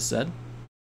 Solstice said.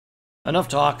 "Enough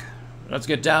talk. Let's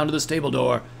get down to the stable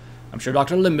door. I'm sure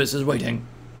Dr. Limbus is waiting,"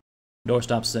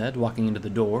 Doorstop said, walking into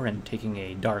the door and taking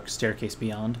a dark staircase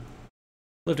beyond.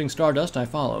 Lifting Stardust, I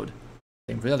followed.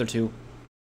 Same for the other two.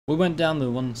 We went down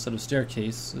the one set of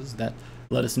staircases that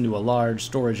led us into a large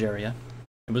storage area.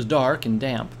 It was dark and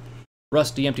damp.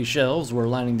 Rusty, empty shelves were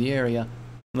lining the area.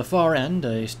 On the far end,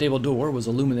 a stable door was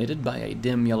illuminated by a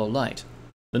dim yellow light,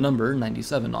 the number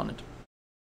 97 on it.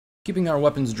 Keeping our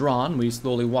weapons drawn, we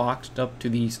slowly walked up to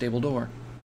the stable door.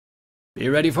 "Be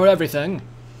ready for everything.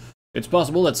 It's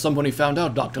possible that somebody found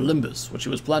out Dr. Limbus, what she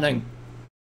was planning,"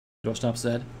 Doorstop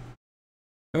said.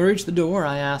 When we reached the door,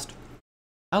 I asked,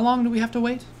 "How long do we have to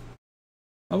wait?"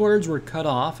 My words were cut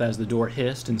off as the door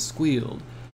hissed and squealed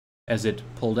as it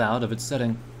pulled out of its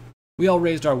setting. We all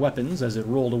raised our weapons as it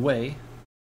rolled away.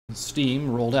 The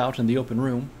steam rolled out in the open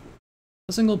room.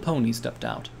 A single pony stepped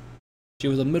out. She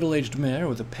was a middle-aged mare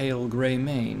with a pale gray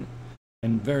mane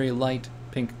and very light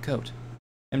pink coat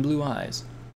and blue eyes.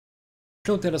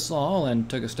 She looked at us all and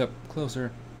took a step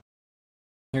closer.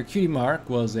 Her cutie mark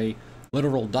was a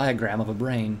literal diagram of a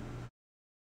brain.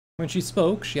 When she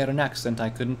spoke, she had an accent I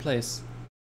couldn't place.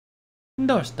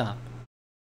 "Doorstop,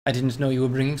 I didn't know you were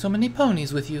bringing so many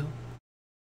ponies with you."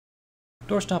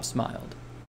 Doorstop smiled.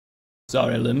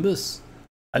 "Sorry, Limbus.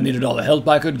 I needed all the help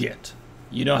I could get.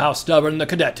 You know how stubborn the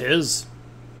cadet is."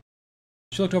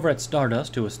 She looked over at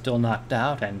Stardust, who was still knocked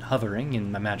out and hovering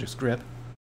in my magic's grip.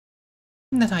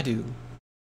 "That I do.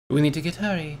 We need to get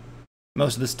hurry.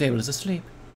 Most of the stable is asleep.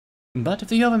 But if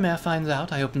the overmare finds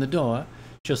out I open the door,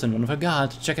 she'll send one of her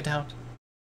guards to check it out.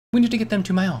 We need to get them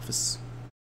to my office."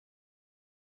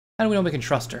 "How do we know we can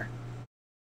trust her?"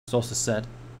 Solstice said.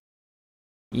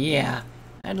 "Yeah,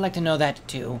 I'd like to know that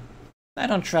too. I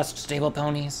don't trust stable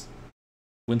ponies,"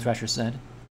 Windthrasher said.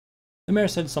 The mare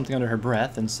said something under her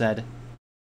breath and said,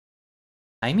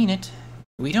 "I mean it.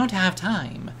 We don't have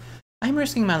time. I'm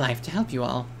risking my life to help you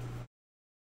all.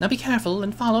 Now be careful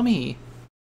and follow me."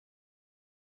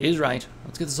 "He's right.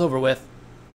 Let's get this over with,"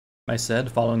 I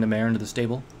said, following the mare into the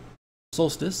stable.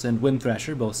 Solstice and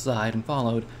Windthrasher both sighed and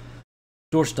followed,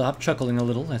 Doorstop chuckling a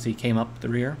little as he came up the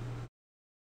rear.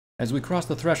 As we crossed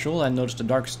the threshold, I noticed a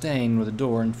dark stain where the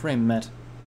door and frame met.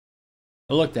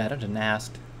 I looked at it and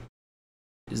asked,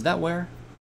 "Is that where?"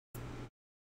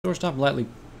 Doorstop lightly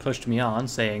pushed me on,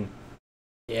 saying,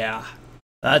 "Yeah,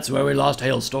 that's where we lost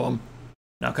Hailstorm.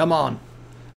 Now come on.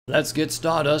 Let's get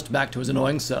Stardust back to his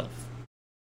annoying self."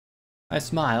 I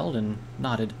smiled and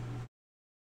nodded.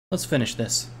 "Let's finish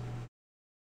this."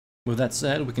 With that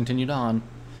said, we continued on,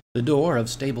 the door of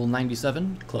Stable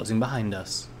 97 closing behind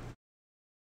us.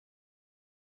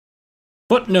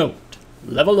 Footnote: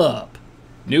 Level up.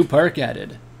 New perk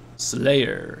added.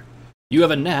 Slayer. You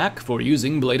have a knack for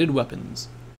using bladed weapons.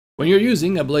 When you're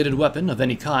using a bladed weapon of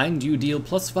any kind, you deal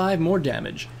 +5 more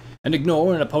damage, and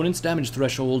ignore an opponent's damage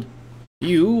threshold.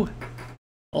 You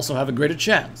also have a greater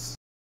chance